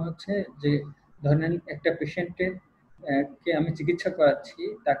ডাইলেমা হচ্ছে যে ধরেন একটা পেশেন্টের কে আমি চিকিৎসা করাচ্ছি,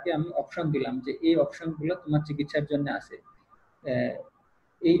 তাকে আমি অপশন দিলাম যে এই অপশনগুলো তোমার চিকিৎসার জন্য আছে।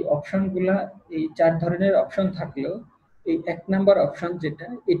 এই অপশনগুলা, এই 4 ধরনের অপশন থাকলেও এই 1 নাম্বার অপশন যেটা,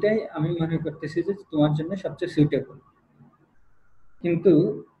 এটাই আমি মনে করতেছি যে তোমার জন্য সবচেয়ে সুইটেবল। কিন্তু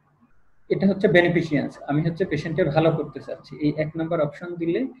এটা হচ্ছে বেনিফিশিয়ান্স, আমি হচ্ছে পেশেন্টের ভালো করতে চাচ্ছি, এই 1 নাম্বার অপশন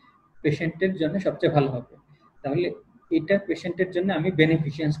দিলে পেশেন্টের জন্য সবচেয়ে ভালো হবে। তাহলে এটা পেশেন্টের জন্য আমি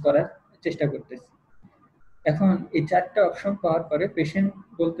বেনিফিশিয়ান্স করার চেষ্টা করতেছি। এখন এই 4টা অপশন পাওয়ার পরে পেশেন্ট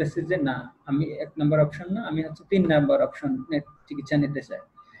বলতেছে যে না, আমি 1 নাম্বার অপশন না, আমি হচ্ছে 3 নাম্বার অপশন চিকিৎসা নিতে চাই।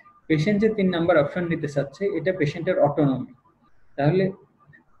 পেশেন্ট যে 3 নাম্বার অপশন নিতে চাচ্ছে, এটা পেশেন্টের অটোনমি। তাহলে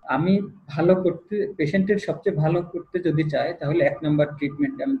আমি ভালো করতে, পেশেন্টের সবচেয়ে ভালো করতে যদি চাই, তাহলে 1 নাম্বার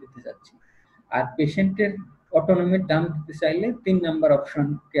ট্রিটমেন্ট আমি দিতে চাচ্ছি। আর পেশেন্টের অটোনমির দাম দিতে চাইলে 3 নাম্বার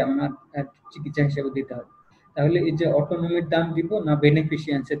অপশনকে আমার চিকিৎসা হিসেবে দিতে হবে। তাহলে এই যে অটোনমির দাম দিব না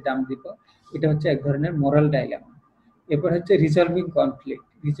বেনিফিশিয়েন্সের দাম দিব, এটা হচ্ছে এক ধরনের মোরাল ডাইলেমা। এরপর হচ্ছে রিজলভিং কনফ্লিক্ট।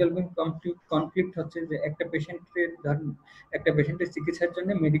 রিজলভিং কনফ্লিক্ট হচ্ছে যে একটা পেশেন্টের চিকিৎসার জন্য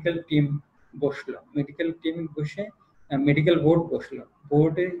মেডিকেল টিম বসলো, মেডিকেল টিম বসে মেডিকেল বোর্ড বসলো,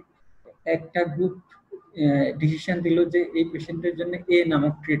 বোর্ডে একটা গ্রুপ ডিসিশন দিল যে এই পেশেন্টের জন্য এ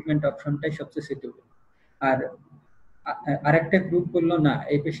নামক ট্রিটমেন্ট অপশনটাই সবচেয়ে সুইটেবল। আর আরেকটা গ্রুপ বললো না,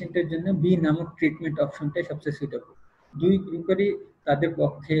 এই পেশেন্টের জন্য বি নামক ট্রিটমেন্ট অপশনটাই সবচেয়ে সুইটেবল। দুই গ্রুপেরই তাদের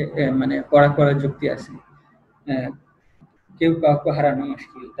পক্ষে মানে কড়া যুক্তি আছে, কেউ কাউকে হারানো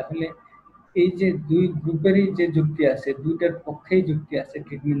মুশকিল। তাহলে এই যে দুই গ্রুপেরই যে যুক্তি আছে, দুইটার পক্ষেই যুক্তি আছে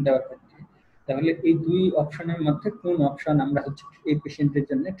ট্রিটমেন্ট দেওয়ার ক্ষেত্রে, তাহলে এই দুই অপশনের মধ্যে কোন অপশন আমরা হচ্ছে এই পেশেন্টের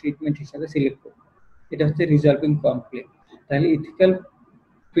জন্য ট্রিটমেন্ট হিসাবে সিলেক্ট করব, এটা হচ্ছে রিজলভিং কনফ্লিক্ট। তাহলে ইথিক্যাল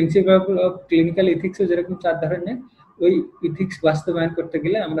প্রিন্সিপাল অফ ক্লিনিক্যাল ইথিক্সও যেরকম 4 ধরনের, ওই ইথিক্স বাস্তবায়ন করতে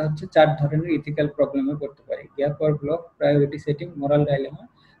গেলে আমরা হচ্ছে 4 ধরনের ইথিক্যাল প্রবলেমে পড়তে পারি: gap or block, priority setting, moral dilemma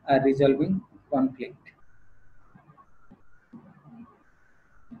R resolving conflict.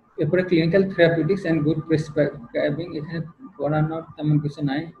 এরপরে clinical therapeutics and good prescribing. এখানে পড়ানোর তেমন কিছু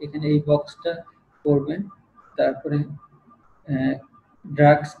নাই, এখানে এই বক্সটা পড়বেন। তারপরে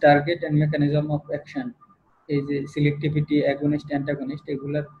drugs target and mechanism of action, এই যে সিলেক্টিভিটি, অ্যাগনিস্ট, অ্যান্টাগনিস্ট,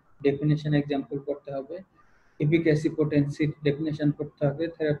 এগুলার ডেফিনেশন এক্সাম্পল করতে হবে। এফিকাসি, পোটেন্সি ডেফিনেশন করতে হবে।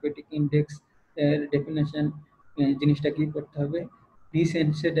 থেরাপিউটিক ইন্ডেক্স এর ডেফিনেশন জিনিসটা কি করতে হবে।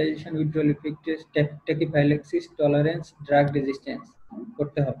 Desensitisation, withdrawal effect, ট্যাকিফাইলেক্সিস, tolerance, drug resistance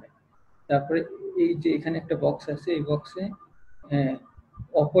করতে হবে। তারপরে এই যে এখানে একটা বক্স আছে, এই বক্সে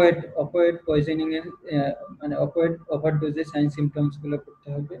অপয়েড পয়জনিং এর মানে অপয়েড ওভারডোজের সাইন সিমটমস গুলো করতে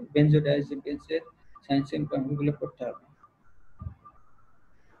হবে। বেনজোডাইজিপিনসের সাইন সিমটম গুলো করতে হবে।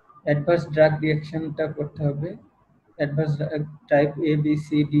 অ্যাডভার্স ড্রাগ রিঅ্যাকশনটা করতে হবে। Adverse type A B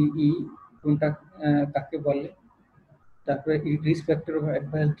C D E কোনটা কাকে বলে। তারপরে risk factor of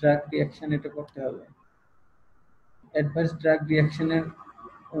adverse drug reaction, এটা করতে হবে। অ্যাডভার্স ড্রাগ রিঅ্যাকশনের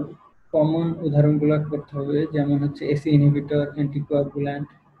কমন উদাহরণগুলো করতে হবে, যেমন হচ্ছে AC inhibitor, anticoagulant,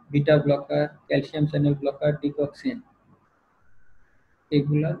 beta blocker, calcium channel blocker, ডিকক্সিন,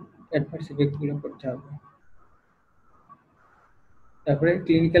 এগুলা অ্যাডভার্স ইফেক্টগুলো করতে হবে। তারপরে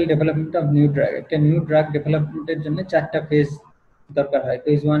clinical development of new drug. একটা নিউ ড্রাগ ডেভেলপমেন্টের জন্য 4টা ফেজ দরকার হয়,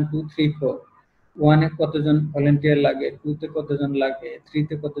 ফেজ 1, 2, 3, 4। 1 এ কতজন ভলেন্টিয়ার লাগে, 2 তে কতজন লাগে, 3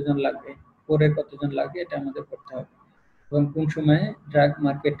 তে কতজন লাগে, 4 এ কতজন লাগে, এটা আমাদের করতে হবে, এবং কোন সময়ে ড্রাগ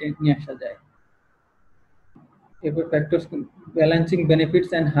মার্কেটে নিয়ে আসা যায়। এরপর factors, balancing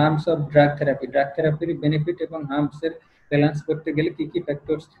benefits and harms of drug therapy. Drug থেরাপির বেনিফিট এবং হার্মস এর ব্যালেন্স করতে গেলে কি কি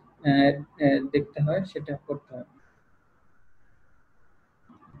ফ্যাক্টরস দেখতে হয়, সেটা করতে হবে।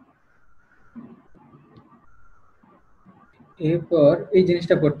 এরপর এই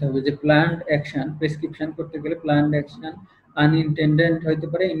জিনিসটা করতে হবে যে প্ল্যান্ড অ্যাকশন, প্রেসক্রিপশন করতে গেলে প্ল্যান্ড অ্যাকশন আনইনটেন্ডেড হতে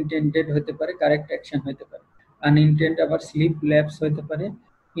পারে, ইনটেন্ডেড হতে পারে, কারেক্ট অ্যাকশন হতে পারে। আনইনটেন্ডেড আবার স্লিপ, ল্যাপস হতে পারে,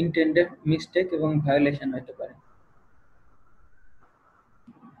 ইনটেন্ডেড মিস্টেক এবং ভায়োলেশন হতে পারে।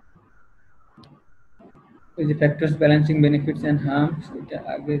 এই যে factors balancing benefits and harms, এটা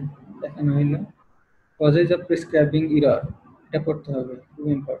আগে দেখানো হলো। কজেস অফ প্রেসক্রাইবিং এরর, এটা পড়তে হবে, খুব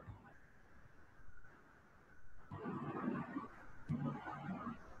ইম্পর্টেন্ট।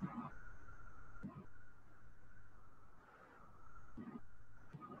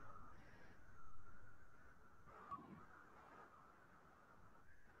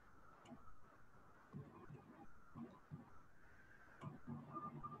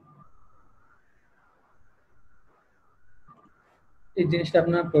 এই জিনিসটা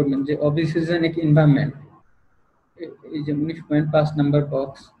আপনারা পড়বেন যে অবিসিজনিক এনভায়রনমেন্ট, এই যে 19.5 নাম্বার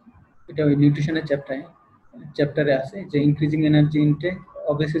বক্স, এটা ওই নিউট্রিশনের চ্যাপ্টারে আছে যে ইনক্রিজিং এনার্জি ইনটেক,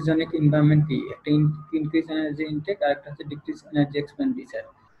 অবিসিজনিক এনভায়রনমেন্ট কি, একটা ইনক্রিজ এনার্জি ইনটেক আর একটা হচ্ছে decrease energy expenditure,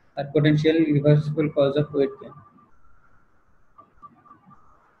 R potential reversible cause of weight gain.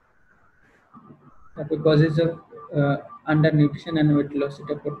 তারপর causes of under nutrition and weight loss,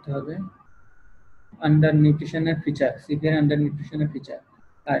 এটা পড়তে হবে। Under নিউট্রিশনের feature, severe under নিউট্রিশনের feature,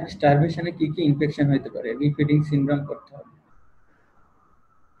 আর স্টারভেশনে কি কি ইনফেকশন হতে পারে, রিফিডিং সিনড্রোম করতে হবে।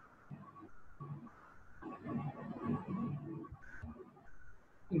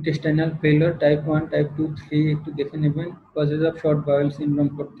 ইন্টেস্টাইনাল ফেলিওর টাইপ 1, টাইপ 2, 3 একটু দেখে নেবেন। Causes of short Baul syndrome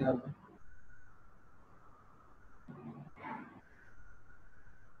করতে হবে।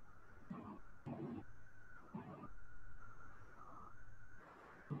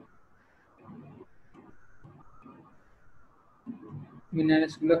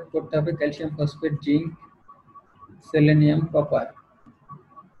 মিনারেলস গুলো করতে হবে, calcium, phosphate, zinc, selenium, copper.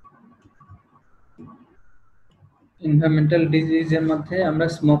 Environmental ডিজিজের মধ্যে আমরা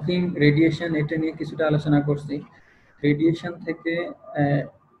স্মোকিং, রেডিয়েশন, এটা নিয়ে কিছুটা আলোচনা করছি। রেডিয়েশন থেকে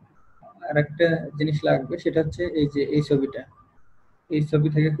আরেকটা জিনিস লাগবে, সেটা হচ্ছে এই যে এই ছবিটা, এই ছবি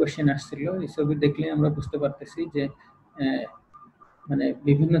থেকে কোশ্চেন আসছিল। এই ছবি দেখলে আমরা বুঝতে পারতেছি যে মানে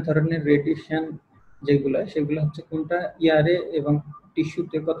বিভিন্ন ধরনের রেডিয়েশন যেগুলো, সেগুলো হচ্ছে কোনটা ইয়ারে এবং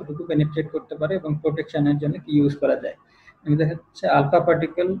টিস্যুতে কতটুকু পেনিট্রেট করতে পারে এবং প্রোটেকশনের জন্য কি ইউজ করা যায়। দেখা যাচ্ছে আলফা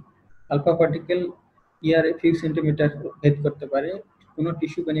পার্টিকেল ইয়ারে ফিউ সেন্টিমিটার ভেদ করতে পারে, কোনো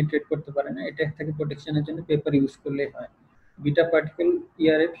টিস্যু পেনিট্রেট করতে পারে না, এটা থেকে প্রোটেকশনের জন্য পেপার ইউজ করলে হয়। বিটা পার্টিকেল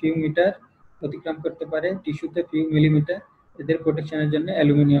ইয়ারে ফিউ মিটার অতিক্রম করতে পারে, টিস্যুতে ফিউ মিলিমিটার, এদের প্রোটেকশনের জন্য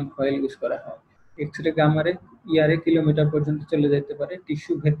অ্যালুমিনিয়াম ফয়েল ইউজ করা হয়। এক্স-রে গামারে ইয়ারে কিলোমিটার পর্যন্ত চলে যেতে পারে,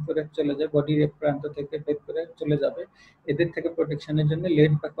 টিস্যু ভেদ করে চলে যায়, বডির এক প্রান্ত থেকে ভেদ করে চলে যাবে, এদের থেকে প্রোটেকশনের জন্য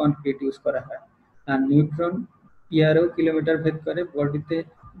লেড বা কনক্রিট ইউজ করা হয়। আর নিউট্রন ইয়ারেও কিলোমিটার ভেদ করে, বডিতে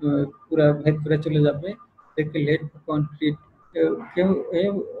পুরো ভেদ করে চলে যাবে, এদেরকে লেড বা কনক্রিট কেউ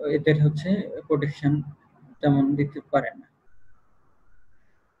এদের হচ্ছে প্রোটেকশন তেমন দিতে পারে না।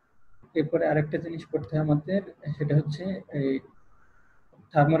 এরপরে আরেকটা জিনিস করতে হয় আমাদের, সেটা হচ্ছে এই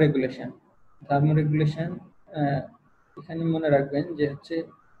থার্মোরেগুলেশন। এখানে মনে রাখবেন যে হচ্ছে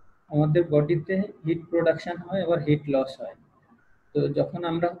আমাদের বডিতে হিট প্রোডাকশন হয়, আবার হিট লস হয়। তো যখন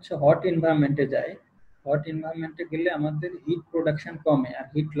আমরা হচ্ছে হট এনভায়রনমেন্টে যাই, হট এনভায়রনমেন্টে গেলে আমাদের হিট প্রোডাকশন কমে আর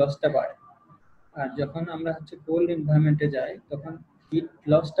হিট লসটা বাড়ে। আর যখন আমরা হচ্ছে কোল্ড এনভায়রনমেন্টে যাই, তখন হিট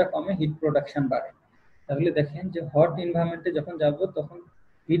লসটা কমে, হিট প্রোডাকশন বাড়ে। তাহলে দেখেন যে হট এনভায়রনমেন্টে যখন যাব তখন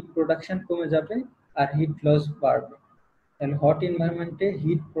হিট প্রোডাকশন কমে যাবে আর হিট লস বাড়বে। তাহলে হট এনভায়রনমেন্টে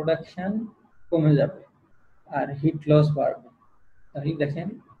হিট প্রোডাকশন কমে যাবে আর হিট লস বাড়বে। তাহলে দেখেন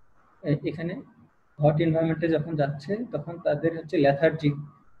এখানে হট এনভায়রনমেন্টে যখন যাচ্ছে তখন তাদের হচ্ছে লেথার্জি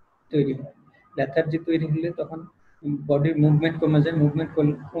তৈরি হয়। লেথার্জি তৈরি হলে তখন বডির মুভমেন্ট কমে যায়, মুভমেন্ট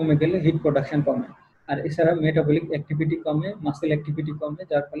কমে গেলে হিট প্রোডাকশন কমে। আর এছাড়া মেটাবলিক অ্যাক্টিভিটি কমে, মাসেল অ্যাক্টিভিটি কমে,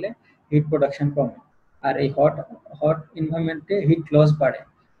 যার ফলে হিট প্রোডাকশন কমে। আর এই হট এনভায়রনমেন্টে হিট লস বাড়ে।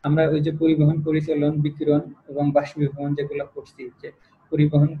 আমরা ওই যে পরিবহন, পরিচালন, বিকিরণ এবং বাষ্পীভবন যেগুলো করছি, যে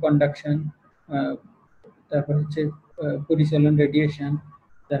পরিবহন কন্ডাকশন, তারপর হচ্ছে পরিচালন রেডিয়েশন,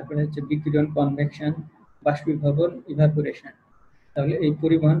 তারপরে হচ্ছে বিকিরণ কনভেকশন, বাষ্পীভবন ইভাপোরেশন। তাহলে এই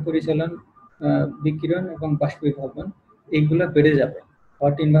পরিবহন, পরিচালন, বিকিরণ এবং বাষ্পীভবন এইগুলো বেড়ে যাবে।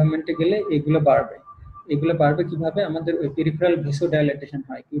 হট এনভায়রনমেন্টে গেলে এগুলো বাড়বে। এগুলো বাড়বে কিভাবে? আমাদের ওই পেরিফেরাল ভেসোডাইলেটেশন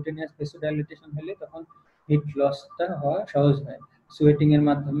হয়, কিউটেনিয়াস ভেসোডাইলেটেশন হলে তখন হিট লসটা হওয়া সহজ হয়। সোয়েটিং এর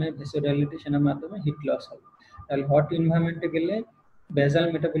মাধ্যমে, ভেসোডাইলেটেশনের মাধ্যমে হিট লস হবে। তাহলে হট এনভায়রনমেন্টে গেলে বেসাল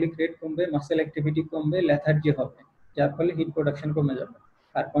মেটাবলিক রেট কমবে, মাসেল অ্যাক্টিভিটি কমবে, লেথার্জি হবে, যার ফলে হিট প্রোডাকশন কমে যাবে।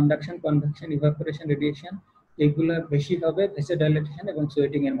 আর কন্ডাকশন, কনভেকশন, ইভাপোরেশন, রেডিয়েশন এগুলো বেশি হবে ভেসোডাইলেটেশন এবং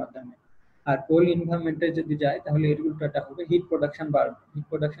সোয়েটিং এর মাধ্যমে। আর কোল্ড এনভায়রনমেন্টে যদি যায় তাহলে এর উল্টোটা হবে, হিট প্রোডাকশন বাড়বে। হিট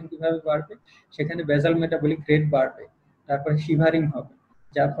প্রোডাকশন কিভাবে বাড়বে? সেখানে বেসাল মেটাবলিক রেট বাড়বে, তারপরে শিভারিং হবে,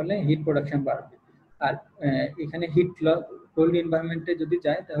 যার ফলে হিট প্রোডাকশন বাড়বে। আর এখানে হিট লস, কোল্ড এনভায়রনমেন্টে যদি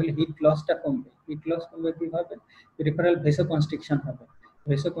যায় তাহলে হিট লসটা কমবে। হিট লস কমবে কিভাবে? পেরিফেরাল ভেসো কনস্ট্রিকশন হবে।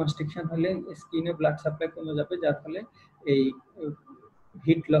 ভেসো কনস্ট্রিকশন হলে স্কিনে ব্লাড সাপ্লাই কমে যাবে, যার ফলে এই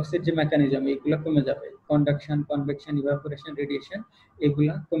হিট লসের যে মেকানিজম এগুলো কমে যাবে। কন্ডাকশন, কনভেকশন, ইভাপোরেশন, রেডিয়েশন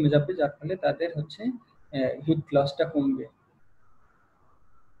এগুলা কমে যাবে, যার ফলে তাদের হচ্ছে হিট লসটা কমবে।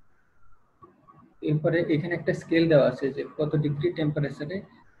 এরপরে এখানে একটা স্কেল দেওয়া আছে যে কত ডিগ্রি টেম্পারেচারে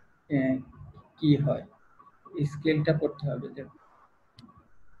কি হয়, এই স্কেলটা করতে হবে।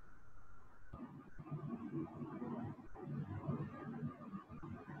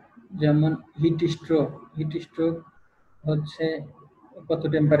 যেমন হিট স্ট্রোক, হিট স্ট্রোক হচ্ছে কত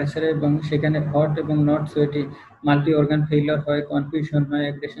টেম্পারেচারে, এবং সেখানে হট এবং not sweating, multi organ failure হয়, কনফিউশন হয়,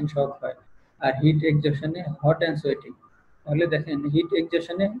 অ্যাগ্রেশন শক হয়। আর হিট এক্সজশনে হট অ্যান্ড সোয়েটিং। তাহলে দেখেন হিট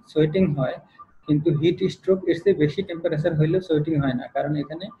এক্সজশনে সোয়েটিং হয়, কিন্তু হিট স্ট্রোক এর চেয়ে বেশি টেম্পারেচার হইলেও সোয়েটিং হয় না, কারণ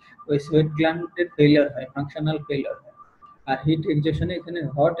এখানে ওই সোয়েট গ্ল্যান্ডের ফেইলিওর হয়, ফাংশনাল ফেইলিওর হয়। আর হিট এক্সজশনে এখানে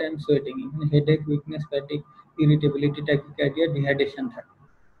হট অ্যান্ড সোয়েটিং, এখানে headache, weakness, fatigue, irritability, tachycardia, dehydration থাকে।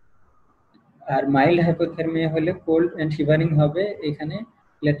 আর মাইল্ড হাইপোথার্মিয়া হলে কোল্ড এন্ড শিভারিং হবে, এখানে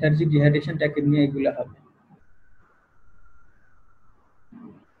লেথার্জি, ডিহাইড্রেশন, ট্যাকিপনিয়া এগুলো হবে।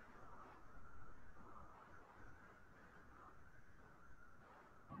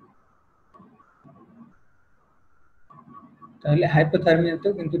 তাহলে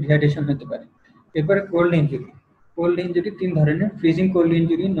হাইপোথার্মিয়াতেও কিন্তু ডিহাইড্রেশন হতে পারে। এরপরে কোল্ড ইনজুরি। কোল্ড ইনজুরি তিন ধরনের: ফ্রিজিং কোল্ড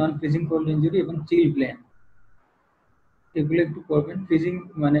ইনজুরি, নন ফ্রিজিং কোল্ড ইনজুরি এবং চিল ব্লেন। এগুলো একটু করবেন। ফ্রিজিং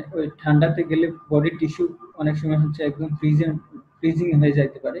মানে ওই ঠান্ডাতে গেলে বডি টিস্যু অনেক সময় হচ্ছে একদম ফ্রিজিং হয়ে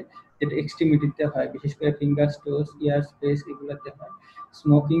যেতে পারে, যেটা এক্সট্রিমিটিতে হয়, বিশেষ করে ফিঙ্গার, টোস, ইয়ার, ফেস এগুলোতে হয়।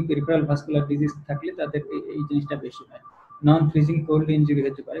 স্মোকিং, পেরিফেরাল ভাস্কুলার ডিজিজ থাকলে তাদের এই জিনিসটা বেশি হয়। নন ফ্রিজিং কোল্ড ইনজুরি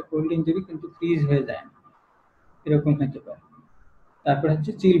হতে পারে, কোল্ড ইনজুরি কিন্তু ফ্রিজ হয়ে যায় না, এরকম হতে পারে। তারপর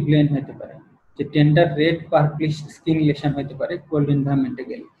হচ্ছে চিল ব্লেন হতে পারে, যে tender red purplish skin lesion হতে পারে কোল্ড এনভায়রনমেন্টে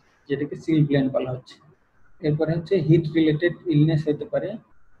গেলে, যেটাকে চিল ব্লেন বলা হচ্ছে। এরপরে হচ্ছে হিট রিলেটেড ইলনেস হতে পারে।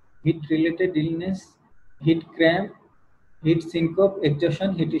 Hit related illness, hit cramp, hit syncope, এক্সজশন,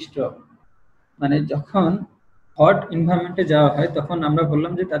 heat stroke. মানে যখন হট এনভায়রনমেন্টে যাওয়া হয় তখন আমরা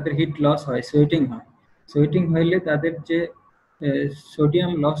বললাম যে তাদের হিট লস হয়, সোয়েটিং হয়। সোয়েটিং হইলে তাদের যে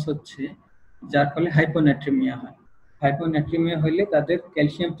সোডিয়াম লস হচ্ছে, যার ফলে হাইপোনাট্রিমিয়া হয়। হাইপোনাট্রিমিয়া হইলে তাদের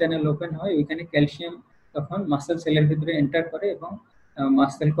ক্যালসিয়াম চ্যানেল ওপেন হয়, ওইখানে ক্যালসিয়াম তখন মাসেল সেলের ভিতরে এন্টার করে এবং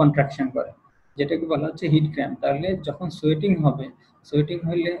মাসেল কন্ট্রাকশন করে, যেটাকে বলা হচ্ছে হিট ক্র্যাম্প। তাহলে যখন সোয়েটিং হবে, সোয়েটিং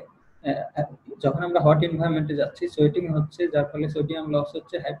হইলে যখন আমরা হট এনভায়রনমেন্টে যাচ্ছি সোয়েটিং হচ্ছে, যার ফলে সোডিয়াম লস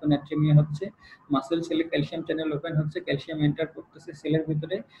হচ্ছে, হাইপোনাট্রিমিয়া হচ্ছে, মাসেল সেলে ক্যালসিয়াম চ্যানেল ওপেন হচ্ছে, ক্যালসিয়াম এন্টার করতেছে সেলের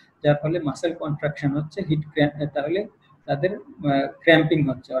ভিতরে, যার ফলে মাসেল কন্ট্রাকশন হচ্ছে, হিট ক্র্যাম্প। তাহলে তাদের ক্র্যাম্পিং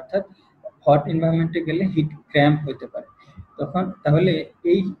হচ্ছে, অর্থাৎ হট এনভায়রনমেন্টে গেলে হিট ক্র্যাম্প হতে পারে তখন। তাহলে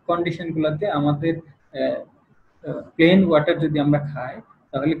এই কন্ডিশনগুলোতে আমাদের প্লেন ওয়াটার যদি আমরা খাই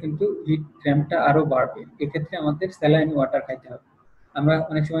তাহলে কিন্তু হিট ক্র্যাম্পটা আরো বাড়বে, এক্ষেত্রে আমাদের স্যালাইন ওয়াটার খাইতে হবে। আমরা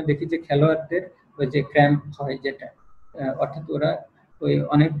অনেক সময় দেখি যে খেলোয়াড়দের ওই যে ক্র্যাম্প হয়, যেটা অর্থাৎ ওরা ওই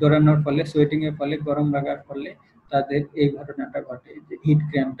অনেক দৌড়ানোর ফলে, সোয়েটিং এর ফলে, গরম লাগার ফলে তাদের এই ঘটনাটা ঘটে, যে হিট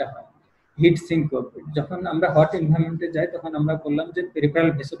ক্র্যাম্পটা হয়। হিট সিনকোপ, যখন আমরা হট এনভায়রনমেন্টে যাই তখন আমরা বললাম যে পেরিফেরাল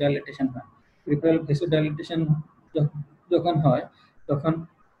ভেসোডাইলেটেশন হয়। পেরিফেরাল ভেসোডাইলেটেশন যখন হয় তখন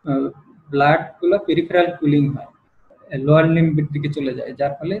ব্লাড গুলো পেরিফেরাল কুলিং হয়, লোয়ার লিম্বের দিকে চলে যায়,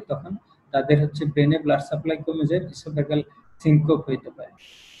 যার ফলে তখন তাদের হচ্ছে ব্রেনে ব্লাড সাপ্লাই কমে যায়, ইসোফেগাল সিনকোপ হইতে পারে।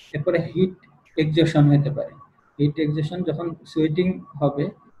 এরপরে হিট এক্সজশন হতে পারে। হিট এক্সজশন যখন সোয়েটিং হবে,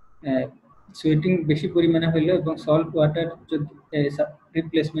 সোয়েটিং বেশি পরিমাণে হইলে এবং সল্ট ওয়াটার যদি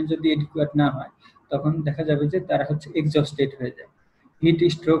রিপ্লেসমেন্ট যদি এডিকুয়েট না হয়, তখন দেখা যাবে যে তারা হচ্ছে এক্সজস্টেড হয়ে যায়। হিট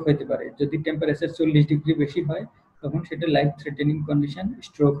স্ট্রোক হতে পারে, যদি টেম্পারেচার 40 ডিগ্রি বেশি হয় তখন সেটা লাইফ থ্রেটেনিং কন্ডিশন,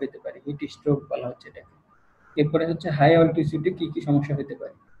 স্ট্রোক হতে পারে, হিট স্ট্রোক বলা হচ্ছে এটাকে। এরপরে হচ্ছে হাই অল্টিটিউডে কি কি সমস্যা হতে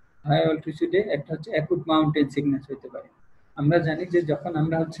পারে। হাই অল্টিটিউডে একটা হচ্ছে অ্যাকুট মাউন্টেন সিকনেস হতে পারে। আমরা জানি যে যখন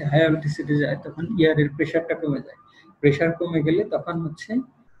আমরা হচ্ছে হাই অল্টিটিউডে যাই তখন ইয়ারের প্রেশারটা কমে যায়, প্রেশার কমে গেলে তখন হচ্ছে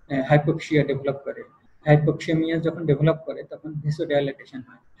হাইপোক্সিয়া ডেভেলপ করে। হাইপোক্সিয়ামিয়া যখন ডেভেলপ করে তখন ভেসোডাইলেটেশন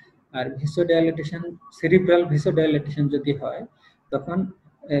হয়। আর ভেসোডাইলেটেশন, সেরিব্রাল ভেসোডাইলেটেশন যদি হয় তখন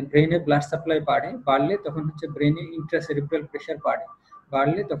ব্রেনে ব্লাড সাপ্লাই বাড়লে তখন হচ্ছে ব্রেনে ইন্ট্রাসেরিব্রাল প্রেশার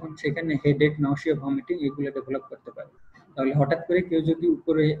বাড়লে তখন সেখানে হেডেক, নাউসিয়া, ভমিটিং এগুলো ডেভেলপ করতে পারে। তাহলে হঠাৎ করে কেউ যদি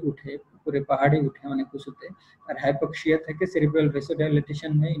উপরে পাহাড়ে উঠে অনেক উঁচুতে, আর হাইপোক্সিয়া থেকে সেরিব্রাল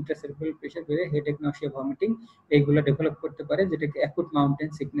ভেসোডাইলেটেশন হয়ে ইন্ট্রাসেরিব্রাল প্রেশার বেড়ে হেডেক, নাউসিয়া, ভমিটিং এইগুলো ডেভেলপ করতে পারে, যেটাকে অ্যাকুট মাউন্টেন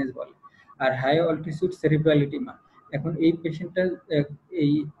সিকনেস বলে। আর হাই অল্টিটিউড সেরিব্রাল এডিমা, এখন এই পেশেন্টটা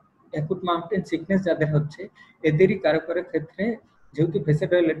এই অ্যাকুট মাউন্টেন সিকনেস যাদের হচ্ছে এদেরই কারো কারো ক্ষেত্রে যেহেতু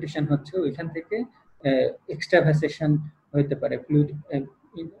ভেসোডাইলেটেশন হচ্ছে ওইখান থেকে এক্সট্রাভাসেশন হইতে পারে, ফ্লুইড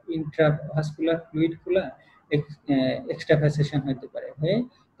ইন্ট্রাভাস্কুলার ফ্লুইড গুলা এক্সট্রাভাসেশন হতে পারে, হয়ে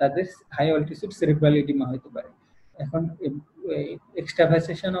তাদের হাই অল্টিটিউড সেরিব্রাল এডিমা হতে পারে। এখন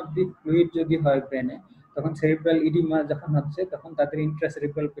এক্সট্রাভাসেশন অফ দি ফ্লুইড যদি হয় ব্রেনে, তখন সেরিব্রাল ইডিমা যখন হচ্ছে তখন তাদের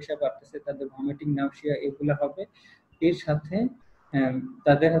ইন্ট্রাসেরিব্রাল প্রেশার বাড়তেছে, তাদের ভমিটিং, নাউসিয়া এগুলো হবে। এর সাথে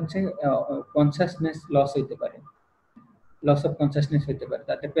তাদের হচ্ছে কনসাসনেস লস হইতে পারে, লস অফ কনসাসনেস হতে পারে,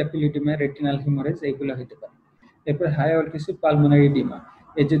 তাদের প্যাপিলিডিমা, রেটিনাল হিমোরেজ এইগুলো হতে পারে। এরপর হাই অল্টিটিউড পালমোনারি এডিমা,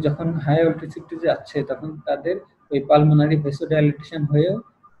 এই যে যখন হাই অল্টিটিউডে যাচ্ছে তখন তাদের ওই পালমোনারি ভেসোডাইলেটেশন হয়েও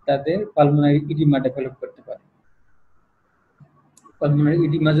তাদের পালমোনারি ইডিমা ডেভেলপ করতে পারে। পালমোনারি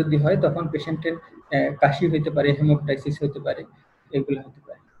ইডিমা যদি হয় তখন পেশেন্টের কাশি হতে পারে, হেমোপটাইসিস হতে পারে, এগুলো হতে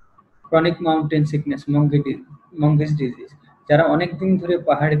পারে। ক্রনিক মাউন্টেন সিকনেস, মঙ্গেস ডিজিজ, যারা অনেক দিন ধরে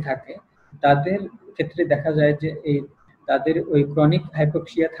পাহাড়ে থাকে তাদের ক্ষেত্রে দেখা যায় যে এই তাদের ওই ক্রনিক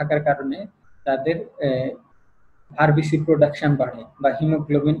হাইপোক্সিয়া থাকার কারণে তাদের আরবিসি প্রোডাকশন বাড়ে বা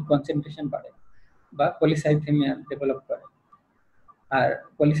হিমোগ্লোবিন কনসেন্ট্রেশন বাড়ে বা পলিসাইথেমিয়া ডেভেলপ করে। আর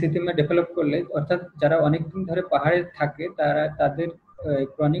পলিসাইথেমিয়া ডেভেলপ করলে, অর্থাৎ যারা অনেকদিন ধরে পাহাড়ে থাকে তাদের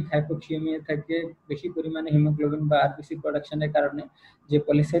ক্রনিক হাইপোক্সিয়ামিয়া থেকে বেশি পরিমাণে হিমোগ্লোবিন বা আরবিসি প্রোডাকশনের কারণে যে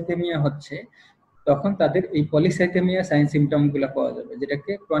পলিসাইথেমিয়া হচ্ছে, তখন তাদের এই পলিসাইথেমিয়া সাইন সিমটম গুলো পাওয়া যাবে,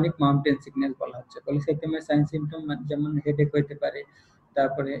 যেটাকে ক্রনিক মাউন্টেন সিকনেস বলা হচ্ছে। পলিসাইথেমিয়া সাইন সিমটম যেমন হেডেক হইতে পারে,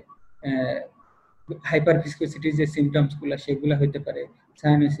 তারপরে হাইপার ভিসকোসিটি যে সিমটমস গুলো সেগুলো হইতে পারে,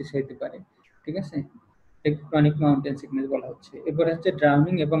 সাইনোসিস হইতে পারে, ঠিক আছে, ক্রনিক মাউন্টেন সিকনেস বলা হচ্ছে। এরপর হচ্ছে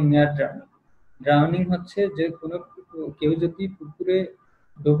ড্রাউনিং এবং নিয়ার ড্রাউনিং। ড্রাউনিং হচ্ছে যে কোনো কেউ যদি পুকুরে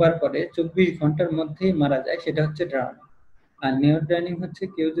ডোবার পরে 24 ঘন্টার মধ্যেই মারা যায়, সেটা হচ্ছে ড্রাউনিং। আর নিয়ার ড্রাউনিং হচ্ছে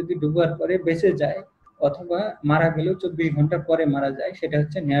কেউ যদি ডুবার পরে বেঁচে যায় অথবা মারা গেলেও 24 ঘন্টা পরে মারা যায়, সেটা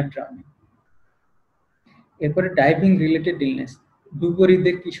হচ্ছে নিয়ার ড্রাউনিং। এরপরে ডাইভিং রিলেটেড ইলনেস,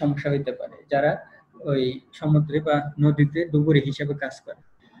 ডুবুরিদের কি সমস্যা হইতে পারে যারা ওই সমুদ্রে বা নদীতে ডুবুরি হিসেবে কাজ করে।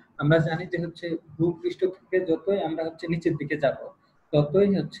 আমরা জানি যে হচ্ছে ভূপৃষ্ঠ থেকে যতই আমরা হচ্ছে নিচের দিকে যাব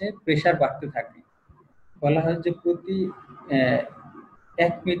ততই হচ্ছে প্রেসার বাড়তে থাকে। বলা হয় যে প্রতি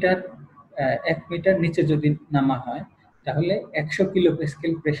 1 মিটার নিচে যদি নামা হয় তাহলে 100 কিলো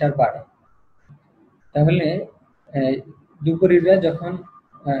প্যাসকেল প্রেসার বাড়ে। তাহলে ডুবুরিরা যখন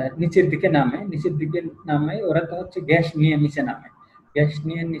নিচের দিকে নামে ওরা তো হচ্ছে গ্যাস নিয়ে নিচে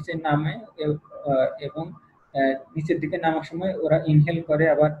নামে এবং নিচের দিকে নামার সময় ওরা ইনহেল করে,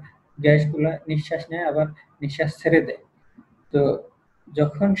 আবার গ্যাসগুলা নিঃশ্বাস নেয়, আবার নিঃশ্বাস ছেড়ে দেয়। তো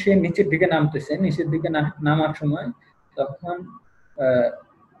যখন সে নিচের দিকে নামার সময় তখন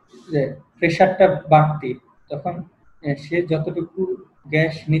প্রেসারটা বাড়তি, তখন সে যতটুকু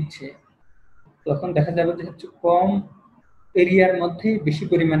গ্যাস নিচ্ছে তখন দেখা যাবে যে হচ্ছে কম এরিয়ার মধ্যে বেশি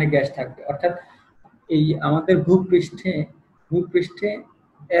পরিমাণে গ্যাস থাকবে। অর্থাৎ এই আমাদের ভূপৃষ্ঠে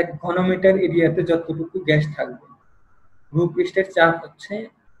 1 ঘনমিটার এরিয়াতে যতটুকু গ্যাস থাকবে, ভূপৃষ্ঠের চাপ হচ্ছে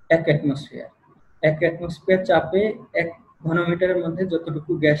 1 অ্যাটমসফিয়ার। 1 অ্যাটমসফিয়ার চাপে 1 ঘনমিটারের মধ্যে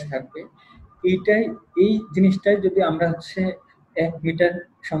যতটুকু গ্যাস থাকবে, এই জিনিসটাই যদি আমরা হচ্ছে 1 মিটার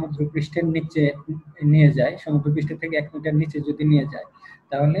সমুদ্রপৃষ্ঠের নিচে নিয়ে যাই, সমুদ্রপৃষ্ঠ থেকে 1 মিটার নিচে যদি নিয়ে যায়,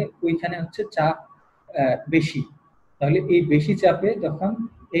 তাহলে ওইখানে হচ্ছে চাপ বেশি। তাহলে এই বেশি চাপে তখন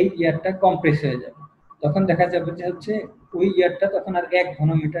এই ইয়ারটা কম্প্রেস হয়ে যাবে, তখন দেখা যাবে যে হচ্ছে ওই ইয়ারটা তখন আর 1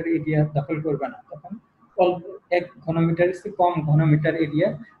 ঘনমিটার এরিয়া দখল করবে না, তখন অল্প 1 ঘনমিটারের চেয়ে কম ঘনমিটার এরিয়া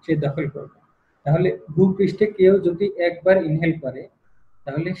সে দখল করবে। তাহলে ভূপৃষ্ঠে কেউ যদি একবার ইনহেল করে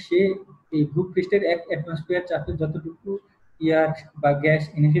তাহলে সে এই ভূপৃষ্ঠের 1 অ্যাটমসফিয়ার চাপে যতটুকু ইয়ার বা গ্যাস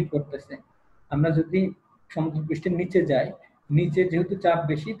ইনহেল করতেছে, আমরা যদি সমুদ্রপৃষ্ঠের নিচে যাই, নিচে যেহেতু চাপ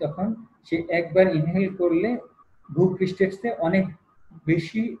বেশি, তখন সে একবার ইনহেল করলে ভূপৃষ্ঠের চেয়ে অনেক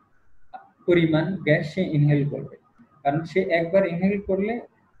বেশি পরিমাণ গ্যাস সে ইনহেল করবে। কারণ সে একবার ইনহেল করলে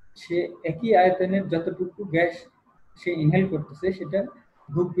সে একই আয়তনের যতটুকু গ্যাস সে ইনহেল করতেছে সেটা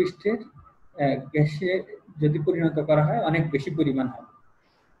ভূপৃষ্ঠের গ্যাসে যদি পরিণত করা হয় অনেক বেশি পরিমাণ হবে।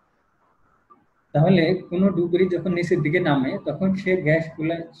 তাহলে কোনো ডুবুরি যখন নিচের দিকে নামে তখন সে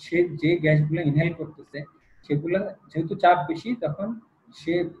যে গ্যাসগুলো ইনহেল করতেছে সেগুলা যেহেতু চাপ বেশি, তখন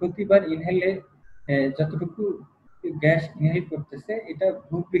সে প্রতিবার ইনহেলে যতটুকু গ্যাস ইনহেল করতেছে এটা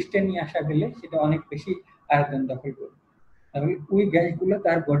ভূপৃষ্ঠে নিয়ে আসা গেলে সেটা অনেক বেশি আয়তন দখল করবে। তাহলে ওই গ্যাসগুলো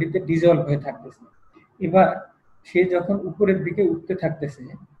তার বডিতে ডিজলভ হয়ে থাকতেছে। এবার সে যখন উপরের দিকে উঠতে থাকতেছে,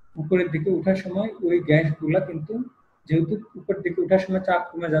 উপরের দিকে ওঠার সময় ওই গ্যাসগুলা কিন্তু যেহেতু উপরের দিকে ওঠার সময় চাপ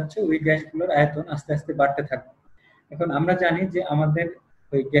কমে যাচ্ছে, ওই গ্যাসগুলোর আয়তন আস্তে আস্তে বাড়তে থাকবে। এখন আমরা জানি যে আমাদের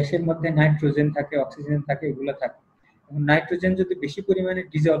ওই গ্যাসের মধ্যে নাইট্রোজেন থাকে, অক্সিজেন থাকে, এগুলো থাকে। এখন নাইট্রোজেন যদি বেশি পরিমাণে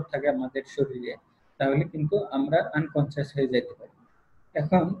ডিজলভ থাকে আমাদের শরীরে, তাহলে কিন্তু আমরা আনকনসিয়াস হয়ে যেতে পারি।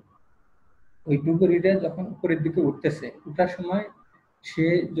 এখন ওই ডুবুরিরা যখন উপরের দিকে উঠতেছে, ওঠার সময় সে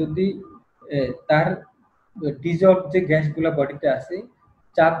যদি তার ডিজলভ যে গ্যাসগুলা বডিতে আছে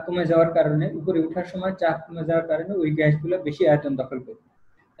চাপ কমে যাওয়ার কারণে, উপরে ওঠার সময় চাপ কমে যাওয়ার কারণে ওই গ্যাসগুলো বেশি আয়তন দখল করবে।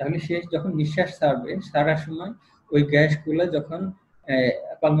 তাহলে সে যখন নিঃশ্বাস ছাড়বে, ছাড়ার সময় ওই গ্যাসগুলো যখন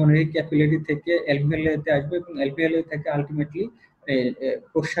পালমোনারি ক্যাপিলারি থেকে অ্যালভিওলারিতে আসবে এবং অ্যালভিওলারি থেকে আলটিমেটলি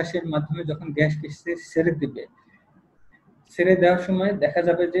প্রশ্বাসের মাধ্যমে যখন গ্যাস ছেড়ে দিবে, ছেড়ে দেওয়ার সময় দেখা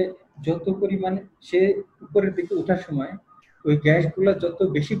যাবে যে যত পরিমাণে সে উপরের দিকে ওঠার সময় ওই গ্যাসগুলো যত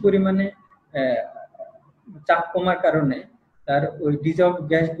বেশি পরিমাণে চাপ কমার কারণে তার ওই ডিজলভ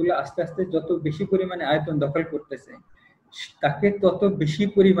গ্যাসগুলো আস্তে আস্তে যত বেশি পরিমাণে আয়তন দখল করতেছে, তাকে তত বেশি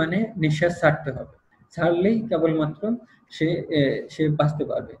পরিমাণে নিঃশ্বাস ছাড়তে হবে। ছাড়লেই কেবলমাত্র সে বাঁচতে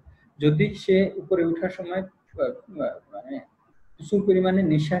পারবে। যদি সে উপরে ওঠার সময় মানে প্রচুর পরিমাণে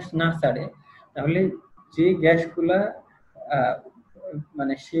নিঃশ্বাস না ছাড়ে, তাহলে যে গ্যাসগুলা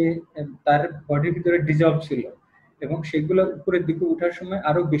মানে সে তার বডির ভিতরে ডিজলভ ছিল এবং সেগুলো উপরের দিকে ওঠার সময়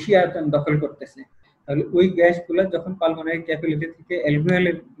আরো বেশি আয়তন দখল করতেছে, তাহলে ওই গ্যাসগুলো যখন পালমোনারি ক্যাপিলারি থেকে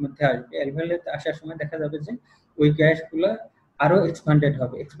অ্যালভিওলের মধ্যে আসবে, অ্যালভিওলেতে আসার সময় দেখা যাবে যে ওই গ্যাসগুলো আরো এক্সপ্যান্ডেড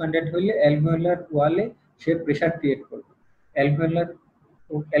হবে। এক্সপ্যান্ডেড হলে অ্যালভিওলার ওয়ালে সে প্রেসার ক্রিয়েট করবে,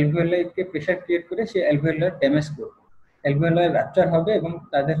 অ্যালভিওলারকে প্রেসার ক্রিয়েট করে সে অ্যালভিওলার ড্যামেজ করবে, অ্যালভিওলার রাপচার হবে এবং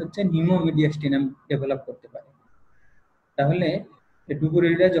তাদের হচ্ছে নিউমোমিডিয়াস্টিনাম ডেভেলপ করতে পারে। তাহলে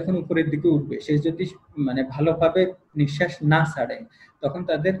ডুবুরিরা যখন উপরের দিকে উঠবে, সে যদি মানে ভালোভাবে নিঃশ্বাস না ছাড়ে, তখন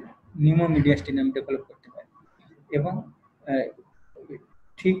তাদের নিউমোমিডিয়াস্টিনাম ডেভেলপ করতে পারে এবং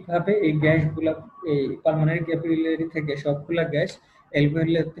ঠিকভাবে এই গ্যাসগুলা এই পালমোনারি ক্যাপিলারি থেকে সবগুলা গ্যাস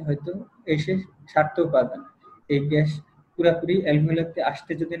অ্যালভিওলাতে হয়তো এসে ছাড়তেও পারবে না। এই গ্যাস পুরোপুরি অ্যালভিওলাতে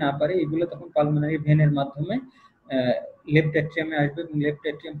আসতে যদি না পারে, এগুলো তখন পালমোনারি ভেনের মাধ্যমে লেফট অ্যাট্রিয়ামে আসবে এবং লেফট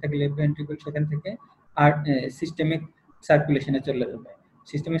অ্যাট্রিয়াম থেকে লেফট ভেন্ট্রিকল, সেখান থেকে আর সিস্টেমিক সার্কুলেশনে চলে যাবে।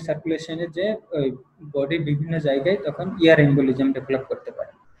 সিস্টেমিক সার্কুলেশনে যে বডির বিভিন্ন জায়গায় তখন ইয়ার এম্বোলিজম ডেভেলপ করতে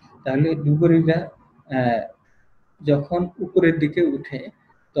পারে। তাহলে ডুবুরিরা যখন উপরের দিকে উঠে,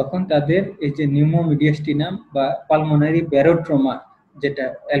 তখন তাদের এই যে নিউমোমিডিয়াস্টিনাম বা পালমোনারি ব্যারোট্রমা, যেটা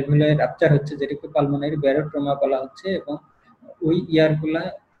অ্যালভিওলার রাপচার হচ্ছে, যেটাকে পালমোনারি ব্যারোট্রমা বলা হচ্ছে, এবং ওই ইয়ারগুলা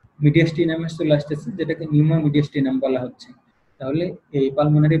মিডিয়াস্টিনামে চলে আসতেছে, যেটাকে নিউমোমিডিয়াস্টিনাম বলা হচ্ছে। তাহলে এই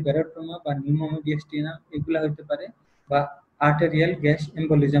পালমোনারি ব্যারোট্রমা বা নিউমোমিডিয়াস্টিনাম এগুলা হইতে পারে, বা আর্টেরিয়াল গ্যাস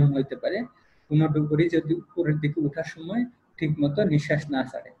এম্বোলিজম হইতে পারে কোনো ডুবুরি যদি উপরের দিকে ওঠার সময় ঠিক মতো নিঃশ্বাস না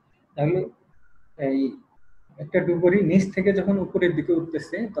ছাড়ে। তাহলে এই একটা ডুবুরি নিচ থেকে যখন উপরের দিকে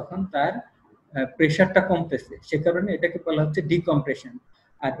উঠতেছে, তখন তার প্রেশারটা কমতেছে, সে কারণে এটাকে বলা হচ্ছে ডিকম্প্রেশন।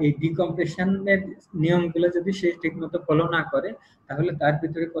 আর এই ডিকম্প্রেশনের নিয়মগুলো যদি সে ঠিকমতো ফলো না করে, তাহলে তার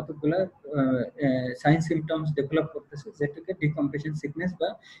ভিতরে কতগুলো সাইন সিমটমস ডেভেলপ করতেছে, যেটাকে ডিকম্প্রেশন সিকনেস বা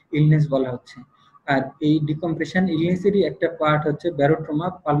ইলনেস বলা হচ্ছে। আর এই ডিকম্প্রেশন ইলনেসেরই একটা পার্ট হচ্ছে ব্যারোট্রমা,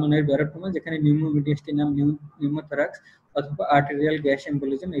 পালমোনারি ব্যারোট্রমা, যেখানে নিউমোমিডিয়াস্টিনাম, নিউমোথরাক্স অথবা আর্টেরিয়াল গ্যাস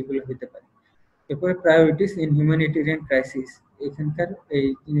এম্বোলিজম এগুলো হতে পারে। এরপরে প্রায়োরিটিস ইন হিউম্যানিটেরিয়ান ক্রাইসিস, এখানকার এই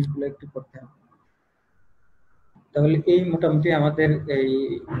জিনিসগুলো একটু পড়তে হবে। তাহলে এই মোটামুটি আমাদের এই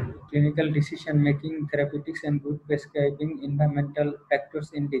clinical decision making, therapeutics and good prescribing, environmental factors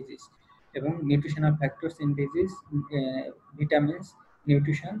in disease এবং nutritional factors in disease, vitamins,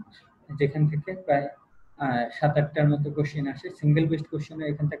 nutrition, যেখান থেকে প্রায় 7-8টার মতো কোশ্চেন আসে, সিঙ্গেল বেসড কোশ্চেন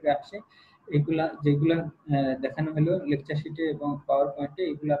এখান থেকে আসে। এইগুলা যেগুলা দেখানো হলো লেকচার শিটে এবং পাওয়ার পয়েন্টে,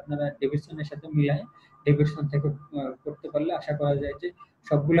 এগুলো আপনারা ডেভিডসনের সাথে মিলায় ডেভিডসন থেকে করতে পারলে আশা করা যায় যে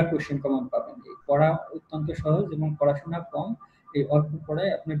সবগুলা কোশ্চেন কমন পাবেন। এই পড়া অত্যন্ত সহজ এবং পড়াশোনা কম, এই অল্প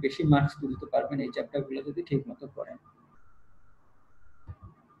পড়ায় আপনি বেশি মার্কস তুলতে পারবেন এই চ্যাপ্টারগুলো যদি ঠিক মতো পড়েন।